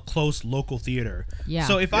has a close local theater. Yeah.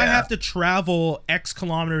 So if I have to travel X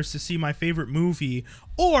kilometers to see my favorite movie,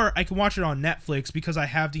 or I can watch it on Netflix because I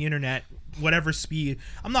have the internet, whatever speed.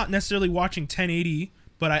 I'm not necessarily watching 1080,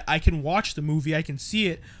 but I can watch the movie. I can see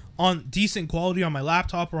it on decent quality on my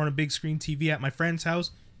laptop or on a big screen TV at my friend's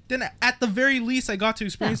house. Then at the very least, I got to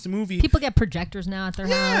experience the movie. People get projectors now at their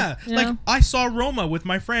house. Yeah, like I saw Roma with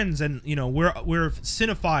my friends, and we're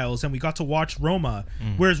cinephiles, and we got to watch Roma,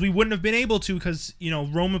 whereas we wouldn't have been able to because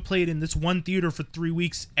Roma played in this one theater for 3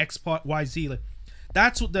 weeks. X, Y, Z. Like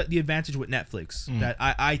that's what the advantage with Netflix that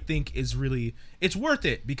I think is really it's worth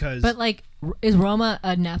it because. But like, is Roma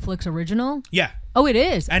a Netflix original? Yeah. Oh, it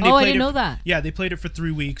is. And I didn't know that. Yeah, they played it for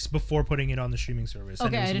 3 weeks before putting it on the streaming service.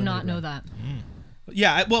 Okay, I did not know that.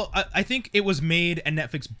 Yeah, I think it was made and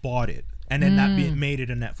Netflix bought it, and then that made it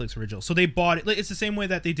a Netflix original. So they bought it. It's the same way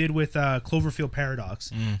that they did with Cloverfield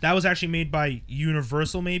Paradox. That was actually made by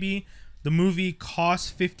Universal. Maybe the movie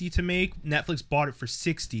cost $50 to make. Netflix bought it for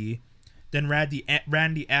 $60. Then ran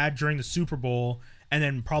the ad during the Super Bowl, and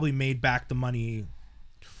then probably made back the money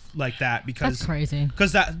like that because that's crazy.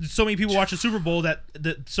 Because that so many people watch the Super Bowl that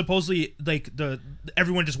supposedly like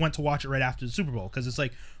everyone just went to watch it right after the Super Bowl because it's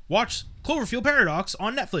like watch Cloverfield Paradox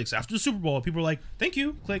on Netflix after the Super Bowl. People were like, "Thank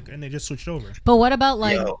you," click, and they just switched over. But what about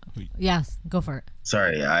like? Yes, go for it.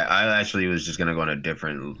 Sorry, I actually was just gonna go on a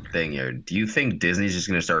different thing here. Do you think Disney's just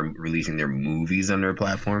gonna start releasing their movies on their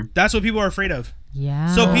platform? That's what people are afraid of.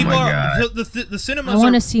 Yeah. So people my are God. the cinemas. I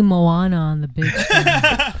want to see Moana on the big screen.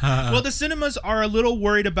 Well, the cinemas are a little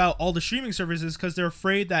worried about all the streaming services because they're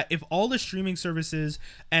afraid that if all the streaming services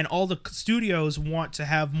and all the studios want to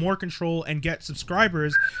have more control and get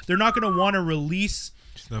subscribers, they're not going to want to release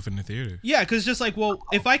stuff in the theater. Yeah, because just like, well,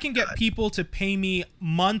 if I can get people to pay me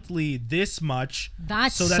monthly this much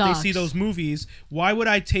that they see those movies, why would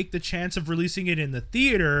I take the chance of releasing it in the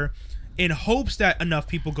theater in hopes that enough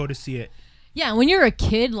people go to see it? Yeah, when you're a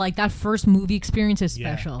kid, like that first movie experience is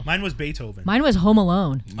special. Yeah. Mine was Beethoven. Mine was Home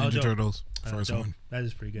Alone. Ninja Turtles. First one. That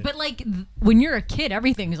is pretty good. But like when you're a kid,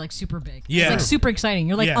 everything is like super big. Yeah. It's like super exciting.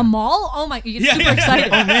 You're like a mall? Oh my, you get super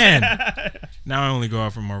excited. Oh man. Now I only go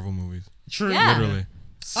out for Marvel movies. True. Yeah. Literally.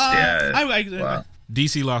 Wow.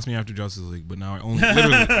 DC lost me after Justice League, but now I only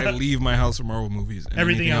literally I leave my house for Marvel movies. And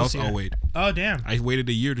everything else I'll wait. Oh damn. I waited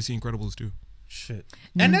a year to see Incredibles 2. Shit.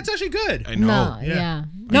 And that's actually good. I know. No, yeah.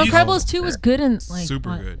 No, Incredibles 2 was good and like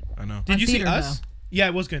super good. I know. Did you see Us? Yeah,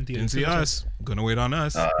 it was good in Didn't theaters. see us. Gonna wait on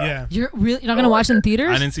us. Yeah. You're not gonna watch it in theaters?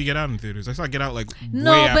 I didn't see Get Out in theaters. I saw Get Out like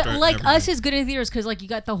No, way but after like everything. Us is good in theaters because like you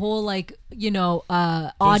got the whole like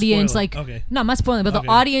audience spoil it. like Okay. no, I'm not spoiling, but Okay.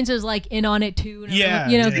 the audience is like in on it too. And Yeah,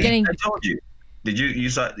 you know, yeah. getting I told you. Did you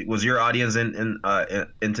saw? Was your audience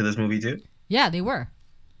into this movie too? yeah, they were.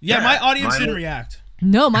 Yeah, Yeah, my audience mine didn't was- react.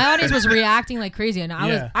 No, my audience was reacting like crazy, and I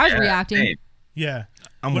Yeah. was reacting. Same. Yeah.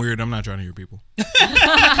 I'm weird. I'm not trying to hear people.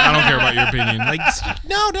 I don't care about your opinion. Like,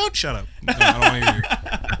 no, don't shut up. No, I don't want to hear you.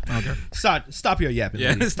 I don't care. Stop your yapping. Yeah,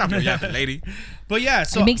 lady. stop your yapping, lady. But yeah,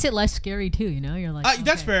 so It makes it less scary too. You know, you're like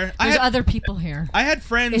that's fair. I There's had- other people here. I had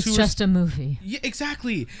friends It's who just a movie. were, yeah,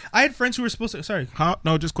 exactly. I had friends who were supposed to. Sorry,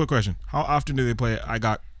 No, just quick question. How often do they play I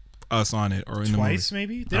Got Us on it or in twice the movie?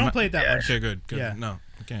 maybe. They I'm don't not- play it that Yeah. much. Okay, good. Yeah. No,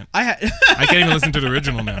 I can't. I had I can't even listen to the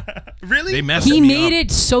original now. really. They messed He me made up.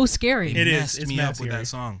 it so scary. It is. Messed It's me mad up with scary. that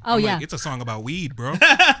song. Oh, I'm yeah. like, it's a song about weed, bro.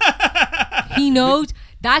 He knows.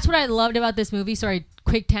 That's what I loved about this movie. Sorry,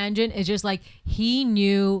 quick tangent. It's just like he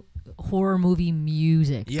knew horror movie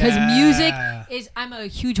music because Yeah. music is. I'm a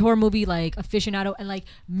huge horror movie like aficionado, and like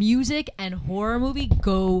music and horror movie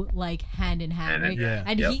go like hand in hand, Hand in right? hand.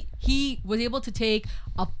 And Yep. he was able to take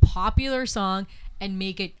a popular song and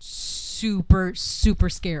make it super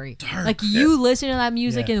scary. Like you listen to that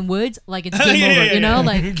music Yeah. in woods, like it's game Yeah, over. yeah, you know, yeah.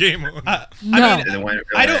 like Game on. no.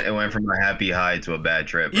 And it went from a happy high to a bad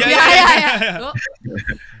trip. Yeah, yeah. Well,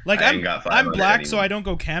 Like I ain't got five I'm on it black, so anymore. I don't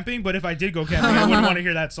go camping. But if I did go camping, I wouldn't want to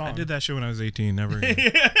hear that song. I did that shit when I was 18. Never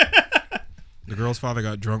again. The girl's father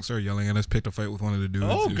got drunk, started yelling at us, picked a fight with one of the dudes.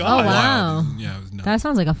 Oh, It was God. Oh, wow. wild. Yeah, it was nuts. that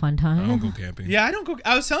sounds like a fun I don't time. go camping. Yeah, I don't go.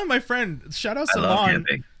 I was telling my friend, shout out I to love Mon.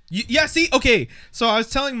 camping. Yeah, see, okay. So I was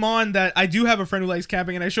telling Mon that I do have a friend who likes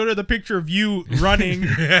camping, and I showed her the picture of you running.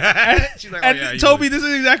 and She's like, and oh, yeah, you Toby, would. this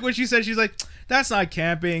is exactly what she said. She's like, "That's not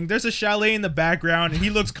camping. There's a chalet in the background, and he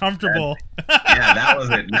looks comfortable." Yeah, that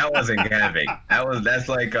wasn't camping. That's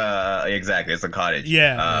like exactly. It's a cottage.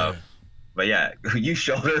 Yeah. But yeah, you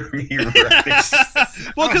showed her me running.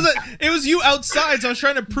 Well, because it was you outside, so I was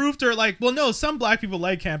trying to prove to her, like, well, no, some black people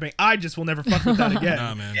like camping. I just will never fuck with that again.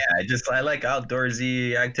 Nah, man. Yeah, I like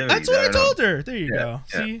outdoorsy activities. That's what I don't know. told her. There you go.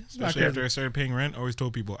 Yeah. See, it's not Especially after good. I started paying rent, I always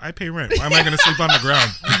told people, I pay rent. Why am I going to sleep on the ground?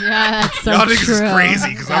 Yeah, that's so Y'all niggas true. is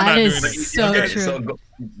crazy 'cause I'm That not is doing it. so Okay, true. so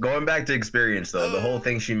going back to experience though, the whole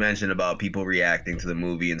thing she mentioned about people reacting to the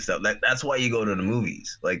movie and stuff, that's why you go to the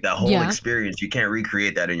movies. Like that whole Yeah. experience, you can't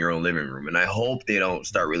recreate that in your own living room. And I hope they don't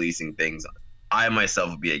start releasing things. I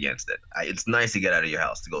myself would be against it. It's nice to get out of your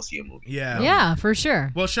house to go see a movie. Yeah. Yeah, for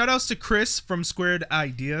sure. Well, shout outs to Chris from Squared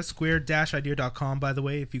Idea, squared-idea.com, by the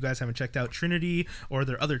way. If you guys haven't checked out Trinity or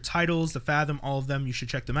their other titles, The Fathom, all of them, you should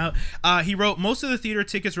check them out. He wrote, most of the theater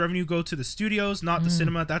tickets revenue go to the studios, not the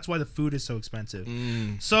cinema. That's why the food is so expensive.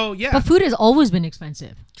 So, yeah. But food has always been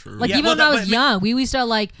expensive. True. Like Yeah, even well, when I that- was but- young, we used to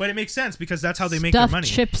like But it makes sense because that's how they make their stuff money.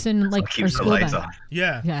 chips and like Keep our the school lights bag. on.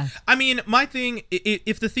 Yeah. Yeah. I mean, my thing,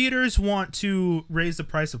 if the theaters want to raise the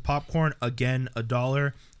price of popcorn again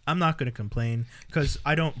 $1, I'm not going to complain because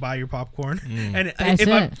I don't buy your popcorn. And That's if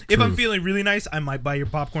it. I'm Truth. feeling really nice, I might buy your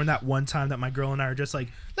popcorn that one time that my girl and I are just like,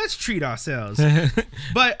 let's treat ourselves.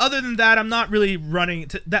 But other than that, I'm not really running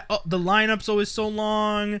to that. The lineup's always so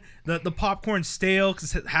long. The popcorn's stale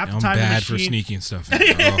because half the I'm time bad the for machine. sneaking stuff in,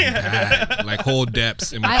 bro. Bad. Like whole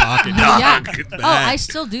depths in my I, pocket. yeah. dog. Oh, Bad. I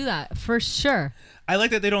still do that for sure. I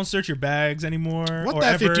like that they don't search your bags anymore. What or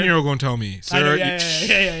that ever. 15-year-old gonna tell me? I know, Sir,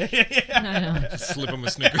 yeah. I know. slip him a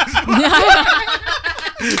Snickers.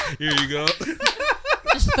 Here you go.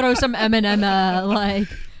 Just throw some M&M like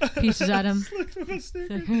pieces at him.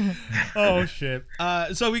 Oh shit!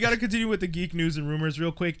 So we got to continue with the geek news and rumors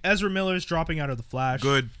real quick. Ezra Miller's dropping out of the Flash.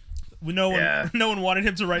 Good. No one, Yeah. no one wanted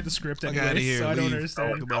him to write the script Fuck anyway, outta here, so I don't leave.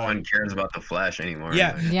 understand. No one cares about the Flash anymore.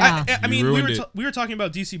 Yeah, Like, Yeah. I You mean, we ruined were it. we were talking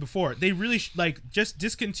about DC before. They really just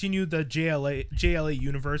discontinued the JLA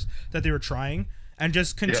universe that they were trying, and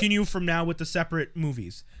just continue from now with the separate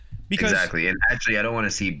movies. Because exactly. And actually, I don't want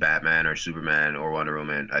to see Batman or Superman or Wonder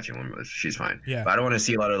Woman. Actually, Wonder Woman, she's fine. Yeah. But I don't want to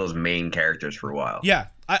see a lot of those main characters for a while. yeah,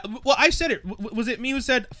 I said it. Was it me who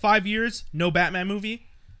said 5 years no Batman movie?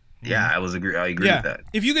 Yeah, I agree with that.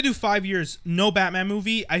 If you could do 5 years no Batman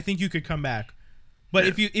movie, I think you could come back. But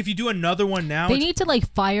if you do another one now, They need to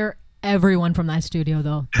like fire everyone from that studio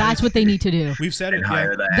though. That's what they need to do. we've said it. And Yeah,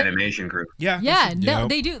 hire the animation crew. yeah, Yeah, no, Yep.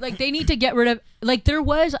 they do. Like they need to get rid of like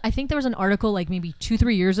I think there was an article like maybe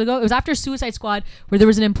 2-3 years ago. It was after Suicide Squad where there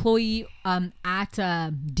was an employee at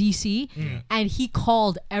DC and he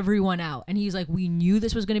called everyone out and he's like, we knew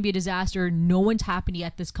this was going to be a disaster. No one's happy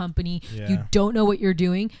at this company. Yeah. You don't know what you're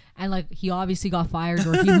doing. And like he obviously got fired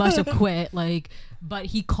or he must have quit. Like, but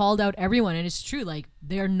he called out everyone and it's true. Like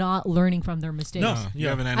they're not learning from their mistakes. No. You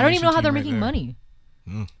have an I don't even know how animation they're team making right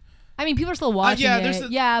money. Mm. I mean, people are still watching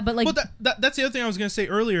it. But like, well, that's the other thing I was gonna say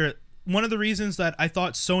earlier. One of the reasons that I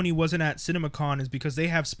thought Sony wasn't at CinemaCon is because they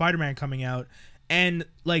have Spider-Man coming out, and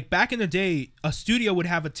like back in the day, a studio would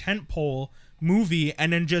have a tentpole movie,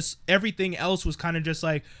 and then just everything else was kind of just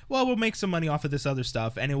like, well, we'll make some money off of this other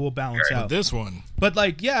stuff, and it will balance out. This one, But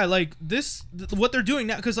like, yeah, like this, what they're doing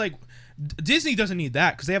now, because like Disney doesn't need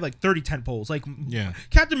that because they have like 30 tentpoles. Like, yeah,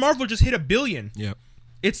 Captain Marvel just hit $1 billion. yep.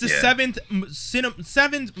 It's the seventh.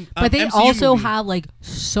 but they MCU also movie. have like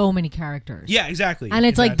so many characters. Yeah, exactly. And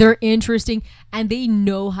it's like Exactly. they're interesting and they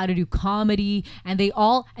know how to do comedy and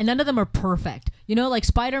none of them are perfect. You know, like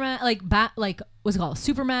Spider-Man, like what's it called?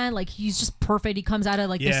 Superman, like he's just perfect. He comes out of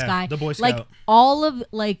like the Yeah, sky. the Boy Like Scout. all of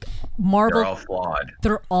like Marvel,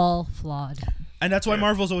 They're all flawed. flawed. And that's why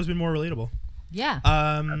Marvel's always been more relatable. Yeah.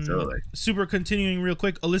 Absolutely. Super continuing real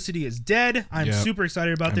quick. Olicity is dead. I'm Yep. super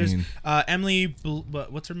excited about I this. mean- Emily,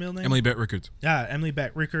 what's her middle name? Emily Bett Rickards. Yeah, Emily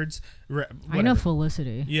Bett Rickards. I know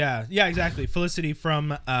Felicity. Yeah, exactly. Felicity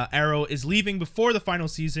from Arrow is leaving before the final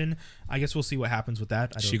season. I guess we'll see what happens with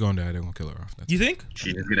that. She gonna die. They won't kill her off. That's You think?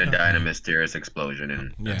 She's gonna die in a mysterious explosion,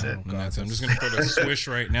 and that's it. and that's it. I'm just gonna put a swish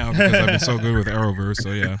right now because I've been so good with Arrowverse.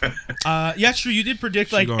 So yeah, Yeah, true. You did predict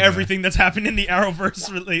She like gonna everything that's happened in the Arrowverse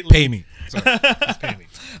lately. pay me. Sorry, just pay me.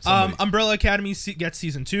 Somebody. Umbrella Academy gets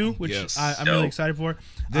season 2, which Yes. I'm really excited for.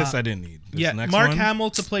 This I didn't need. This Yeah, next Mark one, Hamill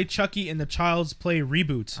to play Chucky in the Child's Play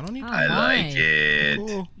reboot. I don't need. Oh, I like it.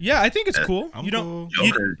 Cool. Yeah, I think it's cool. I'm You don't.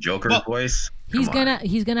 cool. Joker's well, voice. He's Come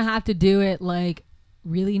on. gonna have to do it like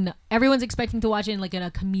really. Everyone's expecting to watch it in like in a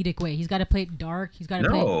comedic way. He's got to play it dark. He's got to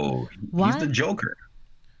play. No, What? he's the Joker.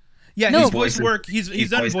 Yeah, No. his He voice voices- work. He's he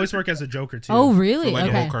done voices- voice work as a Joker too. Oh really? For like a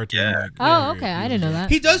Okay. whole cartoon. Yeah. like, Oh okay. I didn't know that.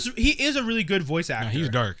 He does. He is a really good voice actor. Nah, he's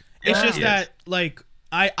dark. It's Yeah. just Yes. that like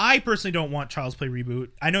I personally don't want Child's Play reboot.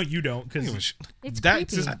 I know you don't because It's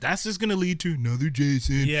that's creepy. that's just gonna lead to another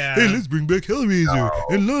Jason. Yeah. Hey, let's bring back Hellraiser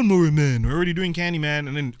and Lawnmower Man. We're already doing Candyman,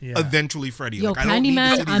 and then Yeah. eventually Freddy. Yo, I don't need to see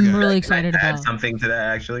Candyman, these I'm guys. really Can I excited add about. something to that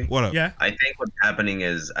actually. What up? yeah. I think what's happening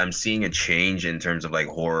is I'm seeing a change in terms of like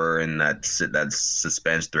horror and that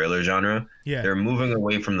suspense thriller genre. Yeah. They're moving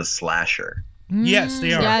away from the slasher Yes,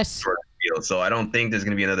 they are. Yes. sort of feel. So I don't think there's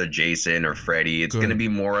gonna be another Jason or Freddy. It's Good. gonna be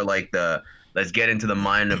more like the let's get into the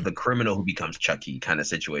mind of the criminal who becomes Chucky kind of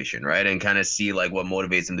situation, right? And kind of see like what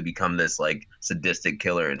motivates him to become this like sadistic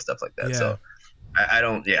killer and stuff like that. Yeah. So I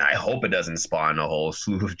don't. Yeah, I hope it doesn't spawn a whole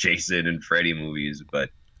slew of Jason and Freddy movies, but.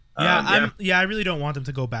 I really don't want them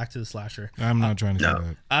to go back to the slasher. I'm not trying to No.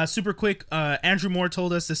 say that. Super quick, Andrew Moore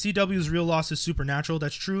told us the CW's real loss is Supernatural.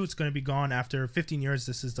 That's true. It's going to be gone after 15 years.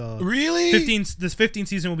 This is the Really? 15th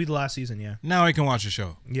season will be the last season. Yeah. Now I can watch the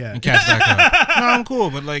show. Yeah. And catch back up. No, I'm cool,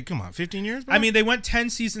 but like, come on, 15 years. Bro? I mean, they went 10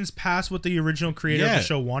 seasons past what the original creator of Yeah. the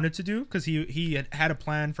show wanted to do because he had a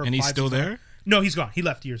plan for. and he's 5 still seasons. there. No, he's gone. He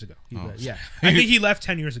left years ago. Oh. Yeah, I think he left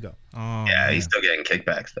 10 years ago. Oh, Yeah, man. he's still getting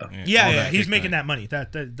kickbacks though. Yeah, All yeah, that he's kickback. making that money.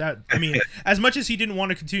 That I mean, as much as he didn't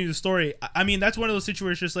want to continue the story, I mean, that's one of those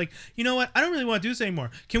situations. Just like, you know what? I don't really want to do this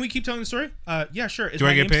anymore. Can we keep telling the story? Yeah, sure. Is Do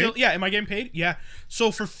my I get name paid? Yeah, am I getting paid? Yeah.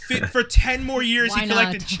 So for 10 more years, Why he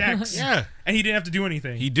collected not? checks. Yeah. and he didn't have to do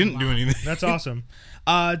anything. He didn't do anything. That's awesome.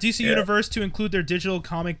 DC Universe to include their digital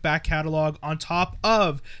comic back catalog on top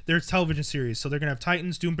of their television series. So they're going to have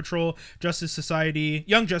Titans, Doom Patrol, Justice Society,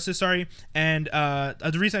 Young Justice, sorry. And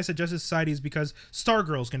the reason I said Justice Society is because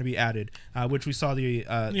Stargirl is going to be added, which we saw the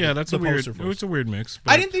Yeah, that's the a weird. poster for. It's a weird mix.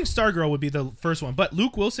 I but- didn't think Stargirl would be the first one, but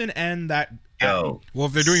Luke Wilson and that. Yo, Well,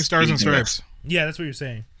 if they're doing Stars and Speaking of- Stripes, Yeah, that's what you're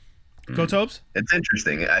saying. Go Tobes? it's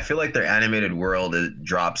interesting. I feel like their animated world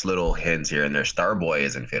drops little hints here and there. Starboy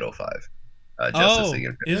is in Fatal 5. Justice League.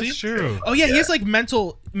 is that's he? true. Oh yeah, he Yeah. has like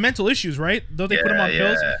mental issues, right? Though they put him on Yeah,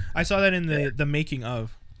 pills. yeah. I saw that in the making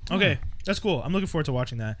of. Okay, that's cool. I'm looking forward to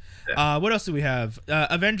watching that. What else do we have?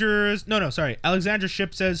 Avengers. No, sorry. Alexandra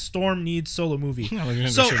Ship says Storm needs solo movie.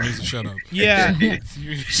 Alexander So- Ship needs to shut up. Yeah,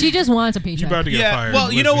 She just wants a You paycheck. about to get Yeah, fired.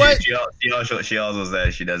 well, you know Listen. what? She also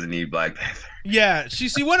said she doesn't need Black Panther. yeah.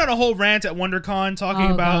 She went on a whole rant at WonderCon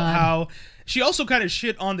talking Oh, about God. how she also kind of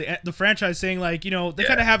shit on the franchise, saying like, you know, they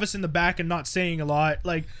kind of have us in the back and not saying a lot.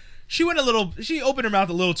 Like, she opened her mouth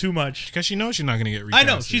a little too much. Because she knows she's not going to get I recast.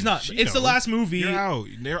 know she's not. She It's the knows. last movie. You're out.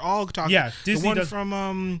 They're all talking. Yeah, Disney the one does-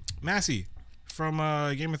 from Massey. from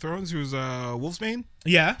Game of Thrones, who's Wolfsbane.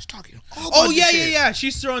 Yeah. She's talking. Oh yeah.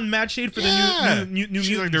 She's throwing mad shade for the new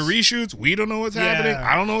She's like, the reshoots. We don't know what's happening.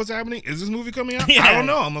 I don't know what's happening. Is this movie coming out? Yeah. I don't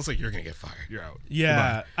know. I'm almost like, you're gonna get fired. You're out. Yeah,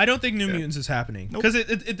 Goodbye. I don't think New Mutants is happening Nope. because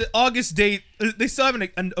the August date they still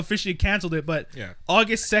haven't officially canceled it, but Yeah.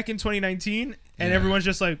 August 2nd, 2019, and Yeah. everyone's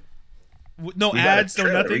just like, no We got a ads, no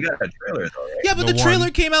trailer. nothing. We got a trailer though, right? Yeah, but The the trailer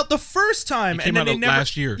one- came out the first time, It came and then out they never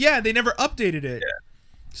last year. Yeah, they never updated it. Yeah.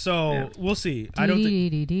 So Yeah. we'll see. I don't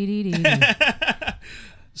think.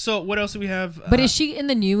 So what else do we have? But is she in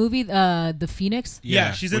the new movie, the Phoenix?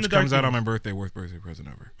 Yeah, she's in which the Dark comes out on Phoenix. my birthday. Worst birthday present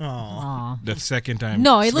ever. Aw, Aw. The second time.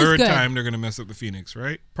 No, it looks third good. time they're gonna mess up the Phoenix,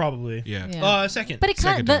 right? probably. Yeah. Yeah. Second. But it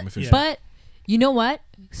Second kind time, of, officially. but you know what?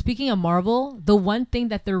 Speaking of Marvel, the one thing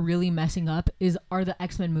that they're really messing up are the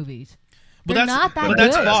X-Men movies. But They're that's- not that but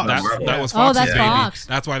good. that's Fox. That was Oh, Fox's that's baby. Fox.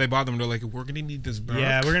 That's why they bought them. They're like, we're gonna need this, bro.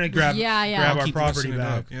 Yeah, we're gonna grab Yeah. grab our Keep property messing it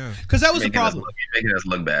back. up, yeah. Because that was the Making us problem. look- making us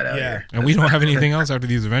look bad out Yeah. here. And we don't have anything else after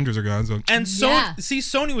these Avengers are gone. So And Yeah.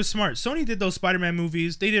 Sony was smart. Sony did those Spider-Man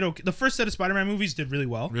movies. They did okay. The first set of Spider-Man movies did really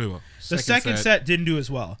well. really well. The second set didn't do as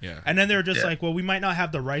well. Yeah. And then they were just Yeah. like, well, we might not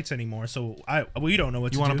have the rights anymore, so we don't know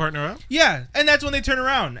what You to want do. to partner up? Yeah, and that's when they turn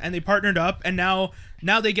around and they partnered up, and now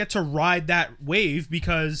they get to ride that wave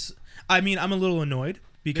because I'm a little annoyed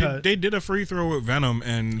because They did a free throw with Venom,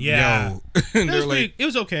 and Yeah. yo, it and they're was, like, it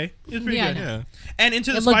was okay. It was pretty Yeah, I good. know. yeah. And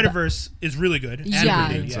Into the It looked Spider-Verse is really good. Yeah.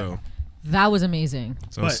 Animated, And so That was amazing.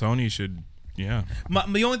 so But- Sony should, yeah.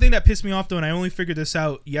 The only thing that pissed me off though, and I only figured this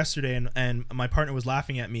out yesterday, and my partner was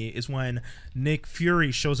laughing at me, is when Nick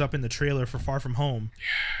Fury shows up in the trailer for Far From Home,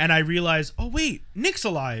 and I realized, oh wait, Nick's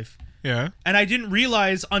alive. Yeah. And I didn't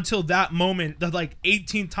realize until that moment, the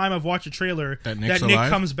 18th time I've watched a trailer, That Nick Nick's alive?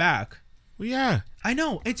 comes back. Well, yeah. I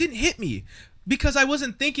know, it didn't hit me because I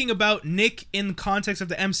wasn't thinking about Nick in context of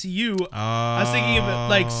the MCU. I was thinking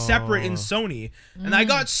of it separate in Sony, and I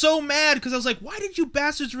got so mad because I was like, "Why did you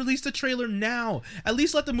bastards release the trailer now? At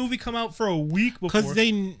least let the movie come out for a week before." Because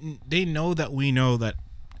they know that we know that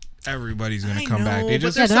everybody's gonna I come back. know, They but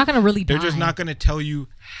just Yeah, they're not gonna really die. they're just not gonna tell you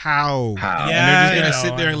how. How. And Yeah, they're just I gonna know,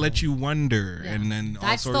 sit there I and know. let you wonder, and then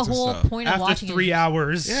That's all the sorts whole of stuff. point of after watching 3 it.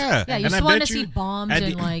 hours, Yeah. Yeah, you And I just want bet to you see bombs at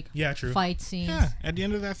and the- Yeah, true. fight scenes. Yeah, at the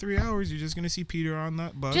end of that 3 hours, you're just gonna see Peter on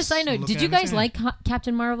that bus. Just I know. looking Did you at his guys hand. like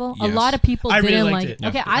Captain Marvel? A Yes. lot of people I really didn't liked like. it.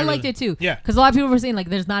 Okay, Yeah. I I liked really- it too. yeah. because a lot of people were saying like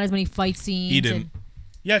there's not as many fight scenes. He didn't. and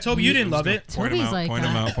Yeah, Toby, you didn't love it. Point him Toby's out, like point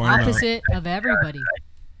him out, point him out. opposite of everybody.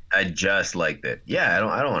 I just liked it. Yeah,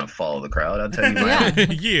 I don't want to follow the crowd. I'll tell you. Yeah.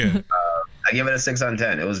 Yeah. I give it a 6 on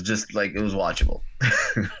 10. It was just like it was watchable.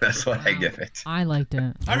 That's what I give it. I liked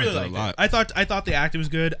it. I really liked it liked a it. lot. I thought the acting was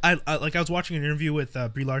good. I was watching an interview with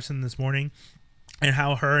Brie Larson this morning, and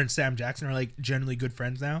how her and Sam Jackson are generally good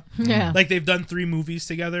friends now. Yeah. Like they've done 3 movies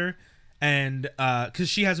together, and because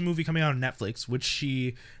she has a movie coming out on Netflix, which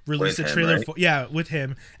she released With a him, trailer right? for. Yeah, with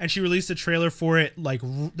him, and she released a trailer for it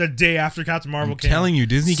the day after Captain Marvel I'm came. telling you,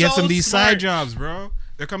 Disney gets So them these smart. side jobs, bro.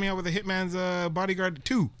 They're coming out with a Hitman's Bodyguard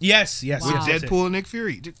 2 Yes, Wow. with yes. Deadpool and Nick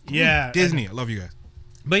Fury. Yeah, Disney, I love you guys.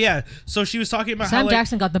 But yeah, so she was talking about Sam how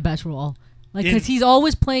Jackson got the best role. Like, In- because he's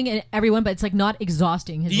always playing everyone, but it's like not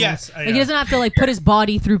exhausting. His Yes, role. I Like he know. doesn't have to like put his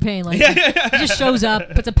body through pain. Like he just shows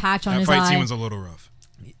up, puts a patch on That his fight eye. scene was a little rough.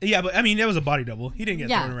 Yeah, but I mean that was a body double. He didn't get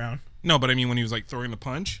Yeah. thrown around. No, but I mean when he was like throwing the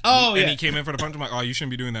punch. Oh, and yeah. he came in for the punch. I'm like, oh, you shouldn't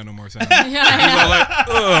be doing that no more, Sam. yeah, He's all like,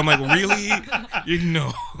 oh, I'm like, really? You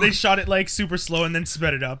know. They shot it super slow and then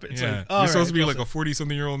sped it up. It's Yeah. like, You're supposed to be like a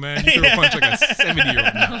 40-something-year-old man. You throw a punch like a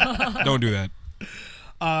 70-year-old. No, don't do that.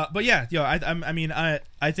 But yeah,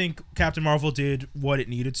 I think Captain Marvel did what it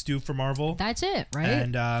needed to do for Marvel. that's it, right?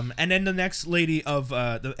 And then the next lady of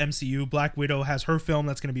the MCU, Black Widow, has her film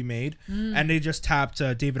that's going to be made, and they just tapped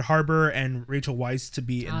David Harbour and Rachel Weisz to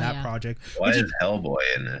be in Oh, that yeah. project. Why Which is is, Hellboy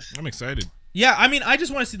in this? I'm excited. yeah, I mean, I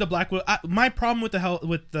just want to see the Black Widow. My problem with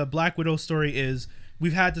the Black Widow story is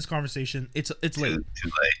we've had this conversation. It's late. Too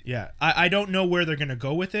late. Yeah, I don't know where they're gonna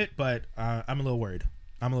go with it, but I'm a little worried.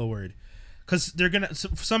 Because they're gonna.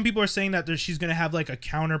 Some people are saying that she's gonna have like a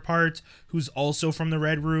counterpart who's also from the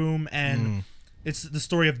Red Room, and it's the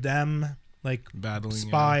story of them like Battling,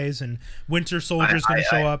 spies and Winter Soldier's gonna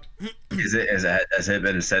show up. Has it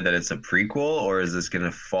been said that it's a prequel or is this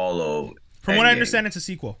gonna follow? From what I Endgame? understand, it's a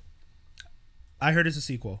sequel. I heard it's a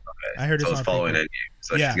sequel. Okay. I heard so it's it's not a following prequel. Endgame.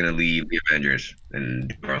 So Yeah. she's gonna leave the Avengers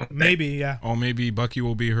and Maybe, yeah. Oh, maybe Bucky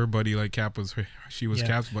will be her buddy like Cap was. She was Yeah.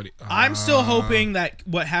 Cap's buddy. I'm still hoping that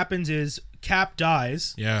what happens is Cap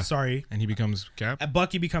dies. Yeah. Sorry. and he becomes Cap.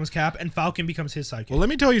 Bucky becomes Cap, and Falcon becomes his sidekick. Well, let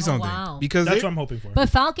me tell you something. wow. Because That's they- what I'm hoping for. But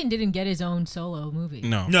Falcon didn't get his own solo movie.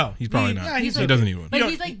 no, No. he's probably Yeah, not. he's he okay. doesn't need one. But You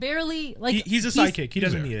he's don't- like barely like he's a sidekick. He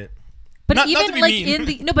doesn't there. need it. But Not to even be like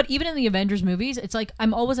mean. but even in the Avengers movies, it's like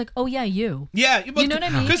I'm always like, oh yeah, you. Yeah, but, You know what I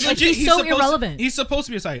mean? Because Like, legit, he's so supposed irrelevant. he's supposed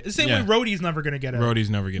to be a side. The same Yeah. way Rhodey's never gonna get a. Rhodey's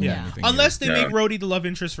never gonna Yeah. get anything. Unless they Yeah. make Rhodey the love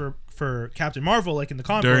interest for Captain Marvel, like in the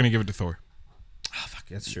comic. they're book. gonna give it to Thor. Oh, fuck,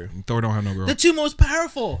 that's true. Thor don't have no girl. The two most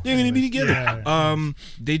powerful. They're gonna be together. Yeah.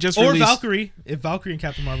 They just Or released. Valkyrie, if Valkyrie and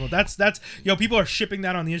Captain Marvel, that's people are shipping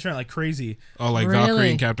that on the internet like crazy. Oh, like Really? Valkyrie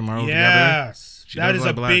and Captain Marvel together. Yes, She that does is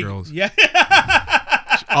like a black big girls. yeah.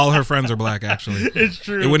 All her friends are black, actually. It's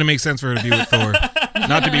true. It wouldn't make sense for her to be with Thor.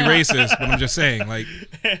 Not to be racist, but I'm just saying, like,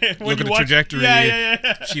 When look you at the watch- trajectory.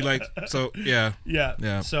 Yeah. She like so yeah. Yeah.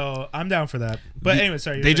 Yeah. So I'm down for that. But anyway,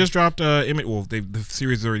 sorry. you They were just dropped the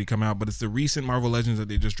series has already come out, but it's the recent Marvel Legends that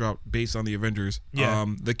they just dropped based on the Avengers. Yeah.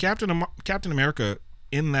 The Captain America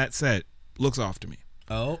in that set looks off to me.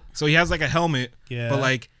 saying- Oh. So he has like a helmet, Yeah. but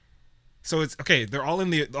like, so it's okay. They're all in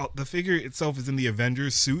the figure itself is in the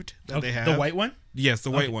Avengers suit that they have. The white one? Yes,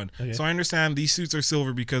 the white Okay, one. okay. So I understand these suits are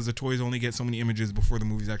silver because the toys only get so many images before the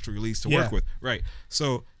movie's actually released to Yeah. work with. Right.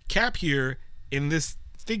 So Cap here in this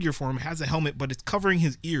figure form has a helmet, but it's covering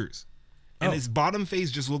his ears. And Oh. his bottom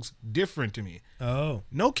face just looks different to me. Oh.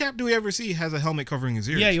 No Cap do we ever see has a helmet covering his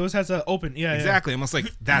ears. Yeah, he always has a open. Yeah. exactly. I'm almost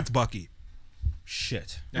like, that's Bucky.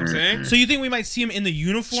 Shit. You know what I'm saying? So you think we might see him in the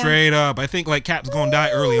uniform? Straight up. I think like Cap's gonna die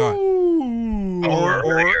early on. Ooh.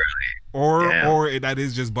 Or that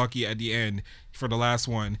is just Bucky at the end for the last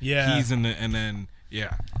one. Yeah. He's in the and then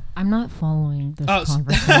yeah. I'm not following this Oh,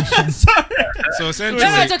 conversation. sorry. So No, essentially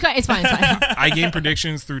no, it's okay. It's fine. It's fine. I gain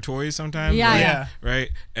predictions through toys sometimes. Yeah, right? yeah. Right?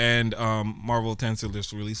 And Marvel tends to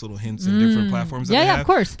just release little hints in different platforms that Yeah, they yeah, have. of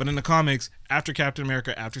course. But in the comics, after Captain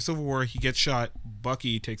America, after Civil War, he gets shot,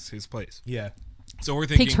 Bucky takes his place. Yeah. So we're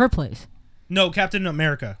thinking Takes her place. No, Captain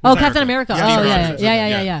America. Oh, Captain America. Yeah, Oh, Steve yeah,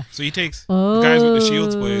 Rogers. yeah. So he takes the guys with the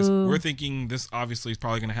shields place. Oh. We're thinking this obviously is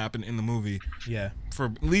probably going to happen in the movie Yeah. for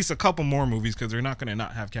at least a couple more movies because they're not going to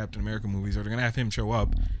not have Captain America movies, or they're going to have him show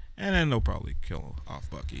up, and then they'll probably kill off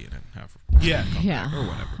Bucky and then have Yeah. Yeah. or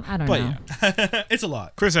whatever. I don't But know. yeah, It's a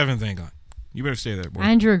lot. Chris Evans ain't gone. You better stay there, boy.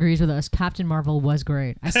 Andrew agrees with us. Captain Marvel was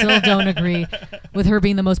great. I still don't agree with her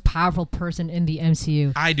being the most powerful person in the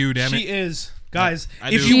MCU. I do, damn She it. is. Guys,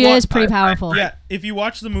 I if do. you She wa- is pretty powerful. Yeah, if you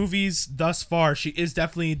watch the movies thus far, she is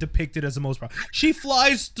definitely depicted as the most powerful. She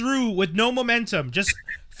flies through with no momentum, just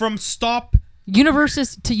from stop.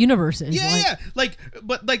 Universes to universes. Yeah, like, yeah.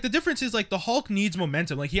 But the difference is like the Hulk needs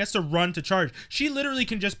momentum. Like he has to run to charge. She literally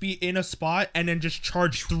can just be in a spot and then just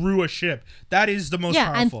charge through a ship. That is the most Yeah,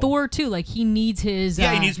 powerful. and Thor too. Like he needs his.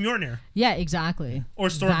 Yeah, he needs Mjolnir Yeah, exactly. or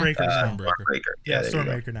Stormbreaker. Exactly. Stormbreaker. Yeah, there you go.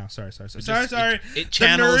 Stormbreaker now. Sorry. just- Sorry. it The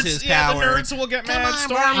channels nerds- his Yeah, power. the nerds will get mad. on,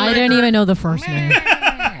 Stormbreaker. I didn't even know the first name.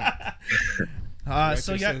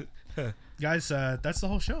 So yeah, guys, that's the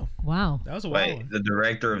whole show. Wow. That was a wild Wait, one. the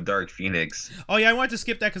director of Dark Phoenix. Oh yeah, I wanted to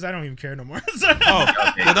skip that because I don't even care no more.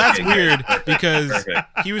 Oh, well, that's Okay, weird perfect, because perfect.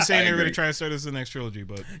 he was saying I they were going agree. to try to start us the next trilogy,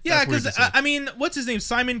 but yeah, that's weird because to say. I mean, what's his name?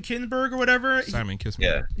 Simon Kinberg or whatever. Simon, kiss me.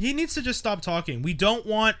 Yeah. He needs to just stop talking. We don't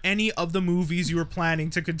want any of the movies you were planning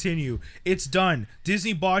to continue. It's done.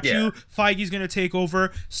 Disney bought Yeah. you. Feige's gonna take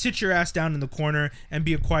over. Sit your ass down in the corner and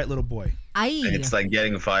be a quiet little boy. It's like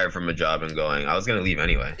getting fired from a job and going, I was going to leave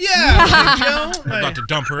anyway. Yeah, like, you know, I'm about to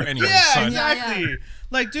dump her anyway, yeah, son. exactly. Yeah.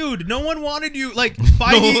 Like, dude, no one wanted you. Like,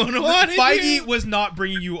 Feige, one wanted Feige you. was not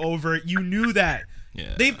bringing you over. You knew that.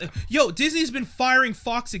 Yeah. Disney's been firing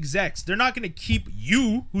Fox execs. They're not going to keep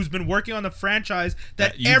you, who's been working on the franchise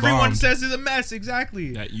that you everyone bombed. says is a mess.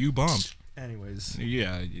 Exactly. That you bombed. Anyways.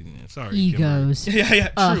 Yeah, sorry. Egos. Yeah,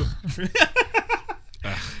 Ugh. true.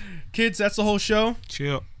 Kids, that's the whole show.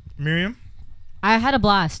 Chill. Miriam, I had a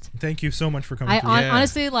blast. thank you so much for coming I through. Yeah.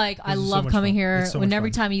 honestly like. I This is so love much coming fun. here. It's so When much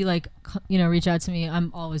every fun. time you reach out to me,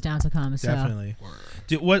 I'm always down to come. So. Definitely.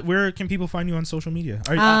 Where can people find you on social media?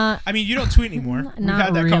 Uh, I mean, you don't tweet anymore. We've Not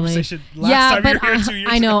had that really. conversation last Yeah, time but you were here 2 years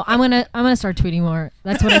I know. ago. I'm gonna start tweeting more.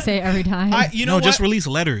 That's what I say every time. You know No, what? just release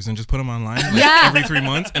letters and just put them online like, Yeah. every 3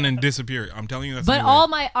 months and then disappear. I'm telling you that's But the new all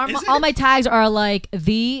way. all my tags are like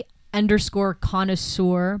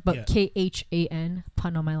 _connoisseur, but Yeah. KHAN,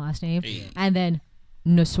 pun on my last name, and then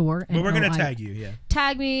Nassor. But we're gonna NOI. tag you. Yeah.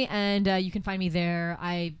 Tag me, and you can find me there.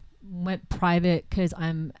 I went private because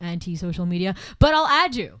I'm anti-social media, but I'll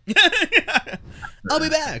add you. I'll be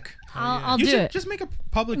back. I'll You do should it. just make a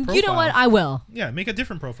public profile. You know what? I will. Yeah, make a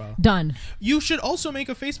different profile. Done. You should also make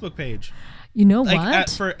a Facebook page. You know Like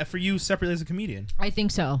what? for you separately as a comedian. I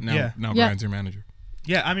think so. Now Yeah. now Yeah. Brian's your manager.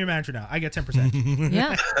 Yeah, I'm your manager now. I get 10%.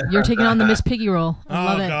 Yeah, you're taking on the Miss Piggy role. I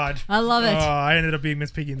love it. God. I love it. Oh, I ended up being Miss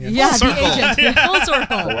Piggy in the end. Yeah, Full the circle. agent. Yeah, full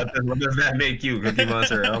circle. What does that make you, Cookie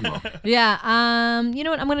Monster or Elmo? Yeah. You know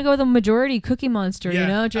what? I'm gonna go with a majority Cookie Monster. You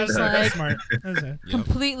know, just that's like smart. That's it.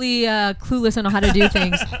 completely clueless on how to do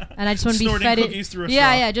things, and I just want to be Snorting fed cookies it. through a Yeah,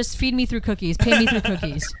 straw. yeah. Just feed me through cookies. Pay me through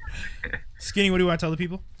cookies. Skinny, what do you want to tell the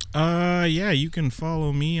people? Yeah, you can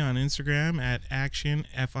follow me on Instagram at action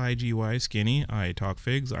FIGY skinny. I talk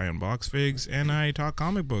figs, I unbox figs, and I talk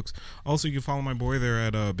comic books. Also, you can follow my boy there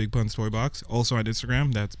at Big Pun's Toy Box. Also on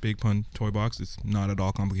Instagram, that's Big Pun Toy Box. It's not at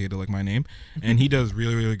all complicated like my name, and he does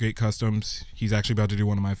really, really great customs. He's actually about to do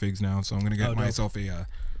one of my figs now, so I'm gonna get dope. myself a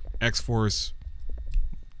X-Force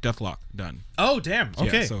Deathlock done. Oh, damn.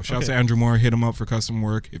 Okay. Yeah, so shout out okay. to Andrew Moore. Hit him up for custom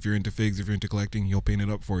work. If you're into figs, if you're into collecting, he'll paint it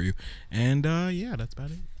up for you. And yeah, that's about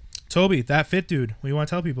it. Toby, that fit dude. What do you want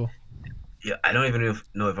to tell people? Yeah, I don't even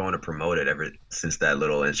know if I want to promote it ever since that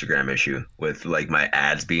little Instagram issue with like my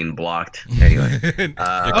ads being blocked. Anyway, They're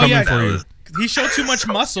Oh, coming yeah. for you. He showed too much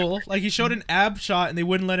muscle. Like, he showed an ab shot, and they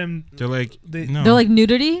wouldn't let him. They're like, no. They're like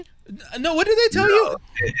nudity. No, what did they tell you?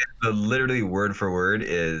 The literally word for word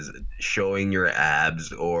is showing your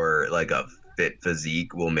abs or like a fit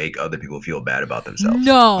physique will make other people feel bad about themselves.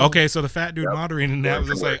 No. Okay, so the fat dude moderating that was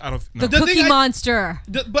just like, I don't know. The Cookie thing Monster.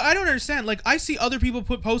 But I don't understand. Like, I see other people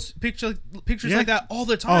post pictures Yeah. like that all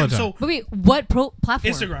the All time. the time. So But wait, what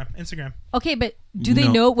platform? Instagram. Okay, but do they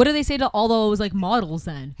No. know? What do they say to all those like models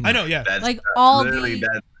then? I know. Yeah. That's Like, all literally the-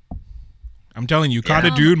 that. I'm telling you, caught a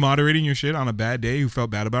Yeah. dude moderating your shit on a bad day who felt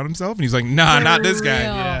bad about himself, and he's like, nah, not this guy.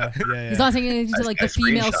 real. Yeah. He's not saying anything to like the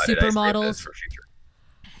female screenshotted it. I saved supermodels. this for future.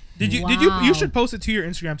 Did you? Wow. You should post it to your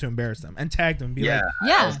Instagram to embarrass them and tag them. Be Yeah, like,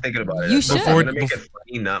 Yeah. I was thinking about it. You I'm should. gonna make it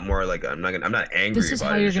funny, not more like I'm not angry This is how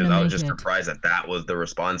about it. you're It's just gonna I was make just it. surprised that was the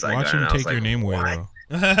response I Watch got. him and I was take your like, name away, "What?" though.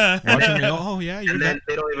 Watch him go, oh, yeah, you're And that. then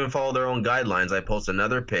they don't even follow their own guidelines. I post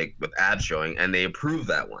another pic with abs showing, and they approve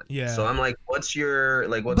that one. Yeah. So I'm like, what's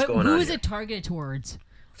But going who on? is here? it targeted towards?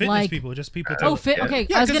 fitness Like- people, just people. Oh, To, fit. Yeah. Okay,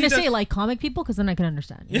 Yeah, I was 'cause gonna he say does- like comic people because then I can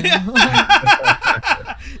understand. you Yeah. know?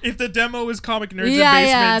 if the demo is comic nerds Yeah, in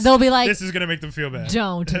yeah, basements, they'll be like, this is gonna make them feel bad.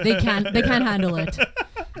 Don't. They can't. They can't handle it.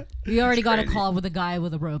 We already got a crazy. call with a guy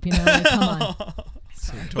with a rope. You know, like, come on.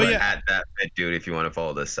 But yeah, at that fit dude, if you want to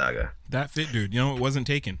follow this saga. That fit dude, you know, it wasn't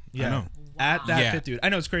taken. yeah. I know. At that Yeah. fit dude. I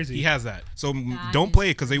know it's crazy. He has that. So That don't is play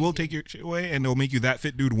it because they will take your shit away and they'll make you that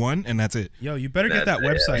fit dude 1, and that's it. Yo, you better get That's that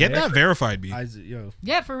it. website. Get eh? that verified, B. Yo,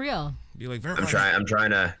 Yeah, for real. Be like, I'm verified. trying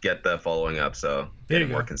to get the following up, so There you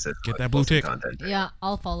getting more go. consistent. Get with that blue posting tick. Content. Yeah,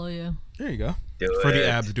 I'll follow you. there you go. Do For it. the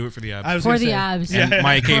abs. Do it for the abs. I was For gonna the say. abs. Yeah. And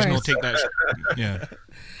my Of occasional course. take that. Yeah.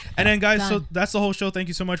 And then, guys, so Done. that's the whole show. Thank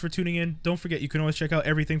you so much for tuning in. Don't forget, you can always check out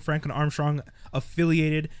everything Franklin Armstrong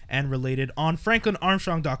affiliated and related on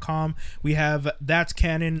franklinarmstrong.com. We have That's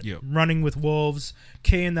Canon, Yep. Running with Wolves,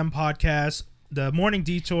 K&M Podcast, The Morning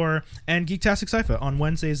Detour, and Geektastic Cypher on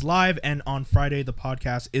Wednesdays live, and on Friday the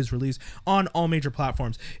podcast is released on all major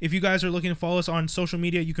platforms. If you guys are looking to follow us on social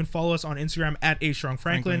media, you can follow us on Instagram at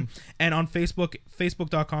AStrongFranklin and on Facebook,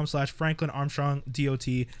 facebook.com/Franklin Armstrong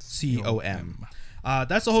DOTCOM.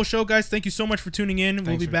 That's the whole show, guys. Thank you so much for tuning in. We'll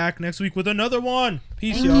Thanks, be man. back next week with another one.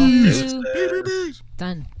 Peace, Thank y'all. you.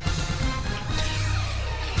 Done.